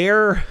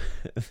the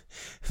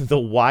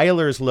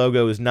Weiler's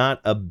logo is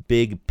not a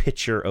big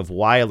picture of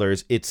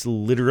Weiler's. It's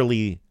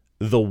literally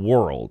the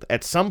world.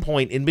 At some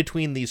point in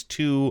between these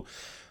two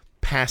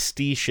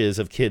pastiches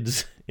of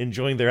kids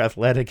enjoying their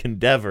athletic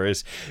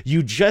endeavors,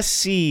 you just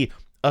see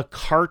a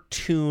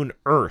cartoon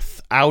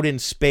Earth out in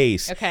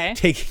space,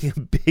 taking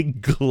a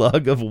big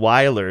glug of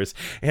Weiler's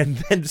and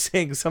then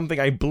saying something,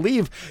 I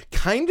believe,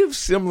 kind of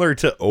similar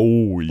to,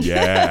 "Oh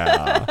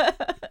yeah."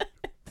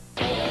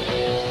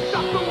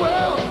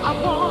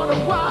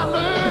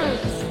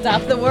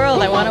 Stop the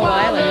world, I want a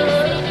Weiler's.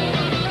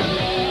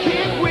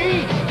 Can't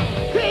wait,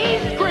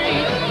 tastes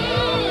great.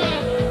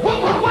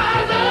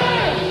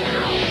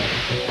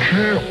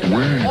 Can't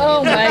wait.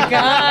 Oh my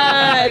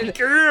God.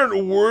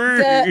 Can't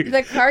wait.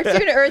 The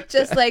cartoon Earth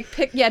just like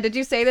did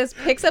you say this?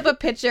 Picks up a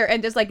pitcher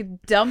and just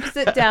like dumps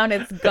it down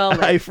its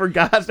gullet. I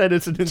forgot that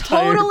it's an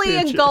entire Totally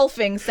picture.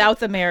 engulfing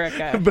South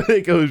America. But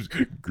it goes,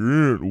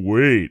 "Can't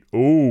wait.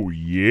 Oh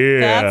yeah."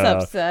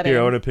 That's upsetting.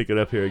 Here, I want to pick it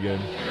up here again.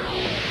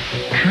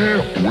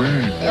 Can't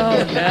wait.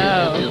 Oh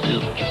no.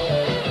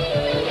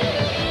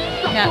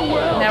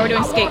 Now we're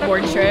doing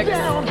skateboard tricks.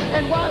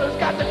 And Weiler's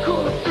got the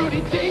coolest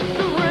fruity taste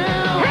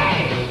around.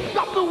 Hey!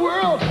 Stop the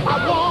world,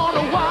 I want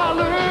a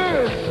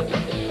Weiler's.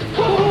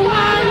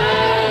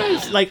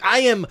 Weiler's! Like,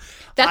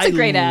 That's a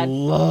great ad. I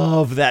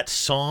love that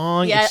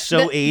song. Yeah, it's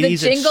so 80s. The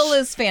jingle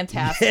is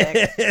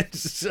fantastic.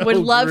 It's so Would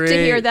love to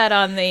great. hear that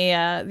on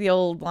the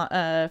old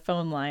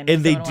phone line.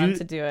 And if someone wants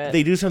to do it.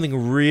 They do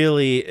something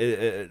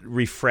really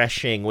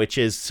refreshing, which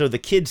is, so the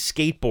kid's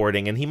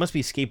skateboarding, and he must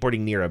be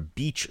skateboarding near a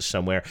beach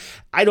somewhere.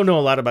 I don't know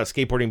a lot about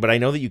skateboarding, but I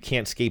know that you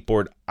can't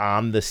skateboard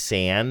on the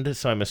sand,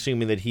 so I'm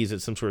assuming that he's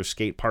at some sort of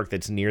skate park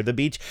that's near the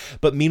beach.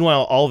 But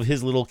meanwhile, all of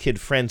his little kid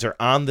friends are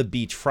on the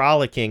beach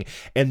frolicking,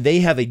 and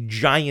they have a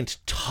giant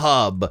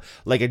tub,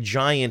 like a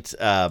giant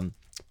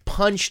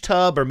punch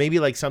tub, or maybe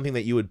like something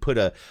that you would put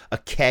a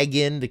keg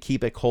in to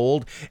keep it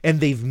cold,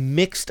 and they've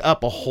mixed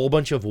up a whole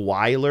bunch of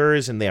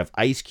Weiler's, and they have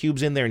ice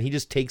cubes in there, and he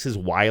just takes his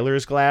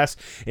Weiler's glass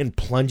and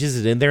plunges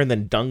it in there and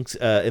then dunks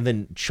and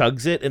then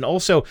chugs it. And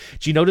also,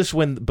 do you notice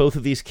when both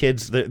of these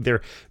kids,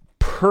 they're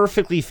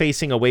perfectly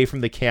facing away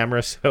from the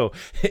camera, so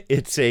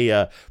it's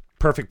a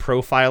perfect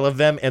profile of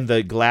them, and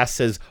the glass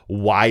says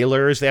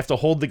Weiler's. They have to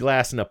hold the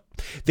glass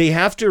they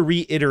have to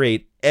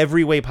reiterate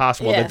every way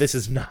possible that this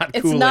is not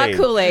Kool-Aid. It's not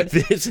Kool-Aid.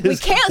 This is we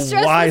can't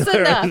stress Weiler's. this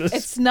enough.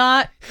 It's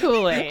not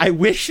Kool-Aid. I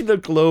wish the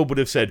Globe would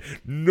have said,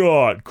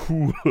 "Not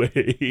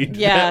Kool-Aid."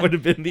 Yeah. That would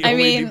have been the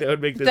only thing that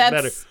would make this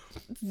better.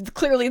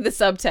 Clearly the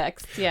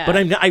subtext, yeah. But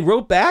I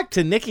wrote back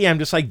to Nikki, I'm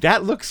just like,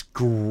 that looks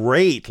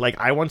great. Like,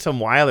 I want some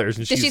Weiler's.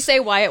 And Did she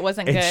say why it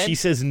wasn't and good? she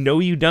says, "No,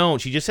 you don't."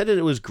 She just said that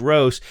it was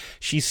gross.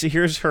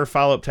 Here's her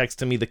follow-up text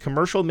to me. "The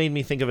commercial made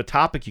me think of a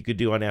topic you could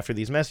do on After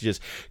These Messages.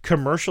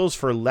 Commercials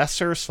for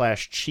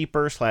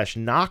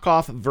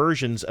lesser/cheaper/knockoff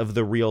versions of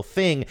the real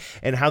thing,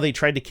 and how they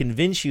tried to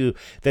convince you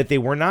that they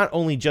were not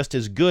only just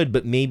as good,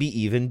 but maybe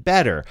even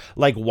better.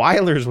 Like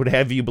Weiler's would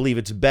have you believe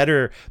it's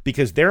better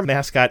because their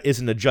mascot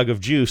isn't a jug of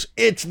juice.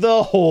 It's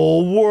the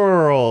whole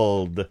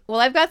world."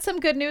 Well, I've got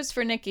some good news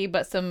for Nikki,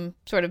 but some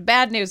sort of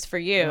bad news for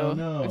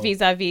you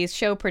vis-a-vis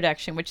show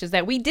production, which is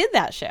that we did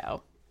that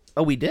show.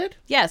 Oh, we did?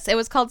 Yes, it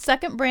was called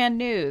Second Brand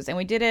News, and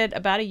we did it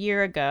about a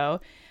year ago.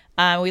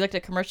 We looked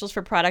at commercials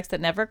for products that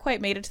never quite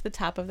made it to the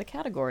top of the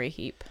category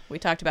heap. We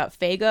talked about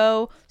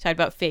Faygo, talked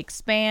about fake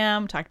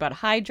spam, talked about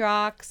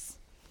Hydrox.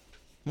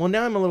 Well,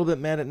 now I'm a little bit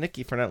mad at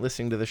Nikki for not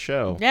listening to the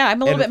show. Yeah,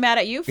 I'm a little bit mad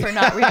at you for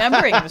not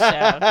remembering the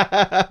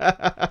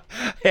show.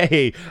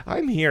 Hey,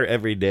 I'm here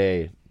every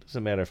day.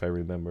 Doesn't matter if I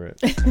remember it.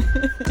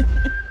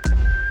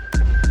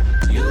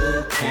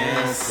 You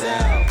can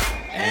sell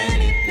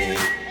anything.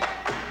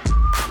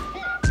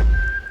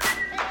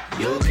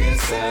 You can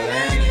sell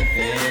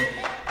anything.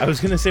 I was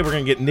going to say we're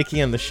going to get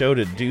Nikki on the show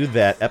to do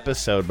that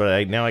episode,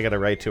 but now I got to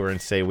write to her and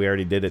say we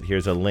already did it.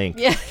 Here's a link.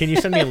 Yeah. Can you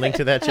send me a link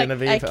to that,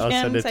 Genevieve? I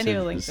can send you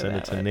a link to send that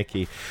it to one.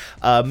 Nikki.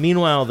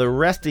 Meanwhile, the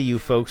rest of you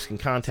folks can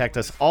contact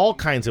us all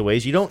kinds of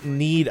ways. You don't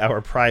need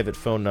our private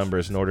phone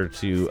numbers in order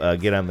to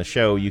get on the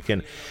show. You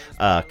can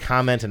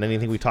comment on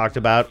anything we talked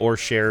about or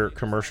share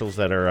commercials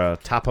that are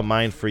top of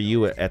mind for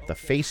you at the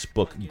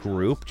Facebook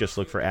group. Just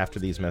look for After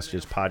These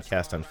Messages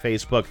podcast on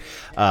Facebook.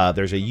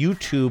 There's a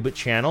YouTube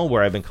channel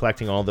where I've been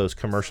collecting all those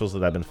commercials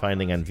that I've been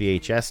finding on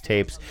VHS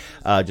tapes.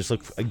 Just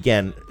look,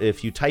 again,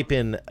 if you type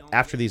in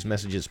After These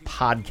Messages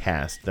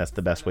podcast, that's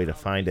the best way to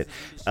find it.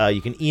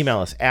 You can email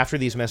us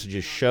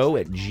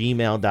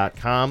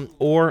afterthesemessageshow@gmail.com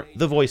or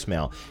the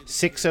voicemail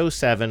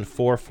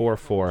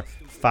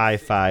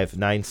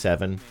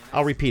 607-444-5597.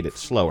 I'll repeat it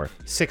slower.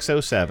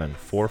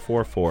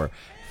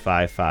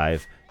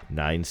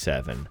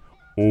 607-444-5597.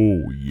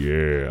 Oh,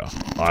 yeah.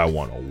 I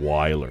want a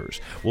Weilers.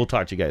 We'll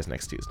talk to you guys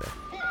next Tuesday.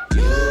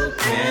 You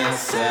can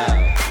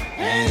sell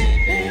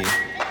anything.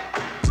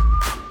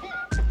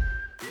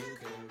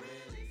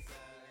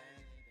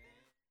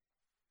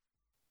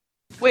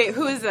 Wait,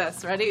 who is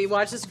this? Ready?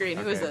 Watch the screen.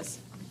 Who is this?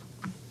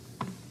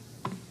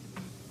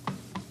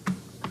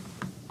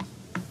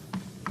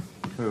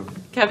 Who?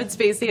 Kevin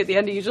Spacey at the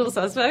end of Usual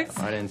Suspects?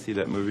 I didn't see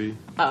that movie.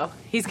 Oh,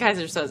 he's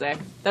Kaiser Soze.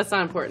 That's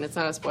not important. It's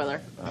not a spoiler.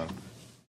 Oh.